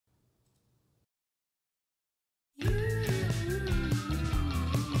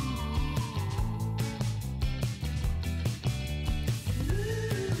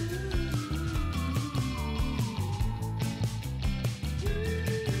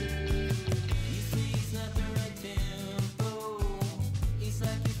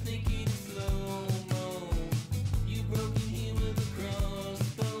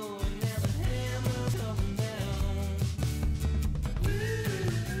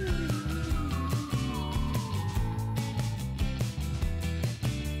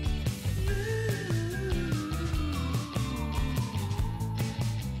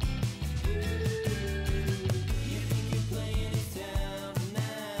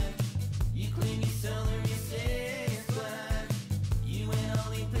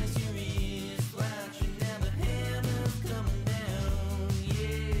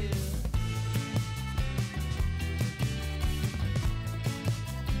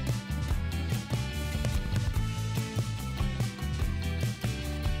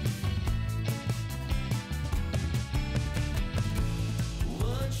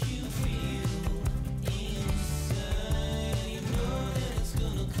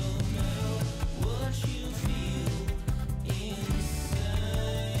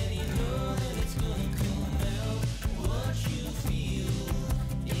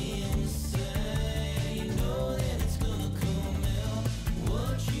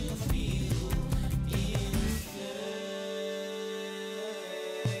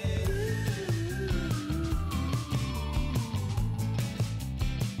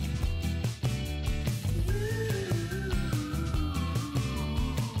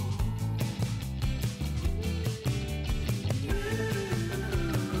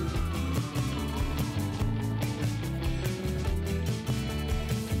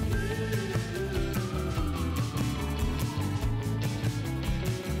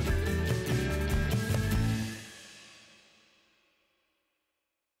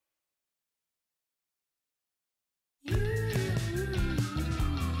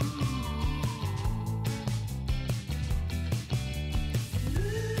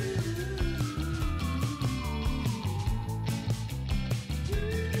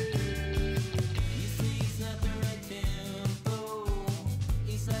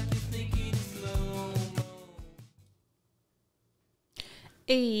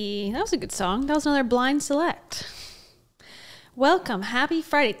Hey, that was a good song. That was another blind select. Welcome. Happy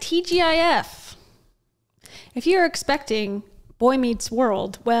Friday. TGIF. If you're expecting Boy Meets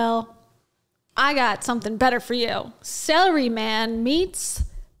World, well, I got something better for you. Celery Man meets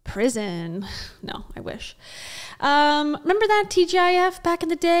prison. No, I wish. Remember that TGIF back in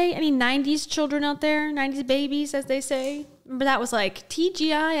the day? Any 90s children out there? 90s babies, as they say? Remember that was like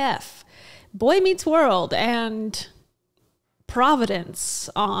TGIF. Boy Meets World and Providence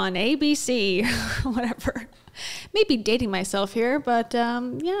on ABC. Whatever. Maybe dating myself here, but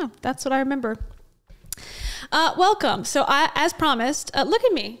yeah, that's what I remember. Welcome. So as promised, look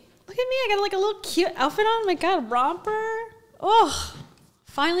at me. Look at me. I got like a little cute outfit on. My God, romper. Oh,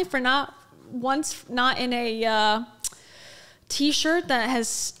 finally for not in a t-shirt that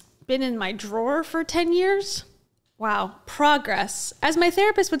has been in my drawer for 10 years. Wow. Progress. As my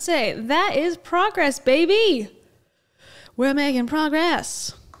therapist would say, that is progress, baby. We're making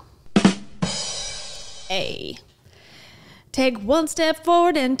progress. Hey. Take one step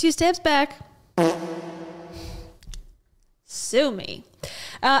forward and 2 steps back. Sue me.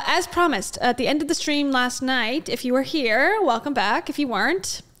 As promised, at the end of the stream last night, if you were here, welcome back. If you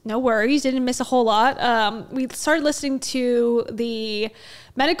weren't, no worries, didn't miss a whole lot. We started listening to the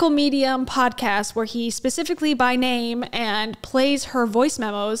Medical Medium podcast where he specifically by name and plays her voice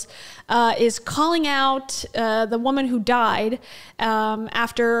memos, is calling out the woman who died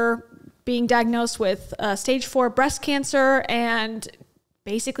after being diagnosed with stage 4 breast cancer and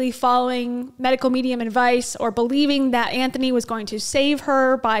basically following medical medium advice or believing that Anthony was going to save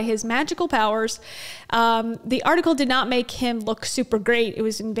her by his magical powers. The article did not make him look super great. It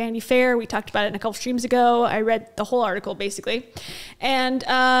was in Vanity Fair. We talked about it in a couple streams ago. I read the whole article basically. And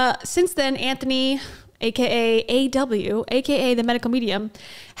since then, Anthony, aka AW, aka the medical medium,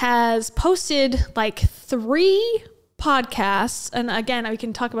 has posted like 3 podcasts. And again, we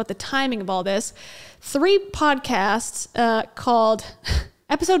can talk about the timing of all this. 3 podcasts called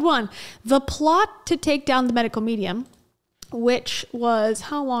Episode 1, The Plot to Take Down the Medical Medium, which was,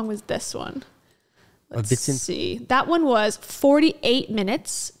 how long was this one? Let's see. That one was 48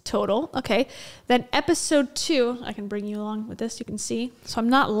 minutes total. Okay. Then episode 2, I can bring you along with this. You can see. So I'm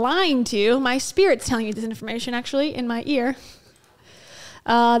not lying to you. My spirit's telling you this information actually in my ear.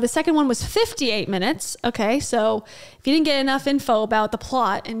 The second one was 58 minutes. Okay, so if you didn't get enough info about the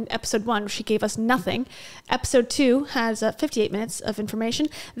plot in episode 1, she gave us nothing. Episode 2 has 58 minutes of information.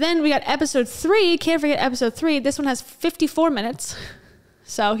 Then we got episode 3. Can't forget episode 3. This one has 54 minutes.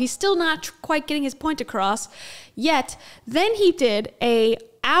 So he's still not quite getting his point across yet. Then he did an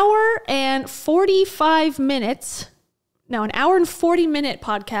hour and 40 minute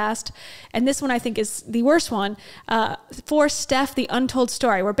podcast. And this one I think is the worst one, for Steph, the Untold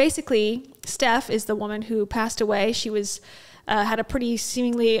Story, where basically Steph is the woman who passed away. She was had a pretty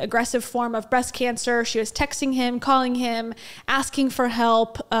seemingly aggressive form of breast cancer. She was texting him, calling him, asking for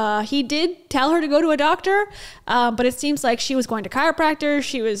help. He did tell her to go to a doctor, but it seems like she was going to chiropractors.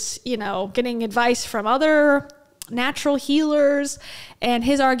 She was, getting advice from other natural healers. And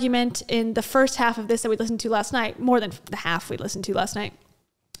his argument in the first half of this that we listened to last night, more than the half we listened to last night,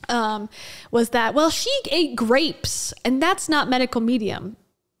 was that, well, she ate grapes and that's not medical medium.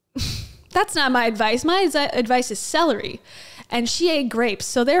 That's not my advice. My advice is celery, and she ate grapes.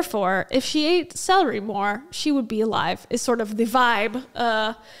 So therefore, if she ate celery more, she would be alive, is sort of the vibe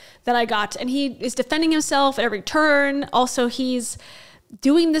that I got. And he is defending himself at every turn. Also, he's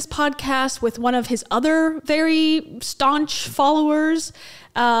doing this podcast with one of his other very staunch followers.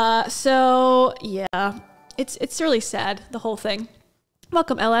 So yeah, it's really sad, the whole thing.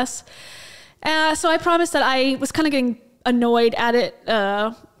 Welcome, LS. So I promised that I was kind of getting annoyed at it.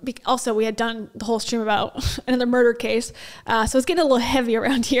 Also, we had done the whole stream about another murder case. So it was getting a little heavy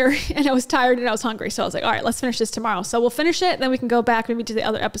around here and I was tired and I was hungry. So I was like, all right, let's finish this tomorrow. So we'll finish it. Then we can go back maybe to the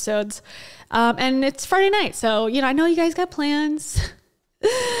other episodes. And it's Friday night. So, I know you guys got plans.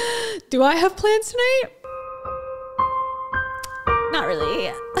 Do I have plans tonight? Not really.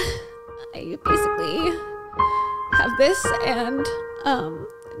 I basically have this and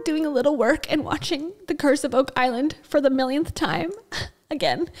doing a little work and watching The Curse of Oak Island for the millionth time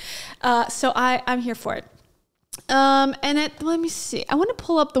again. So I'm here for it. Let me see. I want to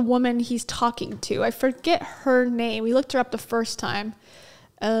pull up the woman he's talking to. I forget her name. We looked her up the first time.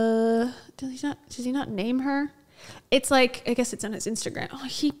 Does he not name her? It's like, I guess it's on his Instagram. Oh,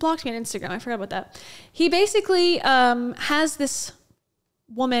 he blocked me on Instagram. I forgot about that. He basically has this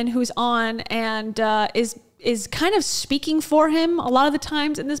woman who's on and is kind of speaking for him a lot of the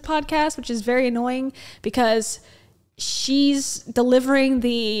times in this podcast, which is very annoying because she's delivering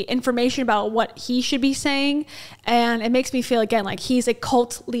the information about what he should be saying. And it makes me feel, again, like he's a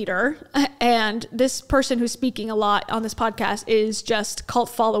cult leader. And this person who's speaking a lot on this podcast is just cult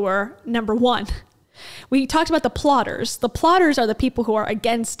follower number one. We talked about the plotters. The plotters are the people who are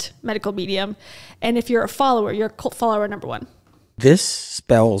against medical medium. And if you're a follower, you're cult follower number one. This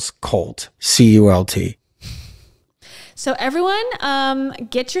spells cult, C-U-L-T. So everyone,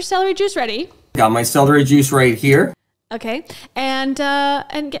 get your celery juice ready. Got my celery juice right here. Okay, and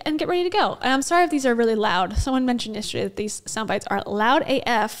get ready to go. And I'm sorry if these are really loud. Someone mentioned yesterday that these sound bites are loud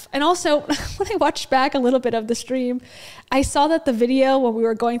AF. And also, when I watched back a little bit of the stream, I saw that the video when we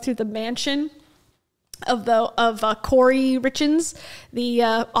were going through the mansion of Corey Richins, the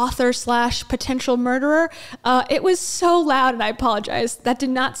author / potential murderer, it was so loud, and I apologize. That did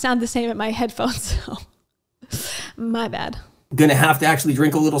not sound the same in my headphones. So my bad. Gonna have to actually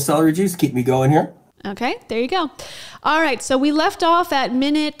drink a little celery juice. Keep me going here. Okay, there you go. All right, so we left off at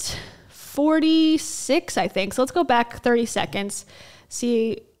minute 46, I think. So let's go back 30 seconds.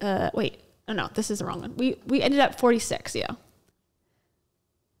 See, wait, oh no, this is the wrong one. We ended up 46, yeah.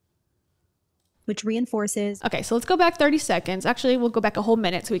 Which reinforces. Okay, so let's go back 30 seconds. Actually, we'll go back a whole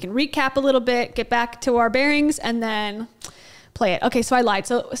minute so we can recap a little bit, get back to our bearings, and then play it. Okay, so I lied.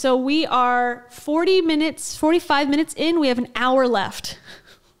 So we are 45 minutes in. We have an hour left.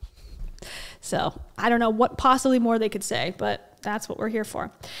 So I don't know what possibly more they could say, but that's what we're here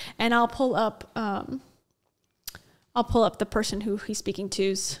for. And I'll pull up the person who he's speaking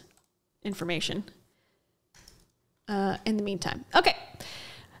to's information in the meantime. Okay.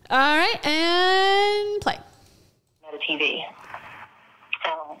 All right, and play. Not a TV.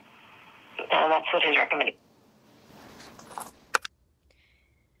 That's what his recommendation.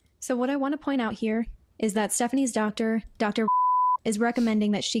 So what I want to point out here is that Stephanie's doctor, Dr. is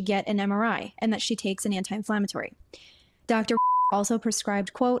recommending that she get an MRI and that she takes an anti-inflammatory. Dr. also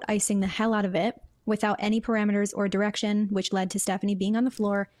prescribed, quote, icing the hell out of it without any parameters or direction, which led to Stephanie being on the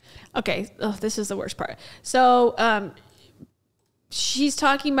floor. Okay, this is the worst part. So she's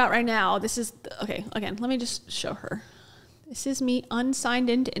talking about right now, this is, okay, again, let me just show her. This is me unsigned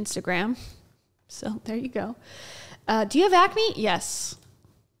into Instagram. So there you go. Do you have acne? Yes,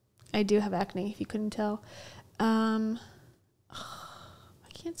 I do have acne, if you couldn't tell. I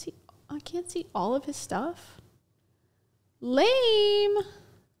can't see all of his stuff. Lame.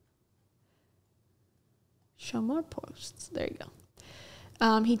 Show more posts. There you go.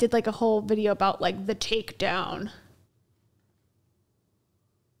 He did like a whole video about like the takedown.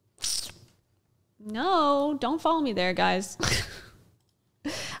 No, don't follow me there, guys.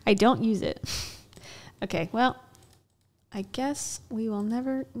 I don't use it. Okay, well, I guess we will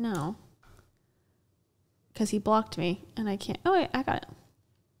never know. Because he blocked me and I can't. Oh, wait, I got it.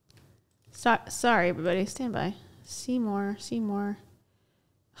 Sorry, everybody. Stand by. See more.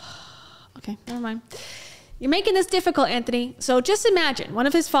 Okay, never mind. You're making this difficult, Anthony. So just imagine one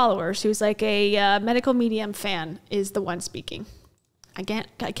of his followers who's like a medical medium fan is the one speaking. I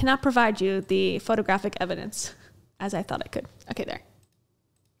cannot provide you the photographic evidence as I thought I could. Okay, there.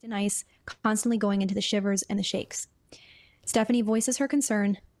 Ice, constantly going into the shivers and the shakes. Stephanie voices her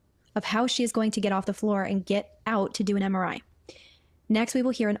concern of how she is going to get off the floor and get out to do an MRI. Next, we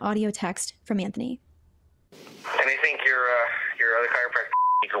will hear an audio text from Anthony. And I think your other chiropractor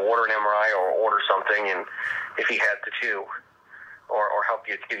needs to order an MRI or order something, and if he had to too, or help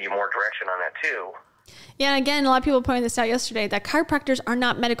you, give you more direction on that too. Yeah, again, a lot of people pointed this out yesterday, that chiropractors are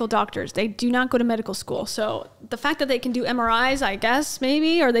not medical doctors. They do not go to medical school. So the fact that they can do MRIs, I guess,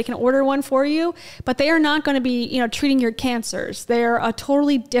 maybe, or they can order one for you, but they are not going to be, treating your cancers. They're a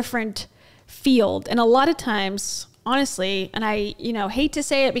totally different field. And a lot of times, honestly, and I, hate to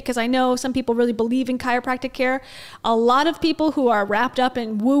say it because I know some people really believe in chiropractic care. A lot of people who are wrapped up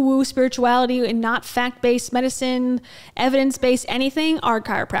in woo-woo spirituality and not fact-based medicine, evidence-based anything are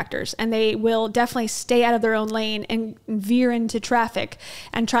chiropractors. And they will definitely stay out of their own lane and veer into traffic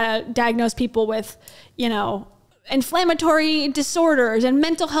and try to diagnose people with, inflammatory disorders and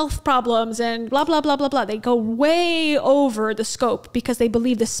mental health problems and blah, blah, blah, blah, blah. They go way over the scope because they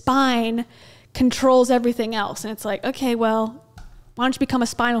believe the spine controls everything else. And it's like, okay, well, why don't you become a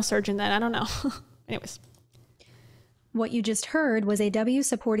spinal surgeon then? I don't know. Anyways. What you just heard was AW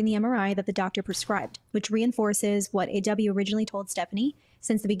supporting the MRI that the doctor prescribed, which reinforces what AW originally told Stephanie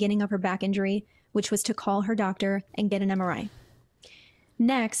since the beginning of her back injury, which was to call her doctor and get an MRI.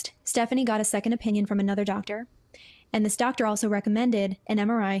 Next, Stephanie got a second opinion from another doctor, and this doctor also recommended an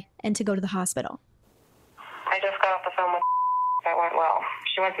MRI and to go to the hospital. I just got off the phone with that went well.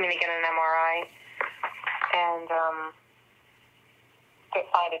 She wants me to get an MRI and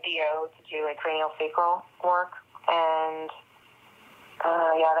find a DO to do like cranial sacral work. and the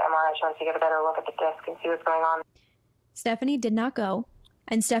MRI, she wants to get a better look at the disc and see what's going on. Stephanie did not go,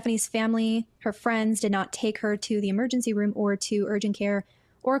 and Stephanie's family, her friends, did not take her to the emergency room or to urgent care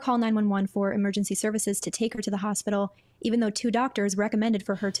or call 911 for emergency services to take her to the hospital, even though 2 doctors recommended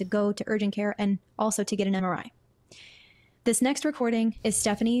for her to go to urgent care and also to get an MRI. This next recording is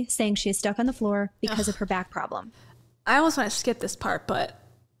Stephanie saying she is stuck on the floor because of her back problem. I almost want to skip this part, but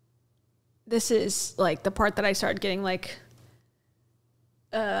this is like the part that I started getting like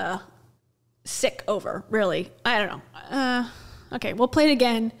sick over, really. I don't know. Okay, we'll play it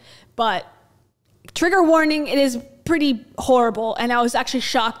again, but trigger warning, it is pretty horrible, and I was actually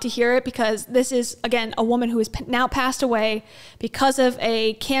shocked to hear it because this is, again, a woman who has now passed away because of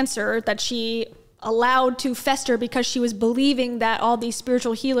a cancer that she allowed to fester because she was believing that all these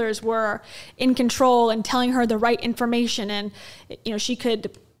spiritual healers were in control and telling her the right information, and she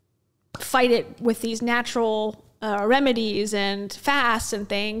could fight it with these natural remedies and fasts and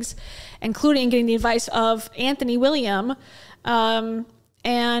things, including getting the advice of Anthony William.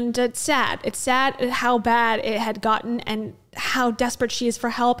 And it's sad. It's sad how bad it had gotten and how desperate she is for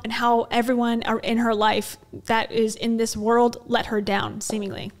help and how everyone in her life that is in this world let her down,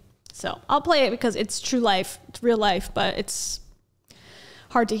 seemingly. So I'll play it because it's true life. It's real life, but it's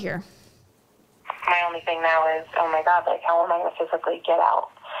hard to hear. My only thing now is, oh my God, like, how am I going to physically get out?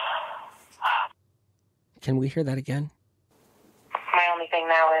 Can we hear that again? My only thing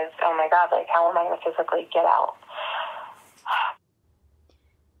now is, oh my God, like, how am I going to physically get out?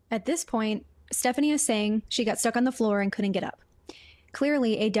 At this point, Stephanie is saying she got stuck on the floor and couldn't get up.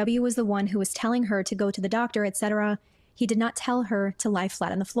 Clearly, AW was the one who was telling her to go to the doctor, etc. He did not tell her to lie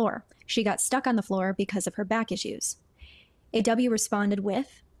flat on the floor. She got stuck on the floor because of her back issues. AW responded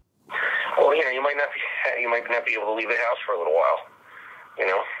with, Well, you might not be able to leave the house for a little while.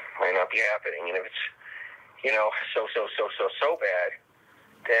 Might not be happening. And if it's, so bad,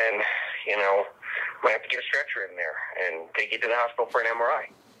 then, might have to get a stretcher in there and take you to the hospital for an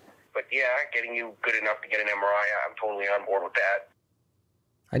MRI. But yeah, getting you good enough to get an MRI, I'm totally on board with that.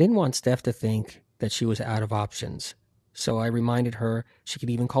 I didn't want Steph to think that she was out of options, so I reminded her she could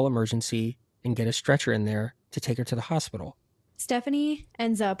even call emergency and get a stretcher in there to take her to the hospital. Stephanie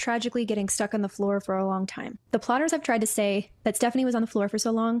ends up tragically getting stuck on the floor for a long time. The plotters have tried to say that Stephanie was on the floor for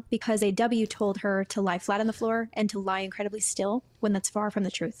so long because AW told her to lie flat on the floor and to lie incredibly still, when that's far from the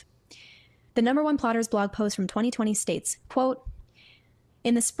truth. The #1 plotters blog post from 2020 states, quote,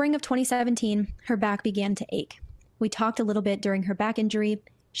 "In the spring of 2017, her back began to ache. We talked a little bit during her back injury.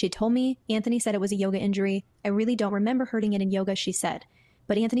 She told me Anthony said it was a yoga injury. I really don't remember hurting it in yoga, she said.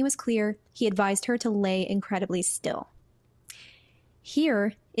 But Anthony was clear. He advised her to lay incredibly still."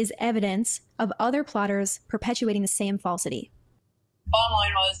 Here is evidence of other plotters perpetuating the same falsity. Bottom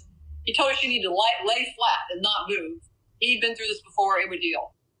line was, he told her she needed to lay flat and not move. He'd been through this before, it would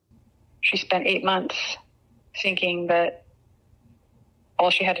heal. She spent 8 months thinking that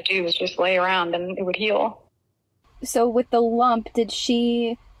all she had to do was just lay around and it would heal. So with the lump, did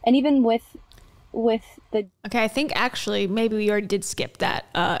she, and even with the... Okay, I think actually maybe we already did skip that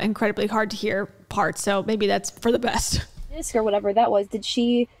incredibly hard to hear part, so maybe that's for the best. Disc or whatever that was, did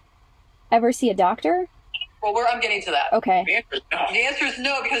she ever see a doctor? Well, I'm getting to that. Okay. The answer is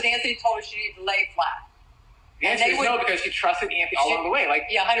no, because Anthony told her she needed to lay flat. The answer is no, because she trusted Anthony all along the way.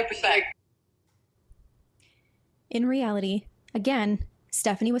 Yeah, 100%. In reality, again,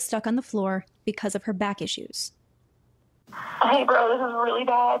 Stephanie was stuck on the floor because of her back issues. Hey, bro, this is really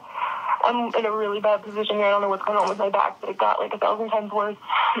bad. I'm in a really bad position here. I don't know what's going on with my back, but it got like 1,000 times worse.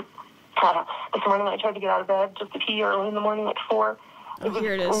 This morning I tried to get out of bed just to pee early in the morning at 4. It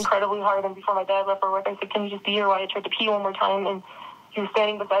was incredibly hard, and before my dad left for work, I said, "Can you just be here while I tried to pee one more time?" And he was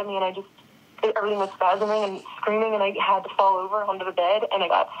standing beside me, and everything was spasming and screaming, and I had to fall over onto the bed, and I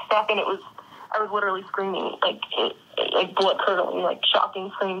got stuck, and I was literally screaming, like blood curdling, like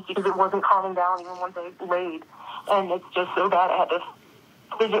shocking screams, because it wasn't calming down even once I laid. And it's just so bad. I had to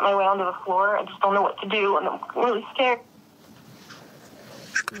fidget my way onto the floor. I just don't know what to do, and I'm really scared.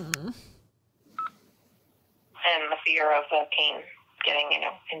 Mm. And the fear of the pain getting,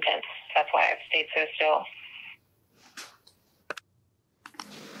 intense. That's why I've stayed so still.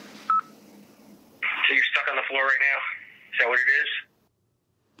 So you're stuck on the floor right now? Is that what it is?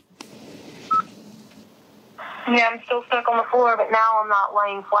 Yeah, I'm still stuck on the floor, but now I'm not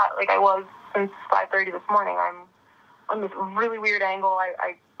laying flat like I was since 5:30 this morning. I'm on this really weird angle.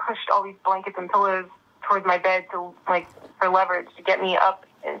 I pushed all these blankets and pillows towards my bed to, for leverage to get me up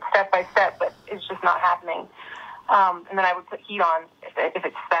and step by step, but it's just not happening. And then I would put heat on if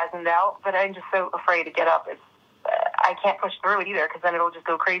it's spasmed out, but I'm just so afraid to get up. I can't push through it either, because then it'll just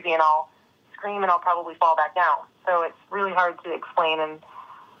go crazy and I'll scream and I'll probably fall back down. So it's really hard to explain. And,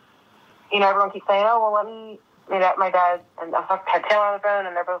 everyone keeps saying, oh, well, my dad and I had Taylor on the phone,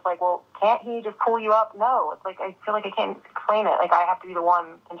 and they're both like, well, can't he just pull you up? No. It's like, I feel like I can't explain it. Like, I have to be the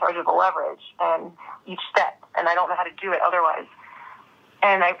one in charge of the leverage and each step, and I don't know how to do it otherwise.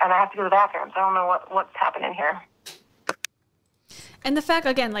 And I have to go to the bathroom, so I don't know what's happening here. And the fact,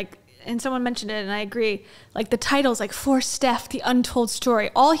 again, like, and someone mentioned it, and I agree, like the title's like For Steph, the Untold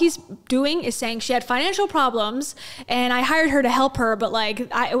Story. All he's doing is saying she had financial problems and I hired her to help her, but like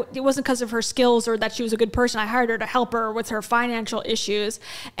it wasn't because of her skills or that she was a good person. I hired her to help her with her financial issues.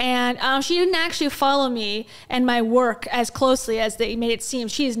 And she didn't actually follow me and my work as closely as they made it seem.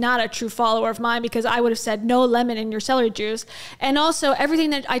 She is not a true follower of mine, because I would have said no lemon in your celery juice. And also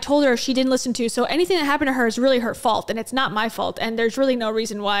everything that I told her, she didn't listen to. So anything that happened to her is really her fault, and it's not my fault. And there's really no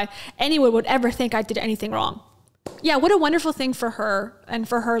reason why anyone would ever think I did anything wrong. Yeah, what a wonderful thing for her and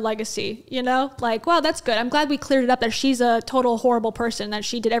for her legacy, Like, wow, that's good. I'm glad we cleared it up that she's a total horrible person, that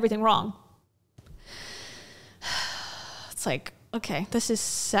she did everything wrong. It's like, okay, this is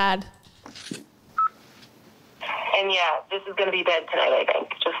sad. And yeah, this is going to be bed tonight, I think.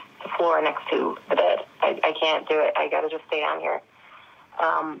 Just the floor next to the bed. I can't do it. I got to just stay down here.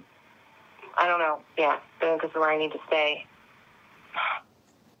 I don't know. Yeah, this is where I need to stay.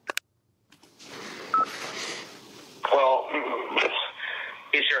 Well,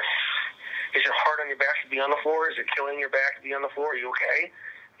 is your heart on your back to be on the floor? Is it killing your back to be on the floor? Are you okay?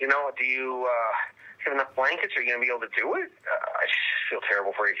 Do you have enough blankets? Are you going to be able to do it? I just feel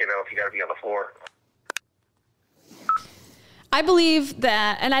terrible for you, kiddo, if you got to be on the floor. I believe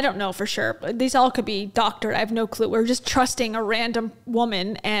that, and I don't know for sure, but these all could be doctored. I have no clue. We're just trusting a random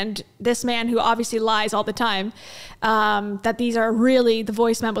woman and this man who obviously lies all the time, that these are really the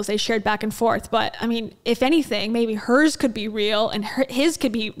voice memos they shared back and forth. But I mean, if anything, maybe hers could be real and his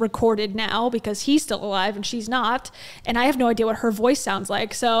could be recorded now because he's still alive and she's not. And I have no idea what her voice sounds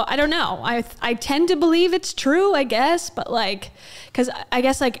like. So I don't know. I tend to believe it's true, I guess. But like, because I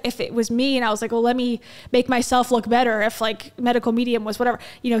guess like if it was me and I was like, well, let me make myself look better. If like medical medium was whatever,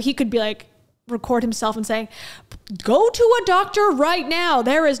 he could be like, record himself and saying, go to a doctor right now.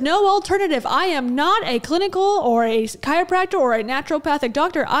 There is no alternative. I am not a clinical or a chiropractor or a naturopathic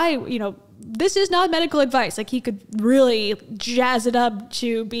doctor. This is not medical advice. Like, he could really jazz it up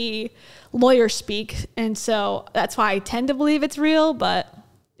to be lawyer speak. And so that's why I tend to believe it's real, but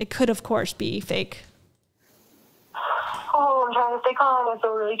it could of course be fake. Oh, I'm trying to stay calm. I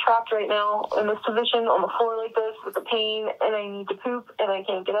feel really trapped right now in this position on the floor like this with the pain, and I need to poop, and I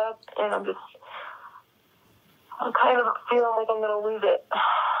can't get up, and I'm kind of feeling like I'm going to lose it.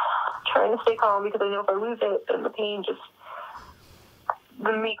 I'm trying to stay calm because I know if I lose it, then the pain just...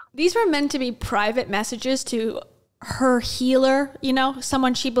 These were meant to be private messages to her healer,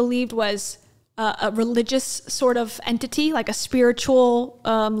 someone she believed was a religious sort of entity, like a spiritual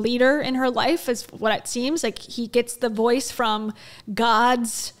leader in her life, is what it seems. Like, he gets the voice from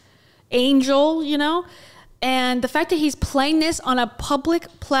God's angel, and the fact that he's playing this on a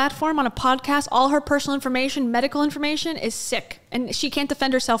public platform, on a podcast, all her personal information, medical information, is sick. And she can't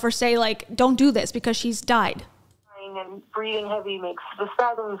defend herself or say, like, don't do this, because she's died. And breathing heavy makes the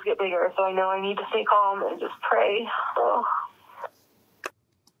spasms get bigger, so I know I need to stay calm and just pray. So.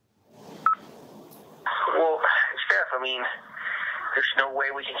 Well, Steph, I mean, there's no way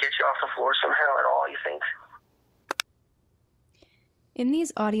we can get you off the floor somehow at all, you think? In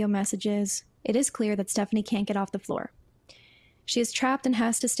these audio messages, it is clear that Stephanie can't get off the floor. She is trapped and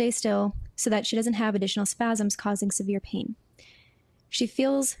has to stay still so that she doesn't have additional spasms causing severe pain. She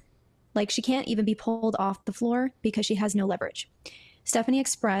feels like she can't even be pulled off the floor because she has no leverage. Stephanie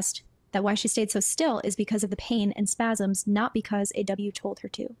expressed that why she stayed so still is because of the pain and spasms, not because AW told her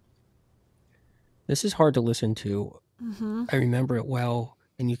to. This is hard to listen to. Mm-hmm. I remember it well,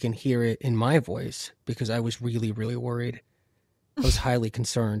 and you can hear it in my voice because I was really, really worried. I was highly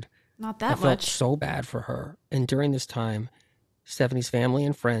concerned. Not that much. I felt so bad for her. And during this time, Stephanie's family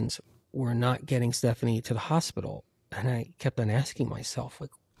and friends were not getting Stephanie to the hospital. And I kept on asking myself,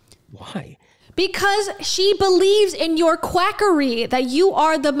 like, why? Because she believes in your quackery, that you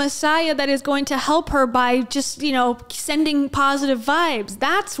are the Messiah that is going to help her by just, sending positive vibes.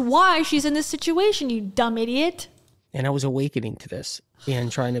 That's why she's in this situation, you dumb idiot. And I was awakening to this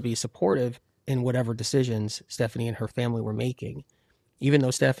and trying to be supportive in whatever decisions Stephanie and her family were making. Even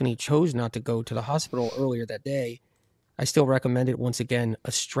though Stephanie chose not to go to the hospital earlier that day, I still recommended once again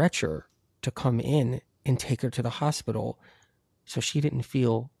a stretcher to come in and take her to the hospital so she didn't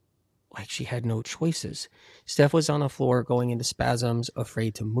feel like she had no choices. Steph was on the floor going into spasms,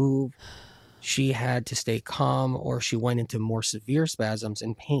 afraid to move. She had to stay calm or she went into more severe spasms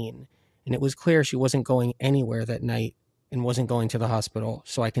and pain. and it was clear she wasn't going anywhere that night and wasn't going to the hospital,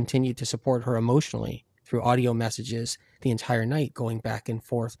 so I continued to support her emotionally through audio messages the entire night, going back and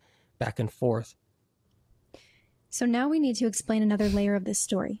forth, back and forth. So now we need to explain another layer of this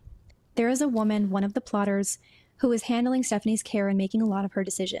story. There is a woman, one of the plotters, who is handling Stephanie's care and making a lot of her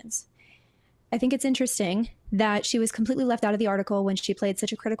decisions. I think it's interesting that she was completely left out of the article when she played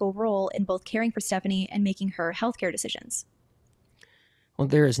such a critical role in both caring for Stephanie and making her healthcare decisions. Well,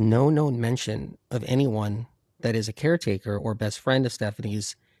 there is no known mention of anyone that is a caretaker or best friend of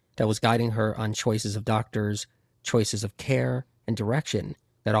Stephanie's that was guiding her on choices of doctors, choices of care, and direction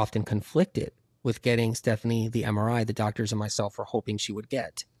that often conflicted with getting Stephanie the MRI the doctors and myself were hoping she would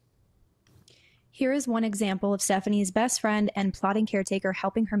get. Here is one example of Stephanie's best friend and plotting caretaker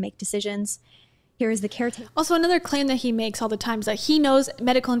helping her make decisions. Here is the caretaker. Also, another claim that he makes all the time is that he knows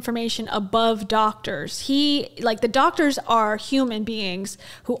medical information above doctors. The doctors are human beings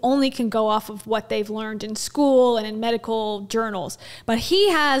who only can go off of what they've learned in school and in medical journals. But he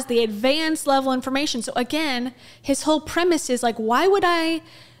has the advanced level information. So again, his whole premise is like, why would I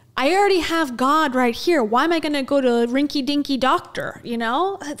already have God right here. Why am I going to go to a rinky-dinky doctor? You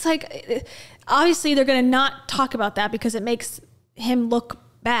know, it's like, obviously they're going to not talk about that because it makes him look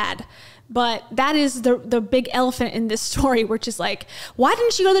bad. But that is the big elephant in this story, which is like, why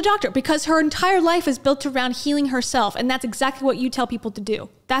didn't she go to the doctor? Because her entire life is built around healing herself. And that's exactly what you tell people to do.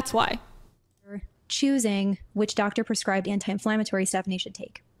 That's why. Choosing which doctor prescribed anti-inflammatory Stephanie should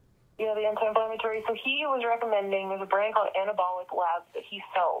take. Yeah, the anti-inflammatory. So he was recommending, there's a brand called Anabolic Labs that he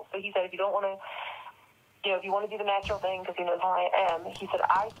sells. So he said, if you don't want to, if you want to do the natural thing, because he knows how I am, he said,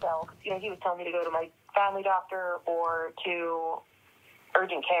 I sell, because, he was telling me to go to my family doctor or to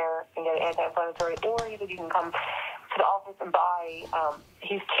urgent care and get an anti-inflammatory, or he said you can come to the office and buy,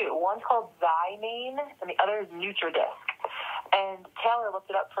 he's two. One's called Zymane, and the other is NutriDisc. And Taylor looked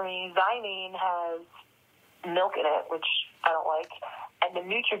it up for me. Zymane has milk in it, which I don't like. And the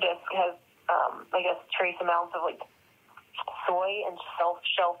NutriDisc has, trace amounts of, soy and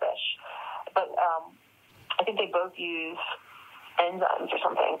shellfish. But I think they both use enzymes or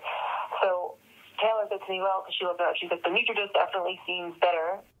something. So Taylor said to me, well, because she looked it up, she said, the NutriDisc definitely seems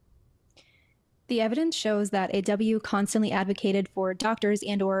better. The evidence shows that AW constantly advocated for doctors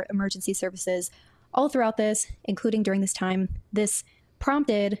and or emergency services all throughout this, including during this time. This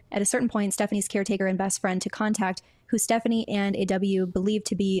prompted, at a certain point, Stephanie's caretaker and best friend to contact who Stephanie and AW believed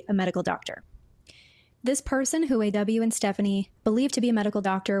to be a medical doctor. This person, who AW and Stephanie believed to be a medical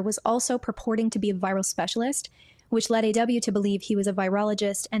doctor, was also purporting to be a viral specialist, which led AW to believe he was a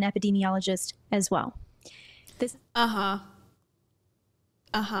virologist and epidemiologist as well.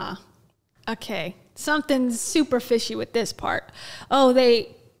 Okay. Something's super fishy with this part.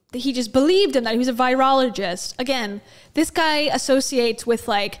 He just believed him that he was a virologist. Again, this guy associates with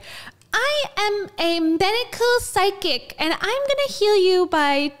I am a medical psychic and I'm going to heal you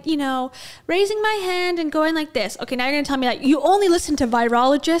by, raising my hand and going like this. Okay, now you're going to tell me that you only listen to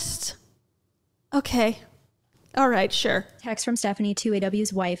virologists? Okay. All right, sure. Text from Stephanie to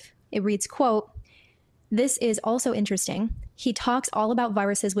AW's wife. It reads, quote, "This is also interesting. He talks all about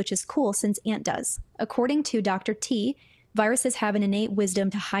viruses, which is cool since Ant does. According to Dr. T, viruses have an innate wisdom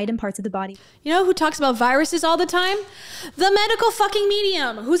to hide in parts of the body." You know who talks about viruses all the time? The medical fucking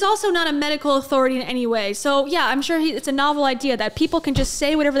medium, who's also not a medical authority in any way. So yeah, I'm sure it's a novel idea that people can just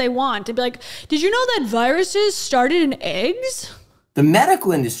say whatever they want and be like, did you know that viruses started in eggs? The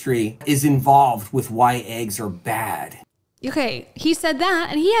medical industry is involved with why eggs are bad. Okay, he said that,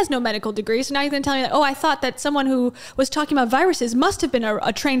 and he has no medical degree, so now you're going to tell me that, I thought that someone who was talking about viruses must have been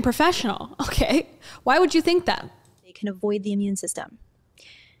a trained professional. Okay, why would you think that? They can avoid the immune system.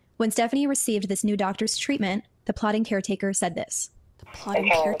 When Stephanie received this new doctor's treatment, the plotting caretaker said this. The plotting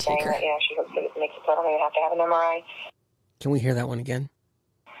caretaker. She hopes that it makes it so I don't even have to have an MRI. Can we hear that one again?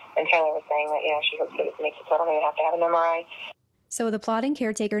 And Taylor was saying that, she hopes that it makes it so I don't even have to have an MRI. So the plotting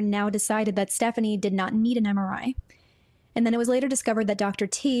caretaker now decided that Stephanie did not need an MRI. And then it was later discovered that Dr.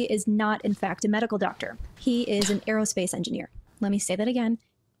 T is not, in fact, a medical doctor. He is an aerospace engineer. Let me say that again.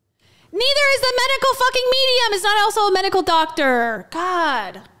 Neither is the medical fucking medium. Is not also a medical doctor.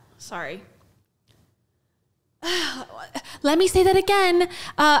 God. Sorry. Let me say that again.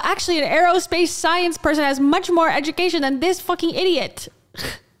 Actually, an aerospace science person has much more education than this fucking idiot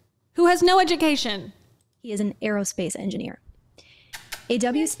who has no education. He is an aerospace engineer.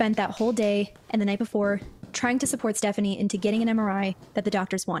 AW spent that whole day and the night before trying to support Stephanie into getting an MRI that the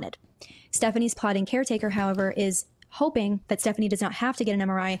doctors wanted. Stephanie's plotting caretaker, however, is hoping that Stephanie does not have to get an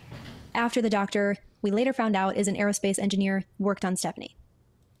MRI after the doctor, we later found out, is an aerospace engineer, worked on Stephanie.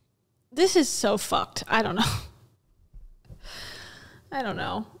 This is so fucked. I don't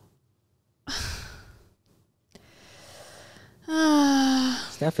know.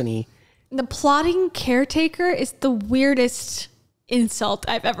 Stephanie. The plotting caretaker is the weirdest insult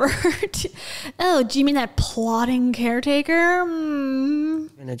I've ever heard. Oh, do you mean that plotting caretaker?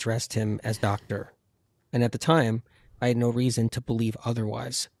 And addressed him as doctor. And at the time, I had no reason to believe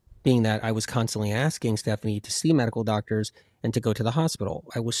otherwise, being that I was constantly asking Stephanie to see medical doctors and to go to the hospital.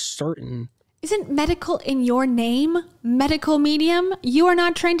 I was certain. Isn't medical in your name? Medical medium? You are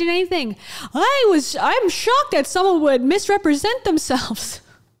not trained in anything. I'm shocked that someone would misrepresent themselves.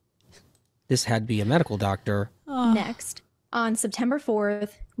 This had to be a medical doctor. Next, on September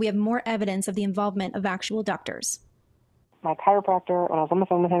 4th, we have more evidence of the involvement of actual doctors. My chiropractor, when I was on the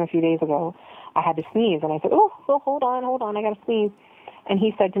phone with him a few days ago, I had to sneeze. And I said, oh, well, hold on, I got to sneeze. And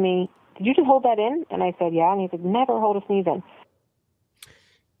he said to me, did you just hold that in? And I said, yeah. And he said, never hold a sneeze in.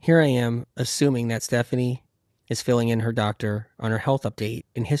 Here I am, assuming that Stephanie is filling in her doctor on her health update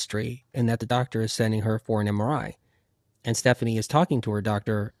in history and that the doctor is sending her for an MRI. And Stephanie is talking to her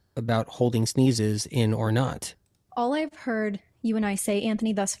doctor about holding sneezes in or not. All I've heard you and I say,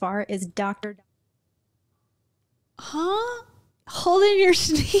 Anthony, thus far is doctor. Huh? Holding your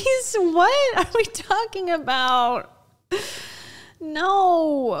sneeze? What are we talking about?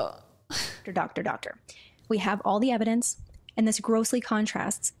 No. Doctor. We have all the evidence, and this grossly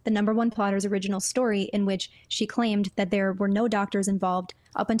contrasts the number one plotter's original story in which she claimed that there were no doctors involved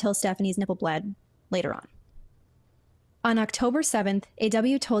up until Stephanie's nipple bled later on. On October 7th,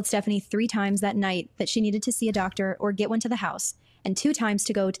 AW told Stephanie 3 times that night that she needed to see a doctor or get one to the house, and 2 times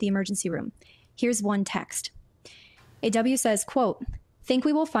to go to the emergency room. Here's one text. AW says, quote, think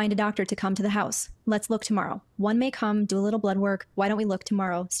we will find a doctor to come to the house. Let's look tomorrow. One may come, do a little blood work. Why don't we look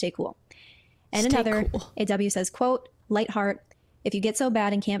tomorrow? Stay cool. And Stay another, cool. AW says, quote, light heart. If you get so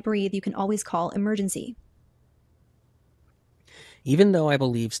bad and can't breathe, you can always call emergency. Even though I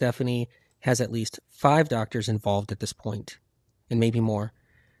believe Stephanie has at least 5 doctors involved at this point, and maybe more,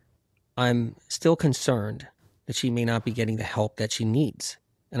 I'm still concerned that she may not be getting the help that she needs.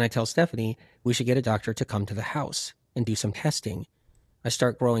 And I tell Stephanie we should get a doctor to come to the house and do some testing. I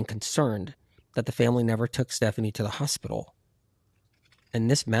start growing concerned that the family never took Stephanie to the hospital.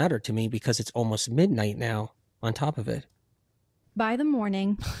 And this mattered to me because it's almost midnight now on top of it. By the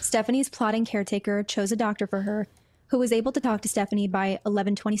morning, Stephanie's plotting caretaker chose a doctor for her who was able to talk to Stephanie by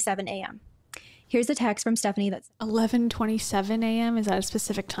 11:27 a.m. Here's a text from Stephanie that's 11:27 a.m. Is that a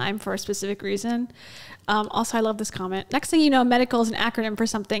specific time for a specific reason? Also, I love this comment. Next thing you know, medical is an acronym for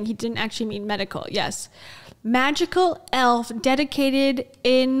something. He didn't actually mean medical. Yes. Magical elf dedicated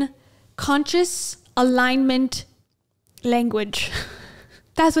in conscious alignment language.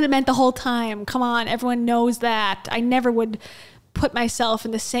 That's what it meant the whole time. Come on, everyone knows that. I never would put myself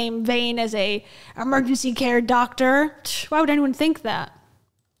in the same vein as a emergency care doctor. Why would anyone think that?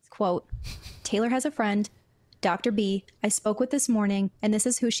 quote, Taylor has a friend, Dr. B, I spoke with this morning, and this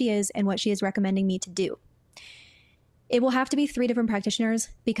is who she is and what she is recommending me to do. It will have to be 3 different practitioners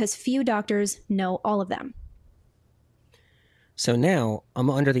because few doctors know all of them. So now I'm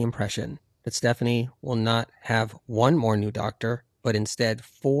under the impression that Stephanie will not have 1 more new doctor, but instead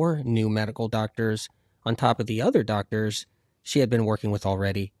 4 new medical doctors on top of the other doctors she had been working with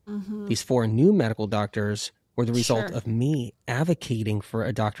already. Mm-hmm. These 4 new medical doctors were the result of me advocating for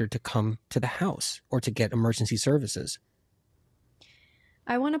a doctor to come to the house or to get emergency services.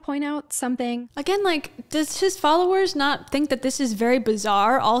 I want to point out something. Again, like, does his followers not think that this is very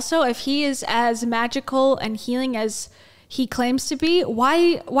bizarre? Also, if he is as magical and healing as he claims to be,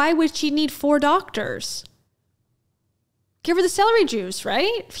 why would she need 4 doctors? Give her the celery juice,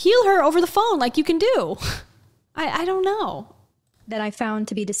 right? Heal her over the phone like you can do. I don't know. That I found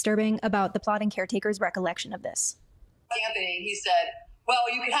to be disturbing about the plotting caretaker's recollection of this. Anthony, he said, well,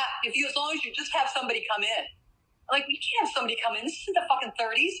 you can have, as long as you just have somebody come in. Like, you can't have somebody come in. This is the fucking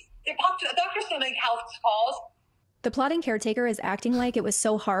 30s. The doctors don't make house calls. The plotting caretaker is acting like it was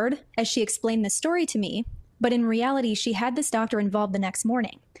so hard as she explained this story to me, but in reality, she had this doctor involved the next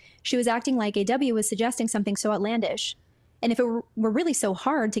morning. She was acting like AW was suggesting something so outlandish. And if it were really so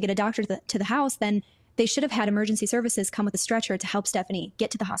hard to get a doctor to the house, then they should have had emergency services come with a stretcher to help Stephanie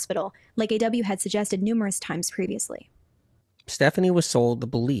get to the hospital, like AW had suggested numerous times previously. Stephanie was sold the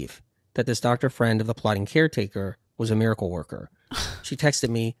belief that this doctor friend of the plotting caretaker was a miracle worker. She texted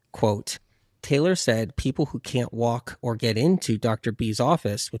me, quote, Taylor said people who can't walk or get into Dr. B's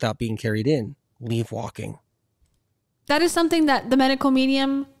office without being carried in leave walking. That is something that the medical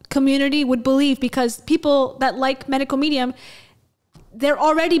medium community would believe, because people that like medical medium, they're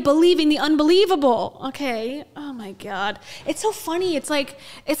already believing the unbelievable. Okay. Oh my God. It's so funny. It's like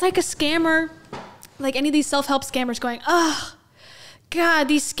a scammer, like any of these self-help scammers going, God,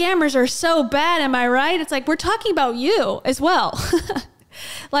 these scammers are so bad. Am I right? It's like, we're talking about you as well.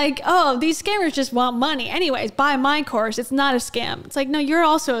 Like, oh, these scammers just want money. Anyways, buy my course. It's not a scam. It's like, no, you're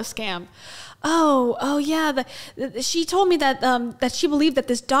also a scam. Oh yeah. She told me that that she believed that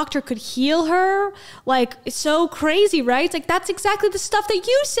this doctor could heal her. Like, it's so crazy, right? It's like, that's exactly the stuff that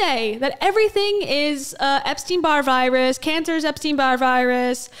you say, that everything is Epstein-Barr virus, cancer is Epstein-Barr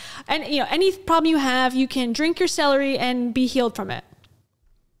virus. And, you know, any problem you have, you can drink your celery and be healed from it.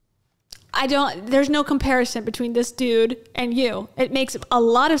 There's no comparison between this dude and you. It makes a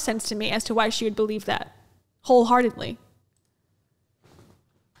lot of sense to me as to why she would believe that wholeheartedly.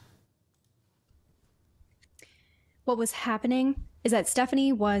 What was happening is that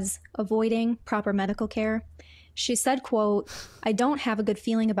Stephanie was avoiding proper medical care. She said, quote, "I don't have a good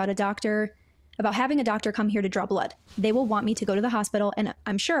feeling about having a doctor come here to draw blood. They will want me to go to the hospital, and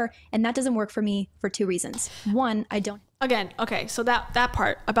I'm sure, and that doesn't work for me for 2 reasons. One, I don't." Again, okay, so that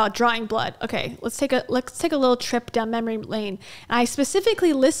part about drawing blood. Okay, let's take a little trip down memory lane. And I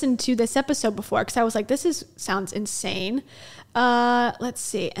specifically listened to this episode before because I was like, sounds insane. Let's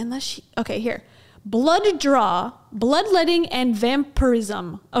see. Here. Bloodletting and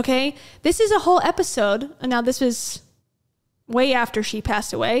vampirism. Okay, this is a whole episode. Now, this was way after she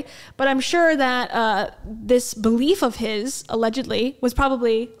passed away, but I'm sure that this belief of his, allegedly, was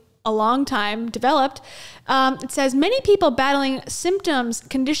probably a long time developed. It says, many people battling symptoms,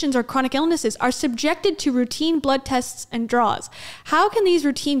 conditions, or chronic illnesses are subjected to routine blood tests and draws. How can these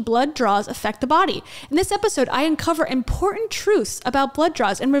routine blood draws affect the body? In this episode, I uncover important truths about blood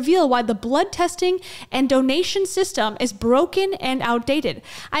draws and reveal why the blood testing and donation system is broken and outdated.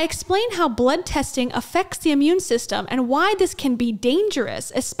 I explain how blood testing affects the immune system and why this can be dangerous,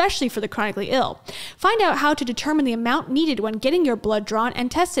 especially for the chronically ill. Find out how to determine the amount needed when getting your blood drawn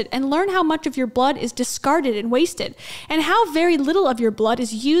and tested, and learn how much of your blood is discarded and wasted, and how very little of your blood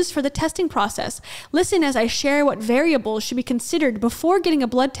is used for the testing process. Listen as I share what variables should be considered before getting a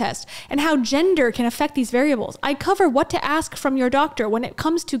blood test, and how gender can affect these variables. I cover what to ask from your doctor when it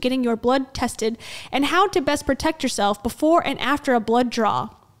comes to getting your blood tested, and how to best protect yourself before and after a blood draw.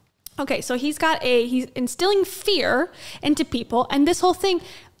 Okay, so he's instilling fear into people, and this whole thing,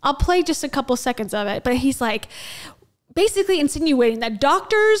 I'll play just a couple seconds of it, but he's like, basically insinuating that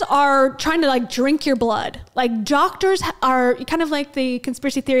doctors are trying to like drink your blood. Like, doctors are kind of like the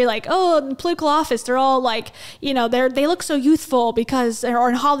conspiracy theory, like, oh, in political office, they're all like, you know, they look so youthful because they're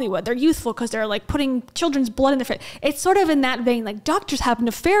in Hollywood. They're youthful because they're like putting children's blood in their face. It's sort of in that vein, like doctors have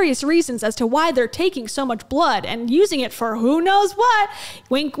nefarious reasons as to why they're taking so much blood and using it for who knows what.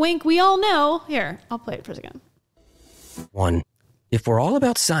 Wink, wink, we all know. Here, I'll play it for a second. 1. If we're all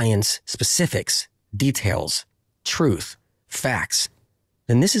about science, specifics, details, truth, facts,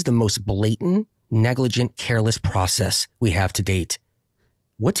 then this is the most blatant, negligent, careless process we have to date.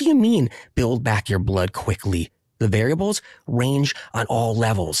 What do you mean, build back your blood quickly? The variables range on all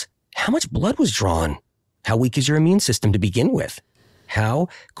levels. How much blood was drawn? How weak is your immune system to begin with? How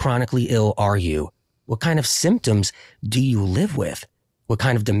chronically ill are you? What kind of symptoms do you live with? What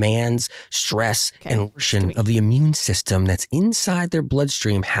kind of demands, stress, and portion of the immune system that's inside their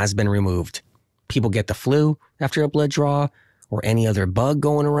bloodstream has been removed? People get the flu after a blood draw, or any other bug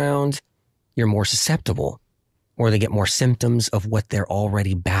going around, you're more susceptible, or they get more symptoms of what they're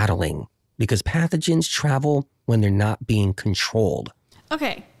already battling, because pathogens travel when they're not being controlled.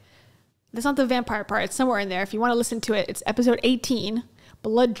 Okay, that's not the vampire part. It's somewhere in there. If you want to listen to it, it's episode 18,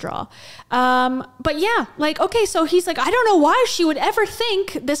 blood draw. But yeah, like, okay, so he's like, I don't know why she would ever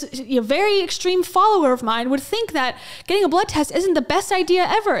think, this very extreme follower of mine would think that getting a blood test isn't the best idea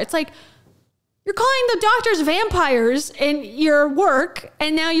ever. It's like, you're calling the doctors vampires in your work,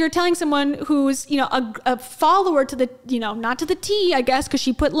 and now you're telling someone who's, a follower to the, not to the T, I guess, because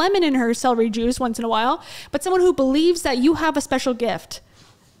she put lemon in her celery juice once in a while, but someone who believes that you have a special gift.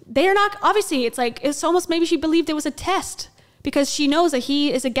 They're not, obviously, it's almost maybe she believed it was a test because she knows that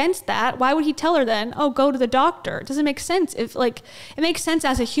he is against that. Why would he tell her then, oh, go to the doctor? It doesn't make sense. It makes sense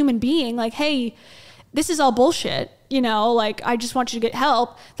as a human being, like, hey, this is all bullshit. I just want you to get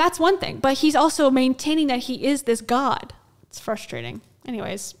help. That's one thing. But he's also maintaining that he is this God. It's frustrating.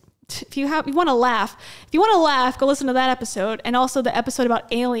 Anyways, if you want to laugh, go listen to that episode. And also the episode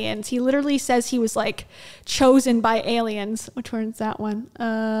about aliens. He literally says he was like chosen by aliens. Which one's that one?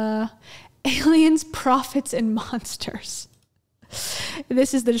 Aliens, prophets, and monsters.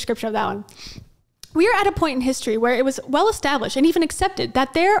 This is the description of that one. we are at a point in history where it was well established and even accepted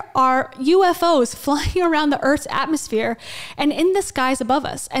that there are UFOs flying around the Earth's atmosphere and in the skies above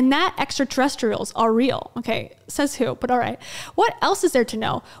us, and that extraterrestrials are real. Okay, says who, but all right. What else is there to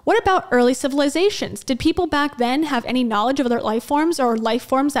know? What about early civilizations? Did people back then have any knowledge of other life forms or life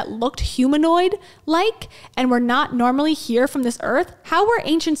forms that looked humanoid-like and were not normally here from this Earth? How were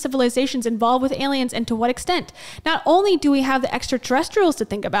ancient civilizations involved with aliens, and to what extent? Not only do we have the extraterrestrials to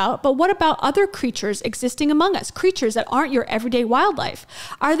think about, but what about other creatures existing among us, creatures that aren't your everyday wildlife?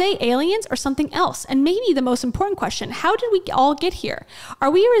 Are they aliens or something else? And maybe the most important question, how did we all get here?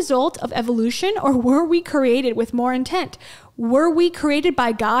 Are we a result of evolution, or were we created with more intent? Were we created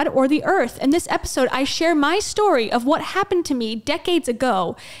by God or the earth? In this episode, I share my story of what happened to me decades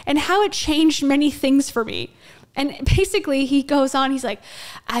ago and how it changed many things for me. And basically he goes on, he's like,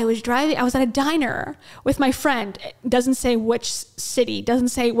 I was at a diner with my friend. It doesn't say which city, doesn't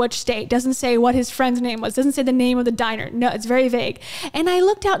say which state, doesn't say what his friend's name was, doesn't say the name of the diner. No, it's very vague. And I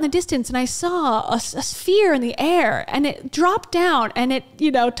looked out in the distance and I saw a sphere in the air, and it dropped down and it,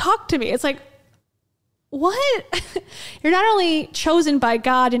 talked to me. It's like, what? You're not only chosen by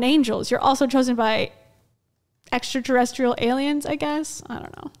God and angels, you're also chosen by extraterrestrial aliens, I guess. I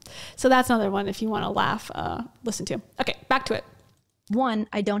don't know. So that's another one if you want to laugh, listen to. Okay, back to it. 1,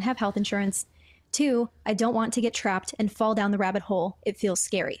 I don't have health insurance. 2, I don't want to get trapped and fall down the rabbit hole. It feels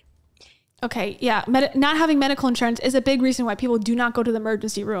scary. Okay, yeah. Not having medical insurance is a big reason why people do not go to the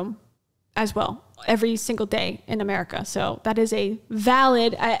emergency room as well every single day in America. So that is a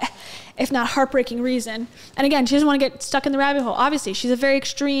valid, if not heartbreaking reason. And again, she doesn't want to get stuck in the rabbit hole. Obviously, she's a very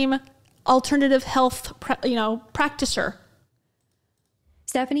extreme alternative health, practitioner.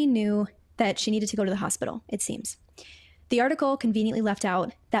 Stephanie knew that she needed to go to the hospital, it seems. The article conveniently left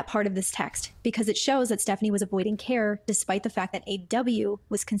out that part of this text because it shows that Stephanie was avoiding care despite the fact that AW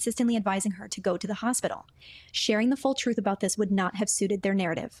was consistently advising her to go to the hospital. Sharing the full truth about this would not have suited their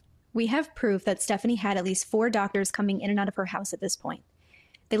narrative. We have proof that Stephanie had at least 4 doctors coming in and out of her house at this point.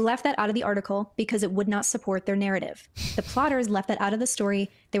 They left that out of the article because it would not support their narrative. The plotters left that out of the story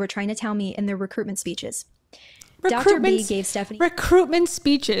they were trying to tell me in their recruitment speeches. Dr. B gave Stephanie recruitment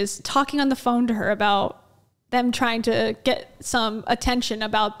speeches, talking on the phone to her about them trying to get some attention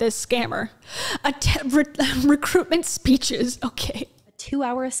about this scammer. Recruitment speeches, okay. A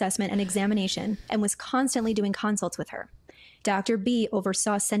 2-hour assessment and examination, and was constantly doing consults with her. Dr. B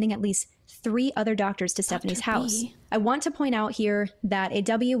oversaw sending at least 3 other doctors to Stephanie's house. I want to point out here that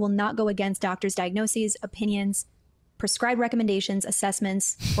AW will not go against doctors' diagnoses, opinions, prescribed recommendations,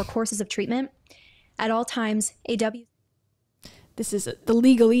 assessments, or courses of treatment. At all times, AW... This is the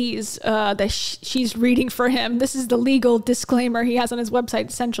legalese that she's reading for him. This is the legal disclaimer he has on his website,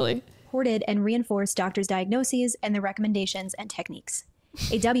 essentially. Supported and reinforced doctors' diagnoses and their recommendations and techniques.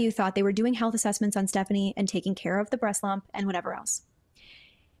 AW thought they were doing health assessments on Stephanie and taking care of the breast lump and whatever else.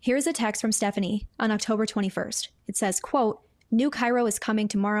 Here's a text from Stephanie on October 21st. It says, quote, new chiro is coming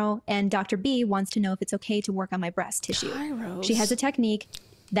tomorrow and Dr. B wants to know if it's okay to work on my breast tissue. Chiros. She has a technique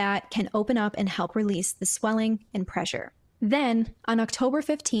that can open up and help release the swelling and pressure. Then on October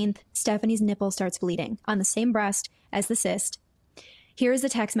 15th, Stephanie's nipple starts bleeding on the same breast as the cyst. Here is a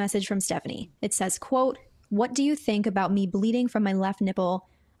text message from Stephanie. It says, quote, what do you think about me bleeding from my left nipple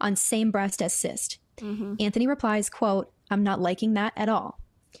on same breast as cyst? Mm-hmm. Anthony replies, quote, I'm not liking that at all.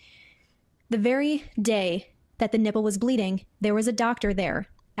 The very day that the nipple was bleeding, there was a doctor there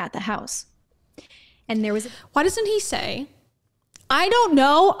at the house. And there was... Why doesn't he say, I don't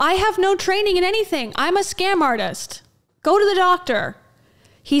know. I have no training in anything. I'm a scam artist. Go to the doctor.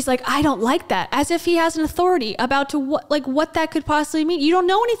 He's like, I don't like that. As if he has an authority about to what that could possibly mean. You don't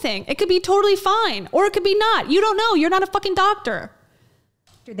know anything. It could be totally fine, or it could be not. You don't know. You're not a fucking doctor.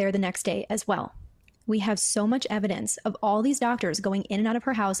 There the next day as well. We have so much evidence of all these doctors going in and out of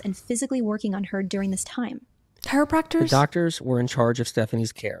her house and physically working on her during this time. Chiropractors? The doctors were in charge of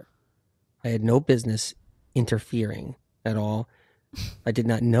Stephanie's care. I had no business interfering at all. I did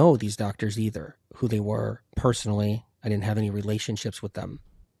not know these doctors either, who they were personally. I didn't have any relationships with them.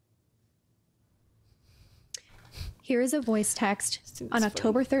 Here is a voice text on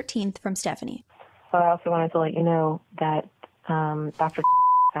October 13th from Stephanie. So I also wanted to let you know that Dr.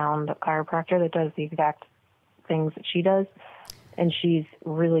 found a chiropractor that does the exact things that she does, and she's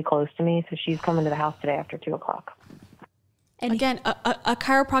really close to me, so she's coming to the house today after 2 o'clock. And again, a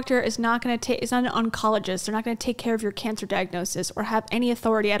chiropractor is not going to take, it's not an oncologist. They're not going to take care of your cancer diagnosis or have any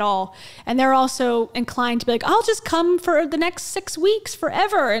authority at all. And they're also inclined to be like, I'll just come for the next 6 weeks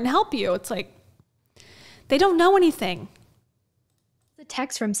forever and help you. It's like, they don't know anything. The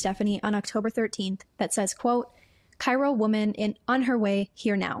text from Stephanie on October 13th that says, quote, Chiro woman on her way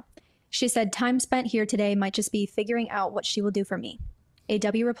here now. She said, time spent here today might just be figuring out what she will do for me.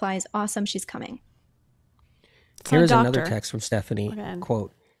 AW replies, awesome, she's coming. Here's another text from Stephanie.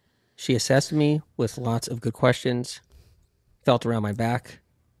 Quote, she assessed me with lots of good questions, felt around my back,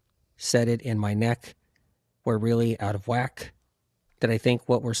 said it in my neck, were really out of whack. Did I think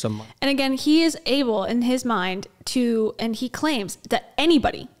what were some... And again, he is able in his mind to, and he claims that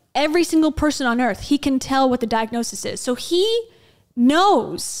anybody, every single person on earth, he can tell what the diagnosis is. So he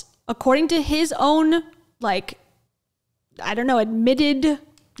knows, according to his own, like, I don't know, admitted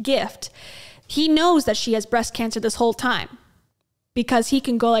gift, he knows that she has breast cancer this whole time because he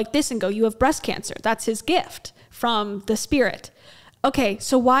can go like this and go, you have breast cancer. That's his gift from the spirit. Okay,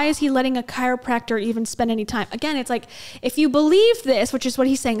 so why is he letting a chiropractor even spend any time? Again, it's like, if you believe this, which is what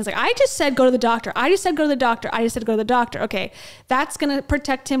he's saying, is like, I just said go to the doctor. I just said go to the doctor. I just said go to the doctor. Okay, that's going to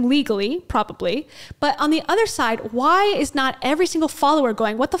protect him legally, probably. But on the other side, why is not every single follower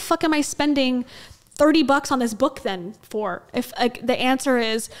going, what the fuck am I spending $30 on this book then for? If the answer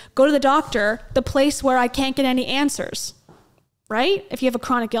is go to the doctor, the place where I can't get any answers, right? If you have a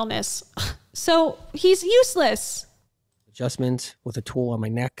chronic illness. So he's useless. Adjustments with a tool on my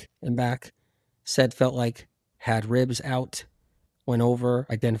neck and back. Said felt like had ribs out. Went over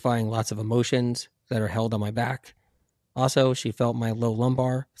identifying lots of emotions that are held on my back. Also, she felt my low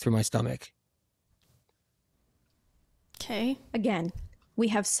lumbar through my stomach. Okay. Again, we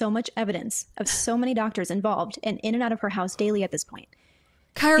have so much evidence of so many doctors involved and in and out of her house daily at this point.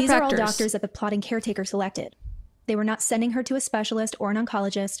 These are all doctors that the plotting caretaker selected. They were not sending her to a specialist or an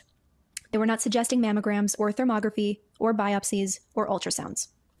oncologist. They were not suggesting mammograms or thermography or biopsies or ultrasounds.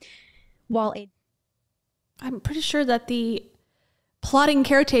 I'm pretty sure that the plotting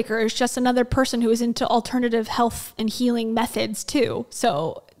caretaker is just another person who is into alternative health and healing methods too.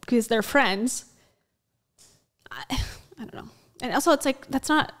 So, because they're friends. I don't know. And also it's like, it's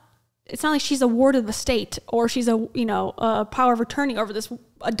not like she's a ward of the state or she's a power of attorney over this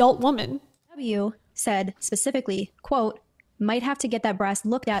adult woman. W said specifically, quote, might have to get that breast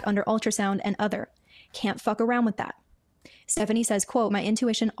looked at under ultrasound and other. Can't fuck around with that. Stephanie says, quote, my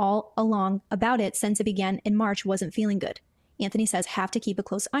intuition all along about it since it began in March wasn't feeling good. Anthony says, have to keep a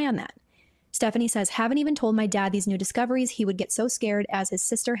close eye on that. Stephanie says, haven't even told my dad these new discoveries. He would get so scared as his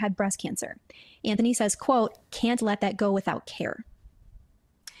sister had breast cancer. Anthony says, quote, can't let that go without care.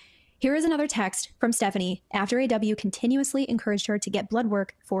 Here is another text from Stephanie after AW continuously encouraged her to get blood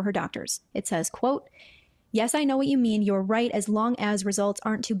work for her doctors. It says, quote, yes, I know what you mean. You're right as long as results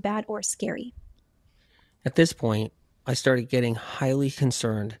aren't too bad or scary. At this point, I started getting highly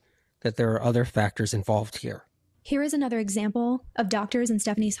concerned that there are other factors involved here. Here is another example of doctors in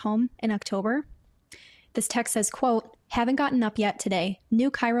Stephanie's home in October. This text says, quote, haven't gotten up yet today.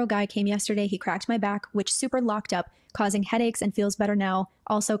 New chiro guy came yesterday. He cracked my back, which super locked up, causing headaches and feels better now.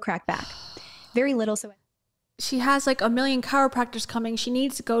 Also cracked back. Very little. So she has like a million chiropractors coming. She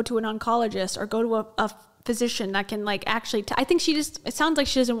needs to go to an oncologist or go to a physician that can like actually, I think it sounds like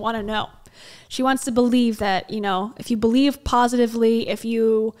she doesn't want to know. She wants to believe that, if you believe positively, if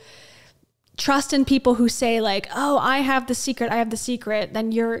you trust in people who say like, oh, I have the secret,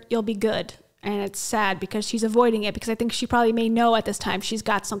 then you'll be good. And it's sad because she's avoiding it because I think she probably may know at this time she's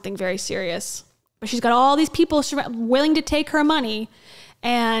got something very serious. But she's got all these people willing to take her money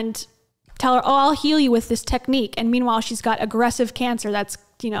and tell her, oh, I'll heal you with this technique. And meanwhile, she's got aggressive cancer that's,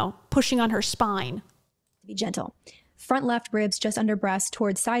 pushing on her spine. Be gentle. Front left ribs just under breast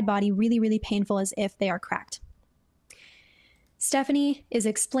towards side body, really, really painful as if they are cracked. Stephanie is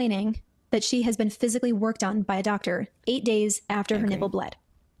explaining that she has been physically worked on by a doctor 8 days after her nipple bled.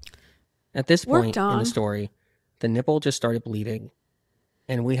 At this point in the story, the nipple just started bleeding,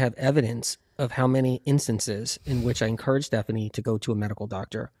 and we have evidence of how many instances in which I encouraged Stephanie to go to a medical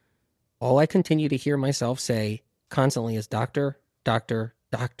doctor. All I continue to hear myself say constantly is doctor, doctor,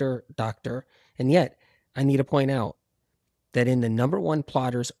 doctor, doctor, and yet I need to point out that in the #1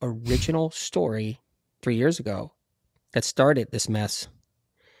 plotter's original story 3 years ago that started this mess,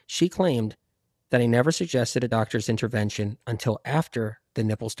 she claimed that I never suggested a doctor's intervention until after the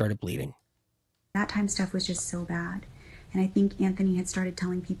nipple started bleeding. That time stuff was just so bad. And I think Anthony had started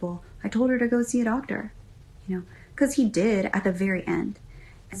telling people, I told her to go see a doctor, because he did at the very end.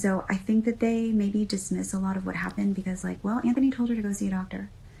 So I think that they maybe dismiss a lot of what happened because Anthony told her to go see a doctor.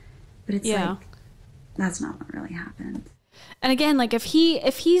 But it's that's not what really happened. And again, if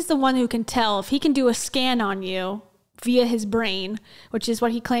he's the one who can tell, if he can do a scan on you via his brain, which is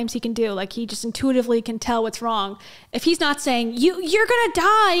what he claims he can do. Like, he just intuitively can tell what's wrong. If he's not saying, you're gonna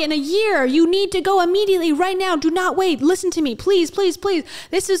die in a year, you need to go immediately right now, do not wait, listen to me, please, please, please,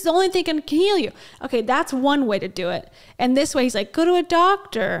 this is the only thing that can heal you. Okay, that's one way to do it. And this way he's like, go to a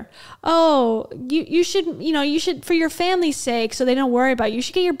doctor. Oh, you should, for your family's sake, so they don't worry about you, you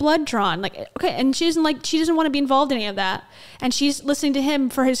should get your blood drawn. Like, okay, and she doesn't want to be involved in any of that. And she's listening to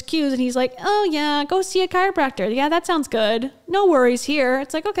him for his cues, and he's like, oh yeah, go see a chiropractor. Yeah, that sounds good. No worries here.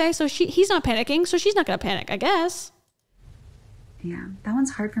 It's like, okay, so he's not panicking, so she's not going to panic, I guess. Yeah, that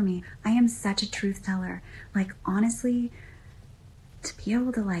one's hard for me. I am such a truth teller. Like, honestly, to be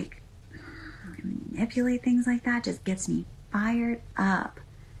able to, like, manipulate things like that just gets me fired up.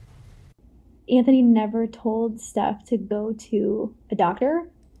 Anthony never told Steph to go to a doctor?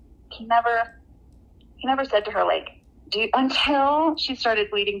 He never said to her, like, until she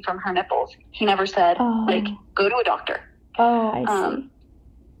started bleeding from her nipples. He never said, like, go to a doctor. Oh, I see.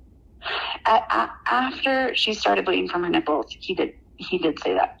 After she started bleeding from her nipples, he did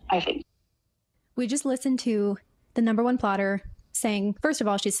say that, I think. We just listened to the number one plotter saying, first of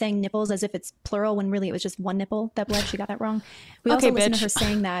all, she's saying nipples as if it's plural when really it was just one nipple that bled. She got that wrong. We also listened to her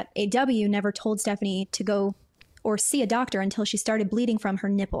saying that AW never told Stephanie to go or see a doctor until she started bleeding from her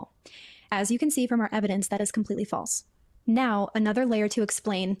nipple. As you can see from our evidence, that is completely false. Now, another layer to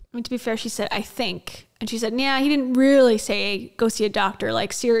explain. I mean, to be fair, she said, I think. And she said, yeah, he didn't really say go see a doctor,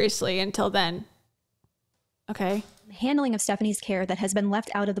 like, seriously, until then. Okay. Handling of Stephanie's care that has been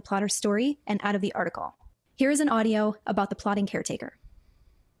left out of the plotter's story and out of the article. Here is an audio about the plotting caretaker.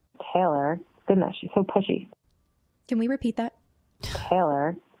 Taylor, goodness, she's so pushy. Can we repeat that?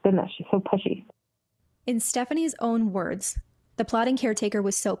 Taylor, goodness, she's so pushy. In Stephanie's own words, the plotting caretaker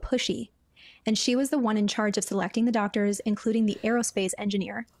was so pushy, and she was the one in charge of selecting the doctors, including the aerospace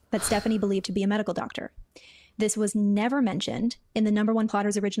engineer that Stephanie believed to be a medical doctor. This was never mentioned in the number one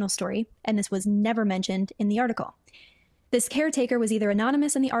plotter's original story, and this was never mentioned in the article. This caretaker was either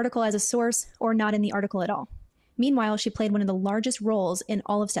anonymous in the article as a source or not in the article at all. Meanwhile, she played one of the largest roles in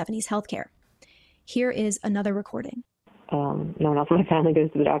all of Stephanie's healthcare. Here is another recording. No one else in my family goes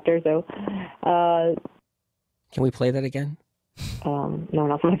to the doctor, so... Can we play that again? No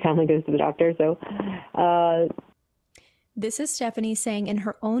one else in my family goes to the doctor, so... This is Stephanie saying in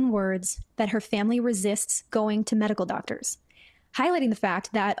her own words that her family resists going to medical doctors, highlighting the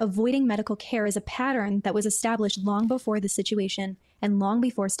fact that avoiding medical care is a pattern that was established long before the situation and long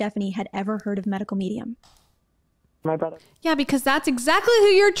before Stephanie had ever heard of medical medium. My brother. Yeah, because that's exactly who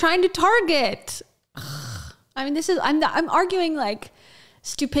you're trying to target. I mean, I'm arguing like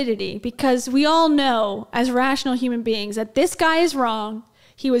stupidity, because we all know as rational human beings that this guy is wrong.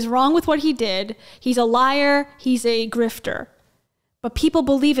 He was wrong with what he did. He's a liar. He's a grifter. But people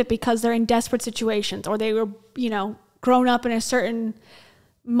believe it because they're in desperate situations, or they were, grown up in a certain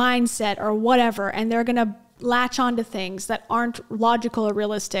mindset or whatever, and they're going to latch onto things that aren't logical or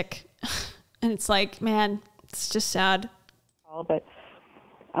realistic. And it's like, man, it's just sad. But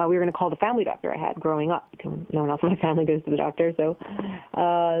we were going to call the family doctor I had growing up, because no one else in my family goes to the doctor, so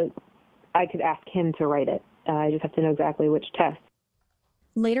I could ask him to write it. I just have to know exactly which test.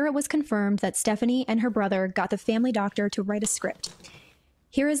 Later, it was confirmed that Stephanie and her brother got the family doctor to write a script.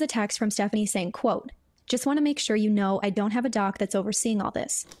 Here is a text from Stephanie saying, quote, "Just want to make sure you know I don't have a doc that's overseeing all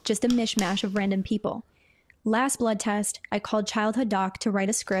this. Just a mishmash of random people. Last blood test, I called childhood doc to write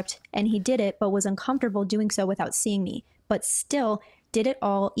a script, and he did it, but was uncomfortable doing so without seeing me, but still did it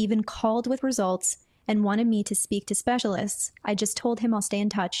all, even called with results, and wanted me to speak to specialists. I just told him I'll stay in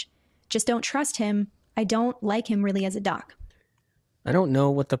touch. Just don't trust him. I don't like him really as a doc." I don't know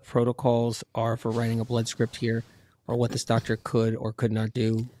what the protocols are for writing a blood script here, or what this doctor could or could not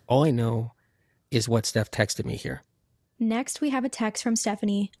do. All I know is what Steph texted me here. Next, we have a text from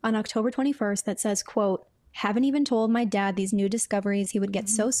Stephanie on October 21st that says, quote, "Haven't even told my dad these new discoveries. He would get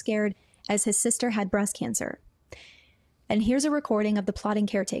so scared as his sister had breast cancer." And here's a recording of the plotting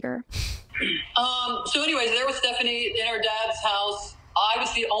caretaker. So anyways, there was Stephanie in her dad's house. I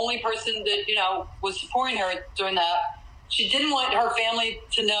was the only person that, was supporting her during that. She didn't want her family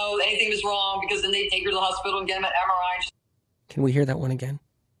to know anything was wrong, because then they'd take her to the hospital and get an MRI. Can we hear that one again?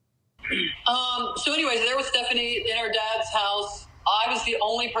 So anyways, there was Stephanie in her dad's house. I was the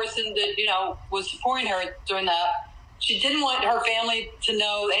only person that, was supporting her during that. She didn't want her family to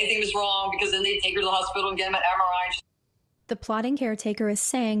know anything was wrong, because then they'd take her to the hospital and get an MRI. The plotting caretaker is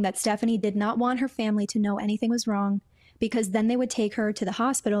saying that Stephanie did not want her family to know anything was wrong, because then they would take her to the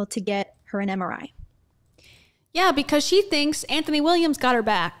hospital to get her an MRI. Yeah, because she thinks Anthony Williams got her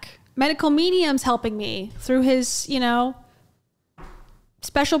back. Medical medium's helping me through his,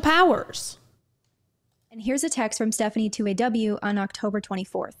 special powers. And here's a text from Stephanie to AW on October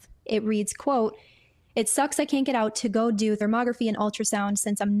 24th. It reads, quote, "It sucks I can't get out to go do thermography and ultrasound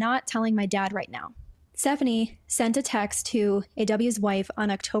since I'm not telling my dad right now." Stephanie sent a text to AW's wife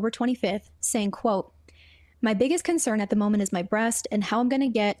on October 25th saying, quote, "My biggest concern at the moment is my breast and how I'm going to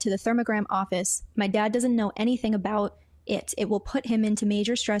get to the thermogram office. My dad doesn't know anything about it. It will put him into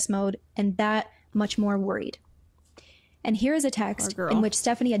major stress mode and that much more worried." And here is a text in which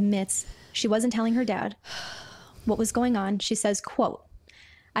Stephanie admits she wasn't telling her dad what was going on. She says, quote,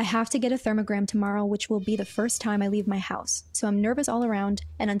 "I have to get a thermogram tomorrow, which will be the first time I leave my house. So I'm nervous all around.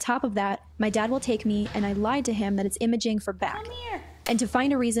 And on top of that, my dad will take me and I lied to him that it's imaging for back and to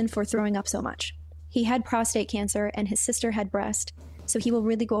find a reason for throwing up so much. He had prostate cancer and his sister had breast. So he will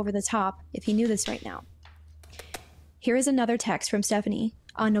really go over the top if he knew this right now." Here is another text from Stephanie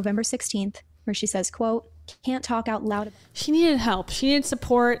on November 16th where she says, quote, "Can't talk out loud." She needed help. She needed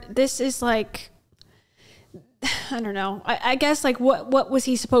support. This is like, I don't know. I guess like what was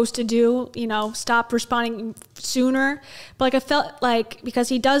he supposed to do? You know, stop responding sooner. But like I felt like because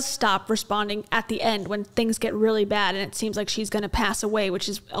he does stop responding at the end when things get really bad and it seems like she's going to pass away, which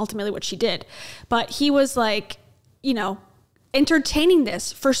is ultimately what she did. But he was like, you know, entertaining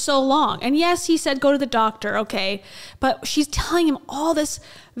this for so long. And yes, he said, go to the doctor. Okay. But she's telling him all this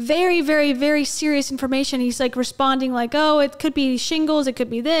very, very, very serious information. He's like responding like, oh, it could be shingles. It could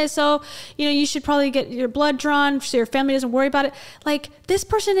be this. So, you know, you should probably get your blood drawn so your family doesn't worry about it. Like this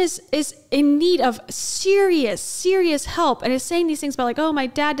person is in need of serious, serious help. And is saying these things about like, oh, my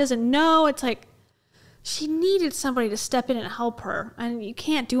dad doesn't know. It's like, she needed somebody to step in and help her. And you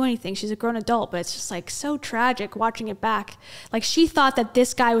can't do anything. She's a grown adult, but it's just like so tragic watching it back. Like she thought that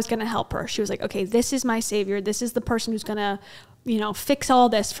this guy was going to help her. She was like, okay, this is my savior. This is the person who's going to, you know, fix all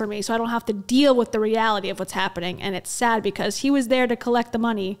this for me so I don't have to deal with the reality of what's happening. And it's sad because he was there to collect the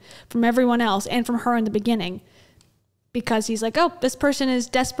money from everyone else and from her in the beginning because he's like, oh, this person is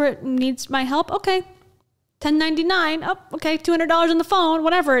desperate and needs my help. Okay. $10.99. Oh, okay. $200 on the phone,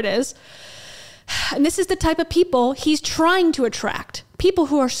 whatever it is. And this is the type of people he's trying to attract. People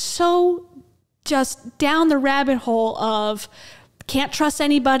who are so just down the rabbit hole of can't trust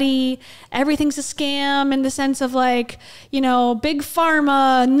anybody. Everything's a scam in the sense of like, you know, big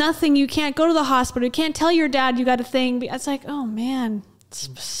pharma, nothing. You can't go to the hospital. You can't tell your dad you got a thing. It's like, oh man, it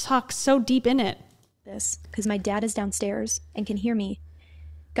sucks so deep in it. This because my dad is downstairs and can hear me.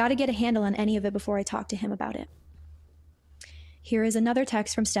 Got to get a handle on any of it before I talk to him about it. Here is another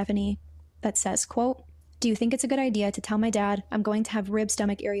text from Stephanie that says, quote, "Do you think it's a good idea to tell my dad I'm going to have rib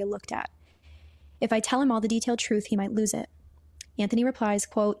stomach area looked at? If I tell him all the detailed truth, he might lose it." Anthony replies,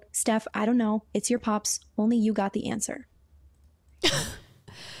 quote, "Steph, I don't know. It's your pops. Only you got the answer."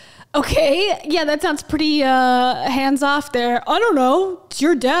 Okay. Yeah, that sounds pretty hands off there. I don't know. It's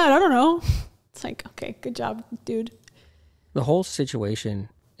your dad. I don't know. It's like, okay, good job, dude. The whole situation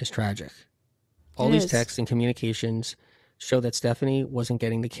is tragic. All these texts and communications show that Stephanie wasn't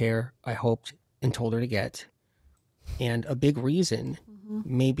getting the care I hoped and told her to get. And a big reason,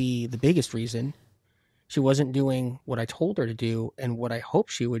 maybe the biggest reason, she wasn't doing what I told her to do and what I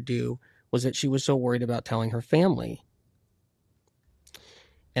hoped she would do was that she was so worried about telling her family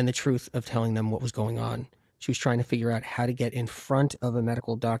and the truth of telling them what was going on. She was trying to figure out how to get in front of a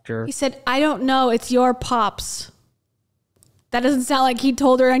medical doctor. He said, I don't know. It's your pops. That doesn't sound like he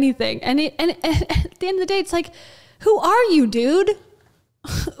told her anything. And at the end of the day, it's like, who are you, dude?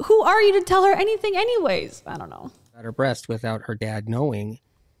 Who are you to tell her anything anyways? I don't know. At her breast without her dad knowing,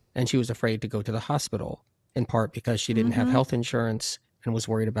 and she was afraid to go to the hospital, in part because she didn't have health insurance and was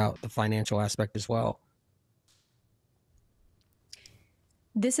worried about the financial aspect as well.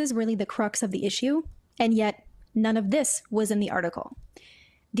 This is really the crux of the issue, and yet none of this was in the article.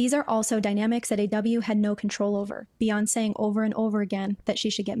 These are also dynamics that AW had no control over, beyond saying over and over again that she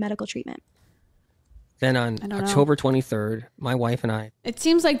should get medical treatment. Then on October 23rd, my wife and I... It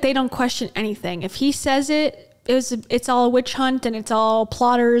seems like they don't question anything. If he says it's all a witch hunt and it's all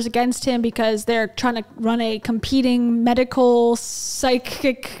plotters against him because they're trying to run a competing medical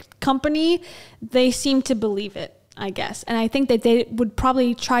psychic company, they seem to believe it, I guess. And I think that they would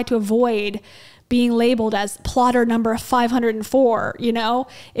probably try to avoid being labeled as plotter number 504, you know,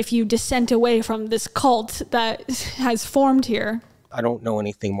 if you dissent away from this cult that has formed here. I don't know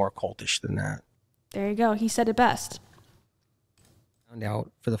anything more cultish than that. There you go. He said it best. Found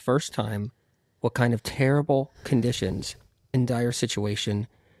out for the first time what kind of terrible conditions and dire situation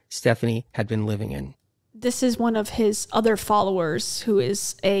Stephanie had been living in. This is one of his other followers who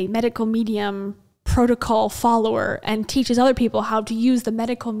is a medical medium protocol follower and teaches other people how to use the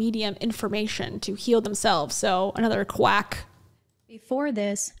medical medium information to heal themselves. So another quack. Before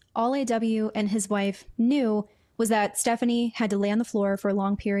this, All AW and his wife knew was that Stephanie had to lay on the floor for a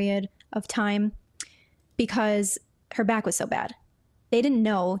long period of time because her back was so bad. They didn't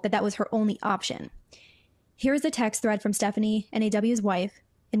know that that was her only option. Here's a text thread from Stephanie and AW's wife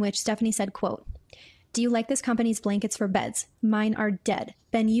in which Stephanie said, quote, "Do you like this company's blankets for beds? Mine are dead.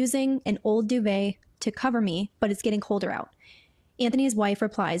 Been using an old duvet to cover me, but it's getting colder out." Anthony's wife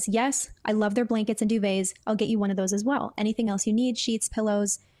replies, "Yes, I love their blankets and duvets. I'll get you one of those as well. Anything else you need? Sheets,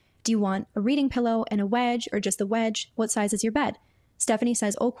 pillows? Do you want a reading pillow and a wedge or just the wedge? What size is your bed?" Stephanie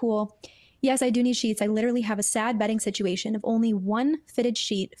says, "Oh, cool. Yes, I do need sheets. I literally have a sad bedding situation of only one fitted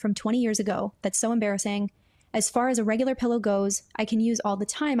sheet from 20 years ago. That's so embarrassing. As far as a regular pillow goes, I can use all the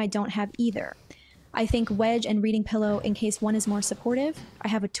time. I don't have either. I think wedge and reading pillow in case one is more supportive. I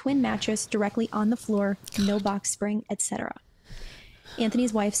have a twin mattress directly on the floor, no box spring, etc."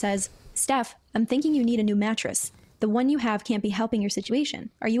 Anthony's wife says, "Steph, I'm thinking you need a new mattress. The one you have can't be helping your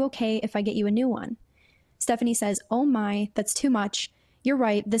situation. Are you okay if I get you a new one?" Stephanie says, "Oh my, that's too much. You're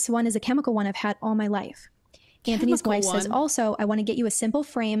right. This one is a chemical one I've had all my life." Anthony's wife says, "Also, I want to get you a simple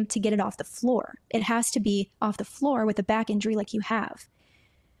frame to get it off the floor. It has to be off the floor with a back injury like you have."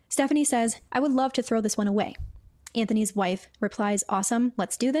 Stephanie says, "I would love to throw this one away." Anthony's wife replies, "Awesome,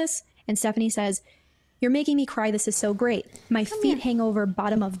 let's do this." And Stephanie says, "You're making me cry. This is so great. My feet hang over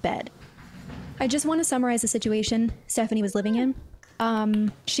bottom of bed." I just want to summarize the situation Stephanie was living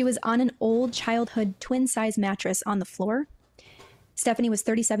in. She was on an old childhood twin-size mattress on the floor. Stephanie was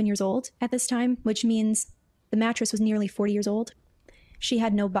 37 years old at this time, which means the mattress was nearly 40 years old. She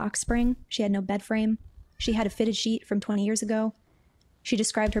had no box spring. She had no bed frame. She had a fitted sheet from 20 years ago. She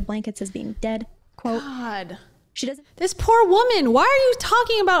described her blankets as being dead. Quote, God. She doesn't. This poor woman. Why are you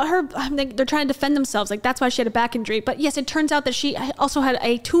talking about her? I mean, they're trying to defend themselves. Like, that's why she had a back injury. But yes, it turns out that she also had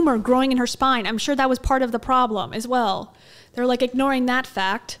a tumor growing in her spine. I'm sure that was part of the problem as well. They're like ignoring that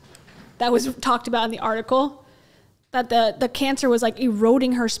fact that was talked about in the article, that the cancer was like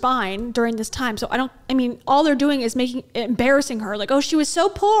eroding her spine during this time. So I mean, all they're doing is embarrassing her. Like, oh, she was so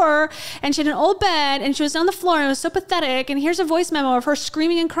poor and she had an old bed and she was on the floor and it was so pathetic. And here's a voice memo of her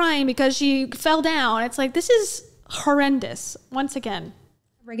screaming and crying because she fell down. It's like, this is horrendous. Once again.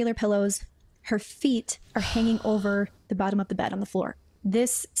 Regular pillows. Her feet are hanging over the bottom of the bed on the floor.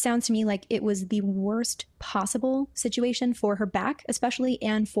 This sounds to me like it was the worst possible situation for her back, especially,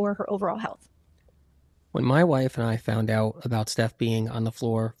 and for her overall health. When my wife and I found out about Steph being on the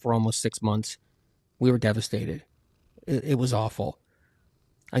floor for almost 6 months, we were devastated. It was awful.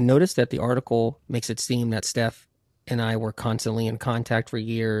 I noticed that the article makes it seem that Steph and I were constantly in contact for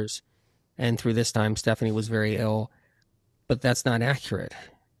years, and through this time, Stephanie was very ill. But that's not accurate.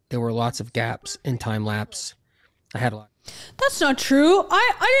 There were lots of gaps in time lapse. I had a lot. That's not true.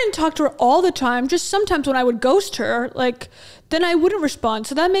 I didn't talk to her all the time. Just sometimes when I would ghost her, like, then I wouldn't respond.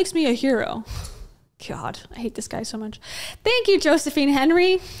 So that makes me a hero. God, I hate this guy so much. Thank you, Josephine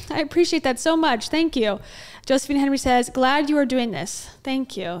Henry. I appreciate that so much. Thank you. Josephine Henry says, "Glad you are doing this."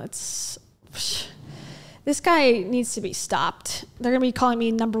 Thank you. This guy needs to be stopped. They're going to be calling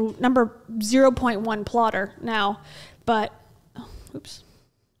me number 0.1 plotter now. But, oops.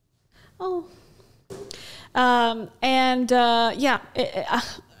 Oh.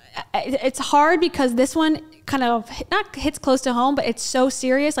 It's hard because this one kind of not hits close to home, but it's so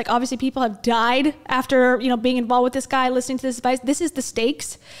serious. Like, obviously people have died after, being involved with this guy, listening to this advice. This is the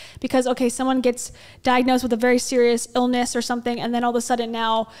stakes because, okay, someone gets diagnosed with a very serious illness or something. And then all of a sudden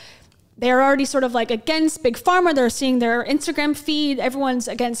now they're already sort of like against Big Pharma. They're seeing their Instagram feed. Everyone's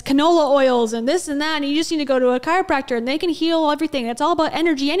against canola oils and this and that. And you just need to go to a chiropractor and they can heal everything. It's all about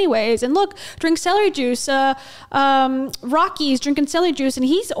energy anyways. And look, drink celery juice. Rocky's drinking celery juice and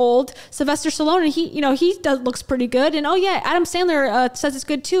he's old. Sylvester Stallone, and he looks pretty good. And oh yeah, Adam Sandler says it's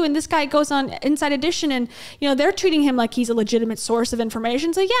good too. And this guy goes on Inside Edition and, they're treating him like he's a legitimate source of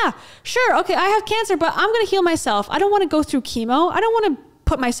information. So yeah, sure. Okay. I have cancer, but I'm going to heal myself. I don't want to go through chemo. I don't want to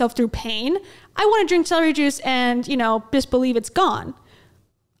put myself through pain. I want to drink celery juice and, just believe it's gone.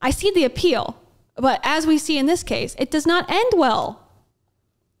 I see the appeal, but as we see in this case, it does not end well.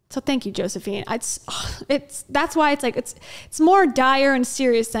 So thank you, Josephine. That's why it's like, it's more dire and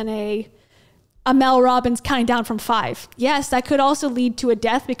serious than a Mel Robbins counting down from 5. Yes, that could also lead to a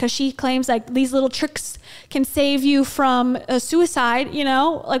death because she claims like these little tricks can save you from a suicide,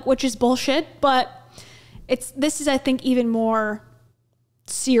 which is bullshit. But this is, I think, even more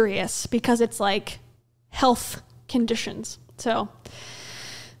serious because it's like health conditions. So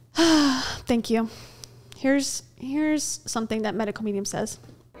thank you. Here's something that Medical Medium says.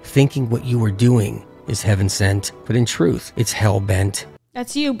 Thinking what you were doing is heaven sent, but in truth, it's hell bent.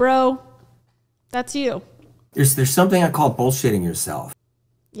 That's you, bro. That's you. There's something I call bullshitting yourself.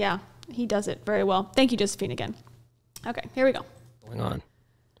 Yeah, he does it very well. Thank you, Josephine, again. Okay, here we go. Going on.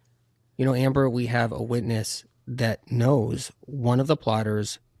 You know, Amber, we have a witness that knows one of the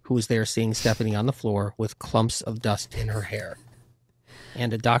plotters who was there seeing Stephanie on the floor with clumps of dust in her hair.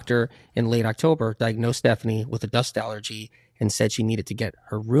 And a doctor in late October diagnosed Stephanie with a dust allergy and said she needed to get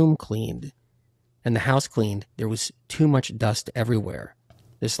her room cleaned and the house cleaned. There was too much dust everywhere.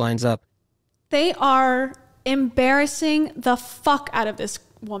 This lines up. They are embarrassing the fuck out of this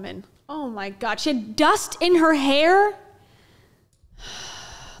woman. Oh my God. She had dust in her hair.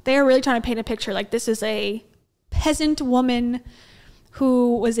 They are really trying to paint a picture like this is a peasant woman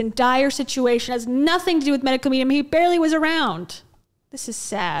who was in dire situation, has nothing to do with medical medium. He barely was around. This is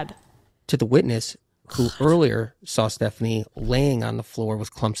sad. To the witness who earlier saw Stephanie laying on the floor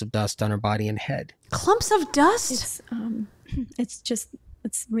with clumps of dust on her body and head. Clumps of dust?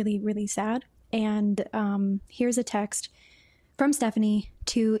 It's really, really sad. And here's a text from Stephanie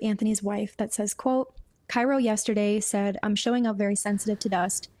to Anthony's wife that says, quote, Cairo yesterday said, I'm showing up very sensitive to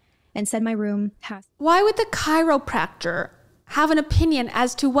dust and said my room has... Why would the chiropractor have an opinion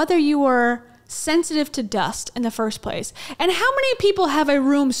as to whether you were sensitive to dust in the first place? And how many people have a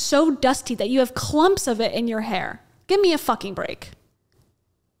room so dusty that you have clumps of it in your hair? Give me a fucking break.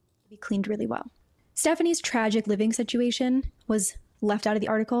 Be cleaned really well. Stephanie's tragic living situation was left out of the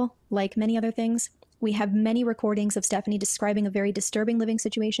article, like many other things. We have many recordings of Stephanie describing a very disturbing living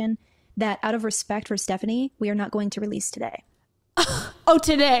situation that, out of respect for Stephanie, we are not going to release today. Oh,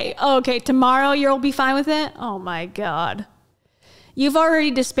 today. Oh, okay. Tomorrow you'll be fine with it? Oh my God. You've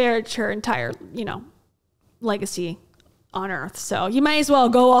already disparaged her entire, legacy on Earth. So you might as well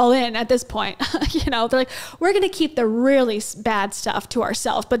go all in at this point. They're like, we're going to keep the really bad stuff to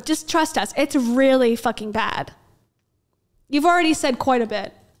ourselves, but just trust us. It's really fucking bad. You've already said quite a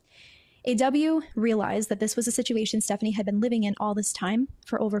bit. AW realized that this was a situation Stephanie had been living in all this time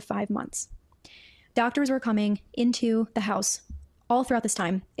for over 5 months. Doctors were coming into the house all throughout this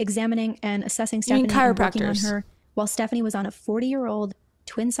time, examining and assessing Stephanie and working on her, while Stephanie was on a 40-year-old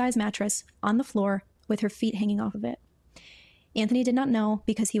twin-size mattress on the floor with her feet hanging off of it. Anthony did not know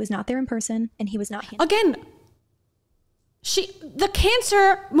because he was not there in person and he was not... Again, the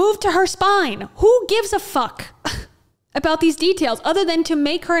cancer moved to her spine. Who gives a fuck about these details other than to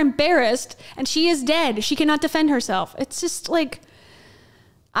make her embarrassed, and she is dead. She cannot defend herself. It's just like,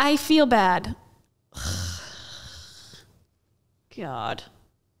 I feel bad. God.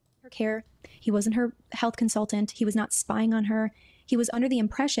 Her care. He wasn't her health consultant. He was not spying on her. He was under the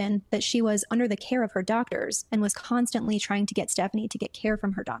impression that she was under the care of her doctors and was constantly trying to get Stephanie to get care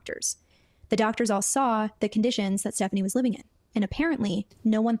from her doctors. The doctors all saw the conditions that Stephanie was living in, and apparently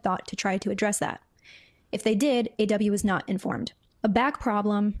no one thought to try to address that. If they did, AW was not informed. A back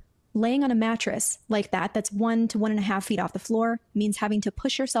problem, laying on a mattress like that's 1 to 1.5 feet off the floor, means having to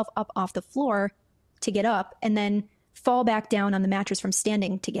push yourself up off the floor to get up and then fall back down on the mattress from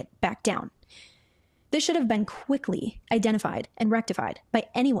standing to get back down. This should have been quickly identified and rectified by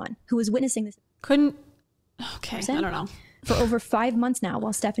anyone who was witnessing this. Okay, I don't know. For over 5 months now,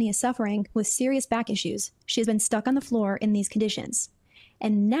 while Stephanie is suffering with serious back issues, she has been stuck on the floor in these conditions.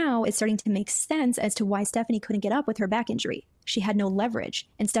 And now it's starting to make sense as to why Stephanie couldn't get up with her back injury. She had no leverage,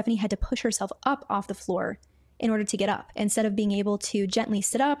 and Stephanie had to push herself up off the floor in order to get up, instead of being able to gently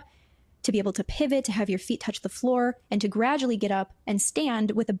sit up, to be able to pivot, to have your feet touch the floor, and to gradually get up and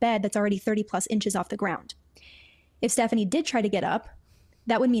stand with a bed that's already 30 plus inches off the ground. If Stephanie did try to get up,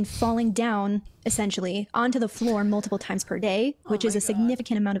 that would mean falling down, essentially, onto the floor multiple times per day, which is a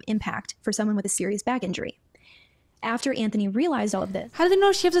significant amount of impact for someone with a serious back injury. After Anthony realized all of this... How do they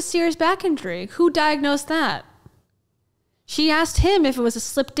know she has a serious back injury? Who diagnosed that? She asked him if it was a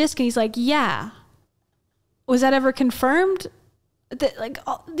slip disc, and he's like, yeah. Was that ever confirmed?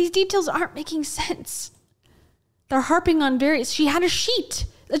 These details aren't making sense. They're harping on she had a sheet.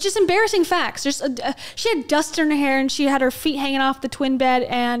 It's just embarrassing facts. She had dust in her hair, and she had her feet hanging off the twin bed,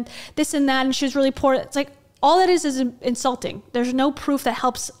 and this and that, and she was really poor. It's like, all that is insulting. There's no proof that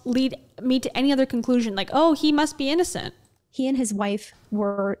helps lead me to any other conclusion. Like, oh, he must be innocent. He and his wife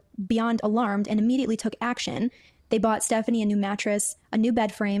were beyond alarmed and immediately took action. They bought Stephanie a new mattress, a new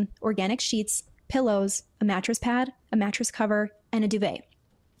bed frame, organic sheets, pillows, a mattress pad, a mattress cover, and a duvet.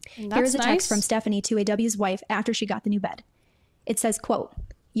 Here's a text from Stephanie to AW's wife after she got the new bed. It says, quote,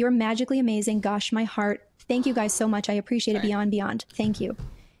 "You're magically amazing. Gosh, my heart. Thank you guys so much. I appreciate it beyond. Thank you.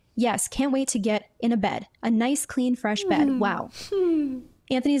 Yes, can't wait to get in a bed. A nice, clean, fresh bed. Wow."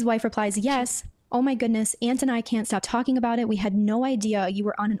 Anthony's wife replies, "Yes. Oh my goodness. Aunt and I can't stop talking about it. We had no idea you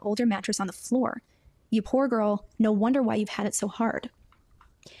were on an older mattress on the floor. You poor girl. No wonder why you've had it so hard."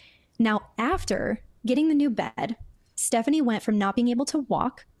 Now, after getting the new bed, Stephanie went from not being able to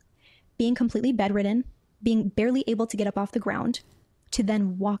walk, being completely bedridden, being barely able to get up off the ground, to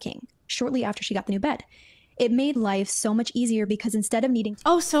then walking shortly after she got the new bed. It made life so much easier because instead of needing to—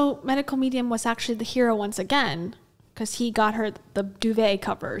 Oh, so medical medium was actually the hero once again because he got her the duvet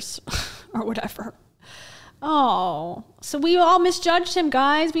covers or whatever. Oh, so we all misjudged him,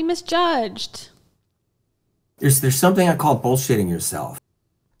 guys. We misjudged. There's something I call bullshitting yourself.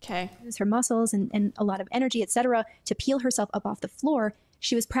 Okay. Use her muscles and a lot of energy, etc., to peel herself up off the floor.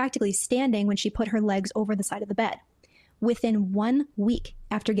 She was practically standing when she put her legs over the side of the bed. Within 1 week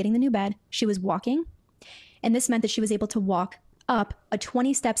after getting the new bed, she was walking, and this meant that she was able to walk up a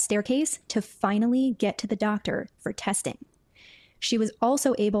 20-step staircase to finally get to the doctor for testing. She was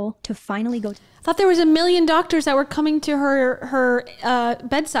also able to finally go— I thought there was 1 million doctors that were coming to her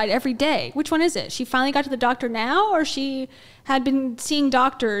bedside every day. Which one is it? She finally got to the doctor now, or she had been seeing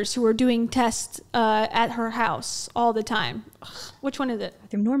doctors who were doing tests at her house all the time? Ugh, which one is it?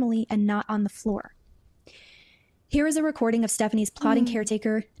 Normally and not on the floor. Here is a recording of Stephanie's plotting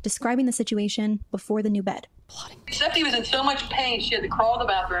caretaker describing the situation before the new bed. Stephanie was in so much pain, she had to crawl to the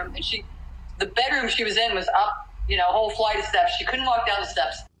bathroom, and the bedroom she was in was up, a whole flight of steps. She couldn't walk down the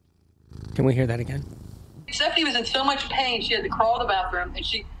steps. Can we hear that again? Stephanie was in so much pain, she had to crawl to the bathroom, and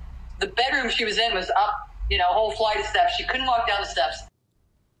the bedroom she was in was up, a whole flight of steps. She couldn't walk down the steps.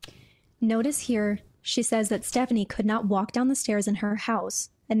 Notice here, she says that Stephanie could not walk down the stairs in her house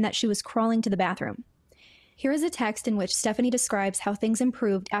and that she was crawling to the bathroom. Here is a text in which Stephanie describes how things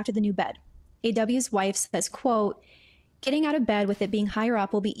improved after the new bed. AW's wife says, quote, "Getting out of bed with it being higher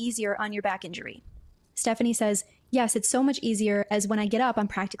up will be easier on your back injury." Stephanie says, "Yes, it's so much easier as when I get up, I'm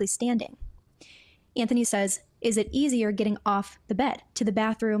practically standing." Anthony says, "Is it easier getting off the bed to the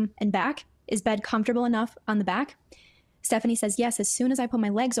bathroom and back? Is bed comfortable enough on the back?" Stephanie says, "Yes, as soon as I put my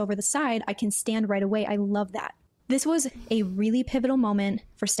legs over the side, I can stand right away. I love that." This was a really pivotal moment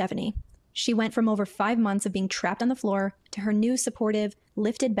for Stephanie. She went from over 5 months of being trapped on the floor to her new supportive,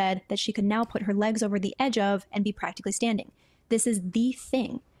 lifted bed that she could now put her legs over the edge of and be practically standing. This is the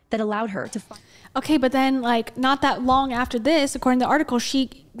thing that allowed her to— Okay, but then not that long after this, according to the article,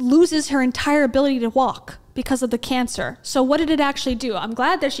 she loses her entire ability to walk because of the cancer. So what did it actually do? I'm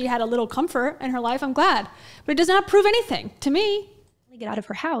glad that she had a little comfort in her life. I'm glad. But it does not prove anything to me. Get out of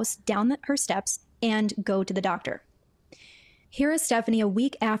her house, down her steps, and go to the doctor. Here is Stephanie a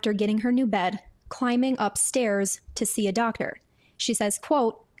week after getting her new bed, climbing upstairs to see a doctor. She says,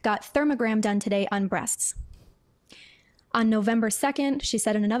 quote, "Got thermogram done today on breasts." On November 2nd, she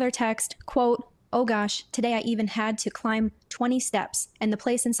said in another text, quote, "Oh gosh, today I even had to climb 20 steps and the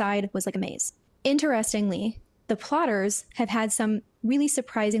place inside was like a maze." Interestingly, the plotters have had some really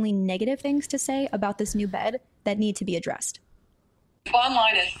surprisingly negative things to say about this new bed that need to be addressed. Bottom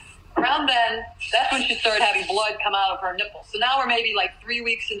line is, around then, that's when she started having blood come out of her nipples. So now we're maybe 3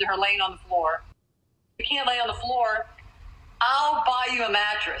 weeks into her laying on the floor. We can't lay on the floor. I'll buy you a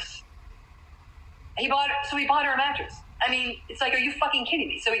mattress. He bought her a mattress. I mean, it's like, are you fucking kidding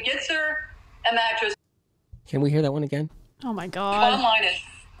me? So he gets her a mattress. Can we hear that one again? Oh my God. Bottom line is,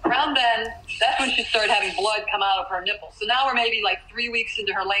 around then, that's when she started having blood come out of her nipples. So now we're maybe 3 weeks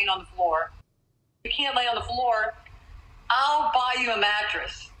into her laying on the floor. We can't lay on the floor. I'll buy you a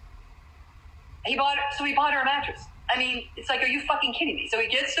mattress. He bought her a mattress. I mean, it's like, are you fucking kidding me? So he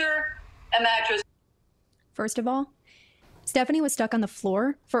gets her a mattress. First of all, Stephanie was stuck on the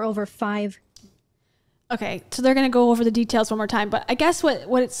floor for over 5. Okay, so they're going to go over the details one more time. But I guess what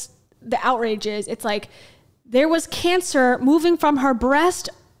it's the outrage is, it's like there was cancer moving from her breast,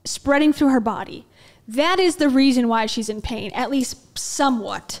 spreading through her body. That is the reason why she's in pain, at least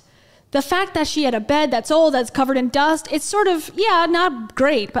somewhat. The fact that she had a bed that's old, that's covered in dust, it's sort of, yeah, not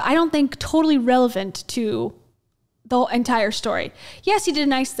great, but I don't think totally relevant to the entire story. Yes, he did a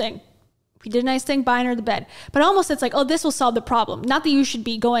nice thing. He did a nice thing buying her the bed. But almost it's like, oh, this will solve the problem. Not that you should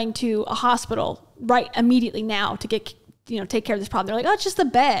be going to a hospital right immediately now to get, take care of this problem. They're like, oh, it's just the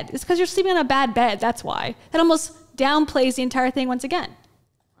bed. It's because you're sleeping on a bad bed. That's why. That almost downplays the entire thing once again.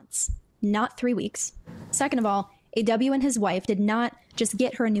 Not 3 weeks. Second of all, AW and his wife did not just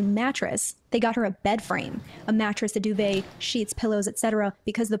get her a new mattress. They got her a bed frame, a mattress, a duvet, sheets, pillows, etc.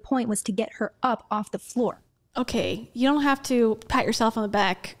 because the point was to get her up off the floor. Okay, you don't have to pat yourself on the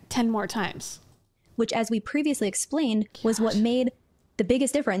back 10 more times. Which, as we previously explained, was what made the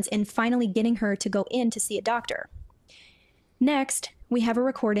biggest difference in finally getting her to go in to see a doctor. Next, we have a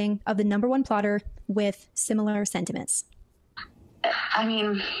recording of the #1 plotter with similar sentiments. I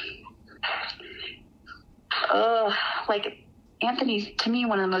mean, Anthony's, to me,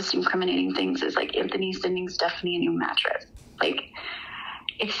 one of the most incriminating things is Anthony sending Stephanie a new mattress.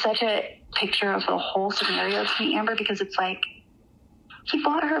 it's such a picture of the whole scenario to me, Amber, because it's like, he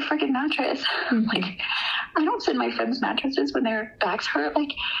bought her a freaking mattress. Like, I don't send my friends mattresses when their backs hurt.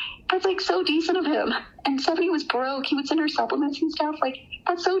 Like, that's like so decent of him. And Stephanie was broke. He would send her supplements and stuff. Like,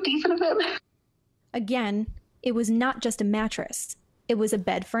 that's so decent of him. Again, it was not just a mattress. It was a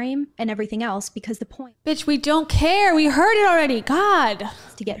bed frame and everything else, because the point... Bitch, we don't care. We heard it already. God.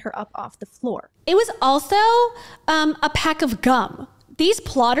 ...to get her up off the floor. It was also a pack of gum. These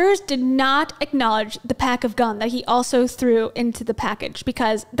plotters did not acknowledge the pack of gum that he also threw into the package,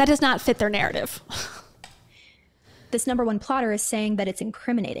 because that does not fit their narrative. This number one plotter is saying that it's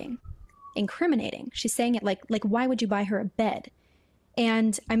incriminating. Incriminating. She's saying it like why would you buy her a bed?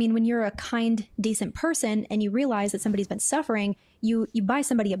 And I mean, when you're a kind, decent person and you realize that somebody's been suffering, you buy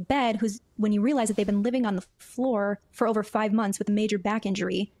somebody a bed when you realize that they've been living on the floor for over 5 months with a major back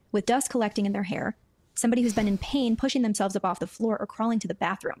injury, with dust collecting in their hair, somebody who's been in pain, pushing themselves up off the floor or crawling to the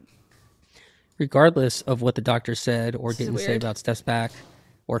bathroom. Regardless of what the doctor said or didn't say about Steph's back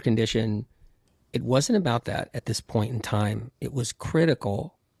or condition, it wasn't about that at this point in time. It was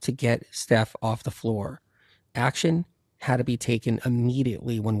critical to get Steph off the floor. Action had to be taken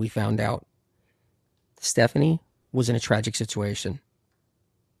immediately when we found out. Stephanie was in a tragic situation.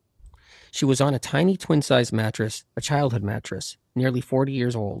 She was on a tiny twin-size mattress, a childhood mattress, nearly 40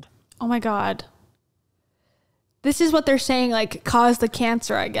 years old. Oh my God. This is what they're saying, like, caused the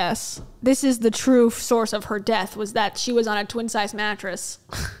cancer, I guess. This is the true source of her death, was that she was on a twin-size mattress.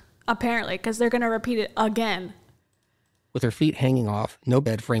 Apparently, because they're going to repeat it again. With her feet hanging off, no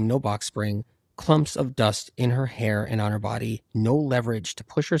bed frame, no box spring, clumps of dust in her hair and on her body, no leverage to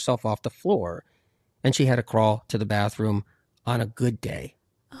push herself off the floor, and she had to crawl to the bathroom on a good day.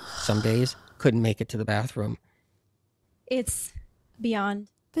 Some days, couldn't make it to the bathroom. It's beyond.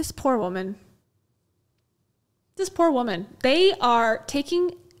 This poor woman. This poor woman. They are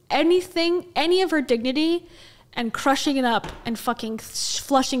taking anything, any of her dignity, and crushing it up and fucking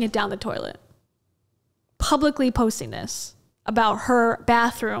flushing it down the toilet. Publicly posting this about her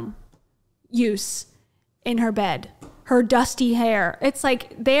bathroom use in her bed, her dusty hair. It's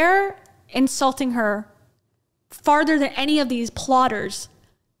like they're insulting her farther than any of these plotters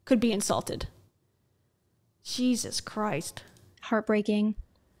could be insulted. Jesus Christ. Heartbreaking,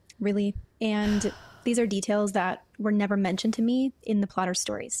 really. And these are details that were never mentioned to me in the plotter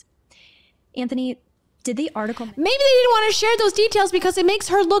stories. Anthony, did the article... Maybe they didn't want to share those details because it makes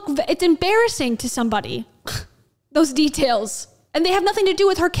her look... It's embarrassing to somebody. Those details. And they have nothing to do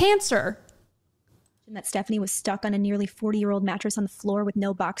with her cancer. That Stephanie was stuck on a nearly 40-year-old mattress on the floor with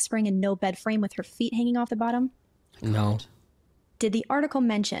no box spring and no bed frame with her feet hanging off the bottom? No. Did the article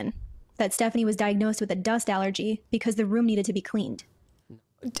mention that Stephanie was diagnosed with a dust allergy because the room needed to be cleaned?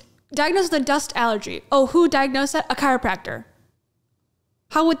 Diagnosed with a dust allergy. Oh, who diagnosed that? A chiropractor.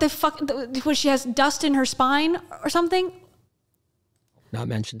 How would the fuck... Was she has dust in her spine or something? Not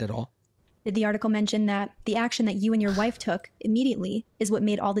mentioned at all. Did the article mention that the action that you and your wife took immediately is what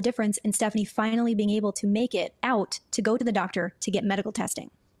made all the difference in Stephanie finally being able to make it out to go to the doctor to get medical testing?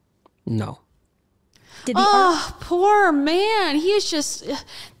 No. Did the poor man. He is just...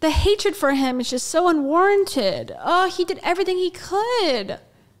 The hatred for him is just so unwarranted. Oh, he did everything he could.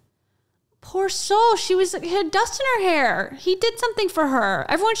 Poor soul. She had dust in her hair. He did something for her.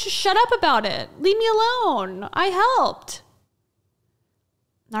 Everyone should shut up about it. Leave me alone. I helped.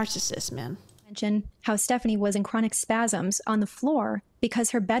 Narcissist, man. Mention how Stephanie was in chronic spasms on the floor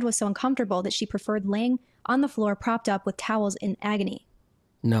because her bed was so uncomfortable that she preferred laying on the floor propped up with towels in agony.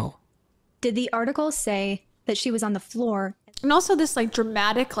 No. Did the article say that she was on the floor? And also this like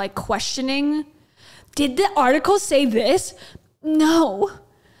dramatic like questioning. Did the article say this? No,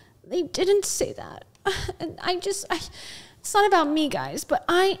 they didn't say that. And it's not about me, guys, but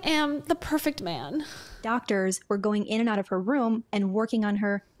I am the perfect man. Doctors were going in and out of her room and working on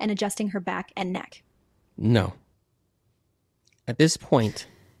her and adjusting her back and neck. No. At this point,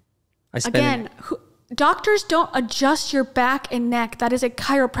 I spent... Again, doctors don't adjust your back and neck. That is a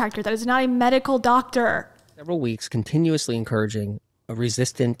chiropractor. That is not a medical doctor. Several weeks continuously encouraging a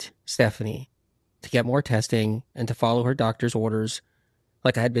resistant Stephanie to get more testing and to follow her doctor's orders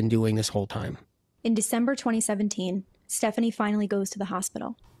like I had been doing this whole time. In December 2017, Stephanie finally goes to the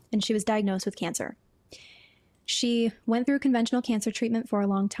hospital and she was diagnosed with cancer. She went through conventional cancer treatment for a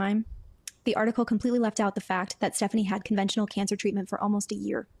long time. The article completely left out the fact that Stephanie had conventional cancer treatment for almost a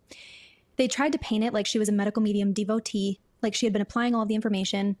year. They tried to paint it like she was a medical medium devotee, like she had been applying all the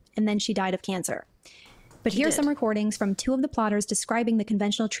information, and then she died of cancer. But here are some recordings from two of the plotters describing the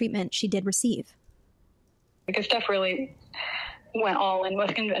conventional treatment she did receive. Because Steph really went all in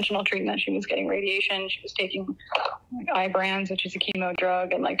with conventional treatment. She was getting radiation. She was taking Ibrans, which is a chemo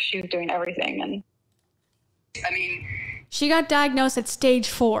drug, and like she was doing everything. And I mean, she got diagnosed at stage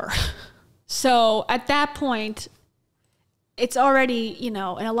 4. So at that point, it's already, you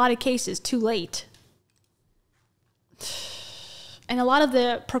know, in a lot of cases, too late. And a lot of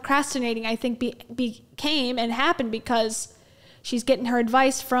the procrastinating, I think, became and happened because she's getting her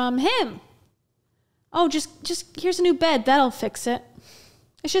advice from him. Oh, just here's a new bed. That'll fix it.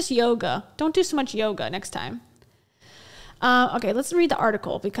 It's just yoga. Don't do so much yoga next time. Okay, let's read the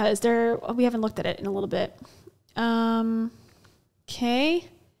article because we haven't looked at it in a little bit. Okay.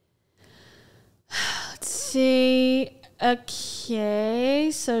 Let's see.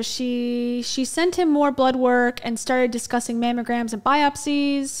 Okay, so she sent him more blood work and started discussing mammograms and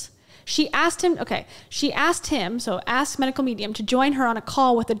biopsies. She asked him, so asked medical medium to join her on a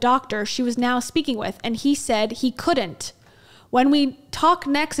call with the doctor she was now speaking with, and he said he couldn't. When we talk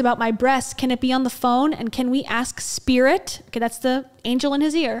next about my breast, can it be on the phone, and can we ask Spirit, okay, that's the angel in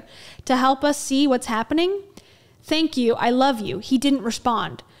his ear, to help us see what's happening? Thank you, I love you. He didn't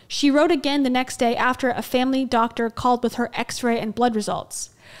respond. She wrote again the next day after a family doctor called with her x-ray and blood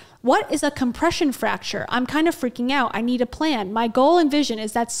results. What is a compression fracture? I'm kind of freaking out. I need a plan. My goal and vision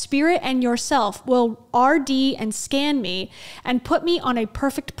is that Spirit and yourself will RD and scan me and put me on a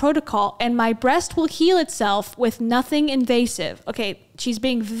perfect protocol, and my breast will heal itself with nothing invasive. Okay, she's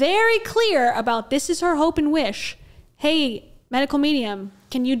being very clear about this is her hope and wish. Hey, medical medium,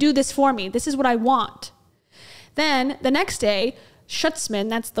 can you do this for me? This is what I want. Then the next day, Schutzman,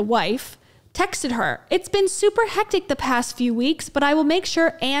 that's the wife, texted her, it's been super hectic the past few weeks, but I will make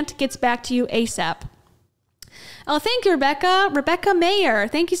sure Aunt gets back to you ASAP. Oh, thank you, Rebecca. Rebecca Mayer.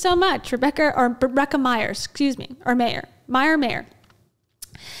 Thank you so much. Rebecca Myers, excuse me, or Mayer. Mayer.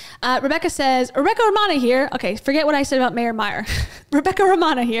 Rebecca says, Rebecca Romana here. Okay, forget what I said about Mayor Meyer. Rebecca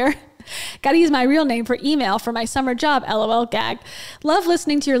Romana here. Gotta use my real name for email for my summer job, LOL gag. Love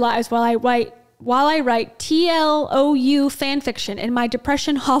listening to your lives while I write TLOU fan fiction in my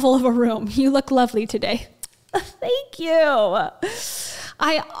depression hovel of a room. You look lovely today. Thank you.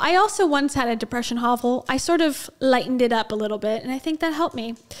 I also once had a depression hovel. I sort of lightened it up a little bit, and I think that helped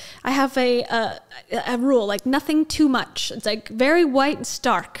me. I have a rule, like nothing too much. It's like very white and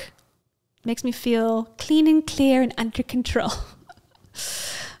stark. Makes me feel clean and clear and under control.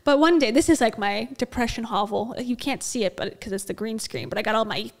 But one day, this is like my depression hovel. You can't see it, but because it's the green screen. But I got all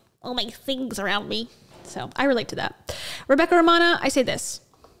my things around me, so I relate to that. Rebecca Romana, I say this.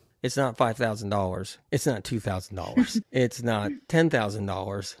 It's not $5,000. It's not $2,000. It's not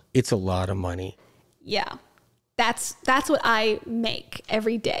 $10,000. It's a lot of money. Yeah, that's what I make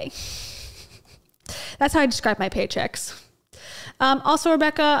every day. That's how I describe my paychecks. Also,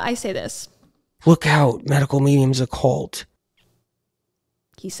 Rebecca, I say this. Look out, medical medium's a cult.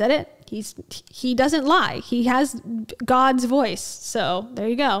 He said it. He doesn't lie. He has God's voice. So there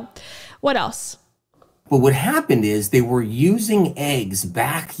you go. What else? But what happened is they were using eggs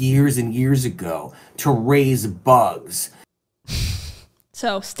back years and years ago to raise bugs.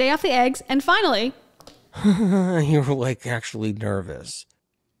 So stay off the eggs. And finally, you were like actually nervous.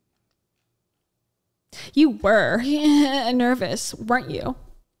 You were nervous, weren't you?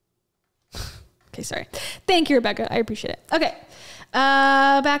 Okay, sorry. Thank you, Rebecca. I appreciate it. Okay.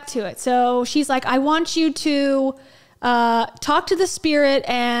 Back to it. So she's like, I want you to talk to the spirit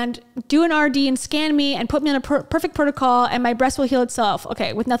and do an RD and scan me and put me on a perfect protocol, and my breast will heal itself.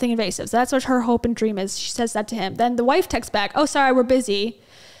 Okay, with nothing invasive. So that's what her hope and dream is. She says that to him. Then the wife texts back, oh, sorry, we're busy.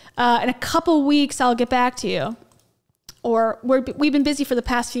 In a couple weeks, I'll get back to you. Or we've been busy for the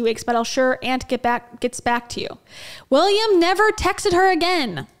past few weeks, but I'll sure Aunt gets back to you. William never texted her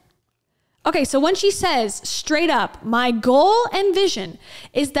again. Okay, so when she says straight up, my goal and vision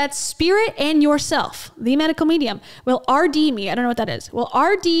is that spirit and yourself, the medical medium, will RD me. I don't know what that is. Will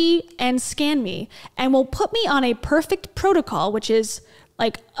RD and scan me and will put me on a perfect protocol, which is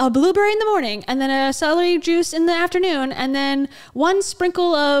like a blueberry in the morning and then a celery juice in the afternoon and then one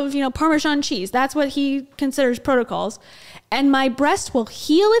sprinkle of, Parmesan cheese. That's what he considers protocols. And my breast will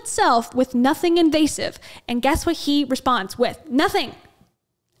heal itself with nothing invasive. And guess what he responds with? Nothing.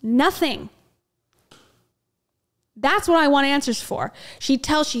 Nothing. That's what I want answers for. She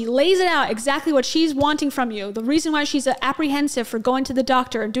lays it out exactly what she's wanting from you. The reason why she's apprehensive for going to the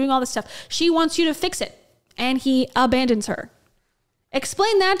doctor and doing all this stuff. She wants you to fix it. And he abandons her.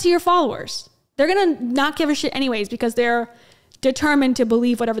 Explain that to your followers. They're going to not give a shit anyways because they're determined to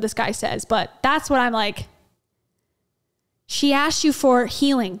believe whatever this guy says. But that's what I'm like. She asked you for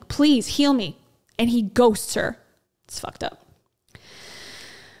healing. Please heal me. And he ghosts her. It's fucked up.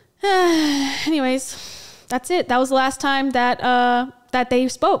 Anyways, that's it. That was the last time that that they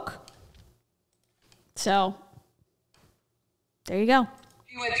spoke. So there you go.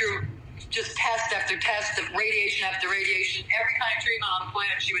 She went through just test after test of radiation after radiation, every kind of treatment on the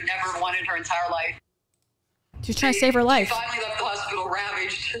planet she would never have wanted her entire life. She was trying to save her life. She finally left the hospital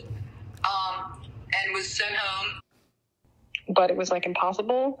ravaged, and was sent home. But it was like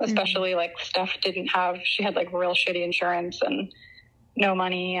impossible, especially like Steph she had like real shitty insurance and no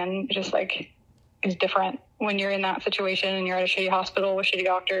money, and just like it's different when you're in that situation and you're at a shitty hospital with shitty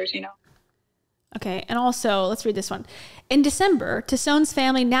doctors, you know. Okay, and also, let's read this one. In December, Tisone's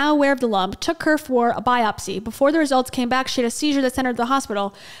family, now aware of the lump, took her for a biopsy. Before the results came back, she had a seizure that sent her to the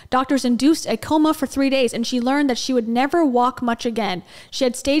hospital. Doctors induced a coma for 3 days, and she learned that she would never walk much again. She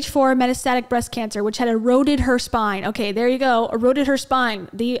had stage 4 metastatic breast cancer, which had eroded her spine. Okay, there you go. Eroded her spine.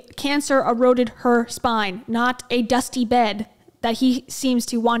 The cancer eroded her spine, not a dusty bed that he seems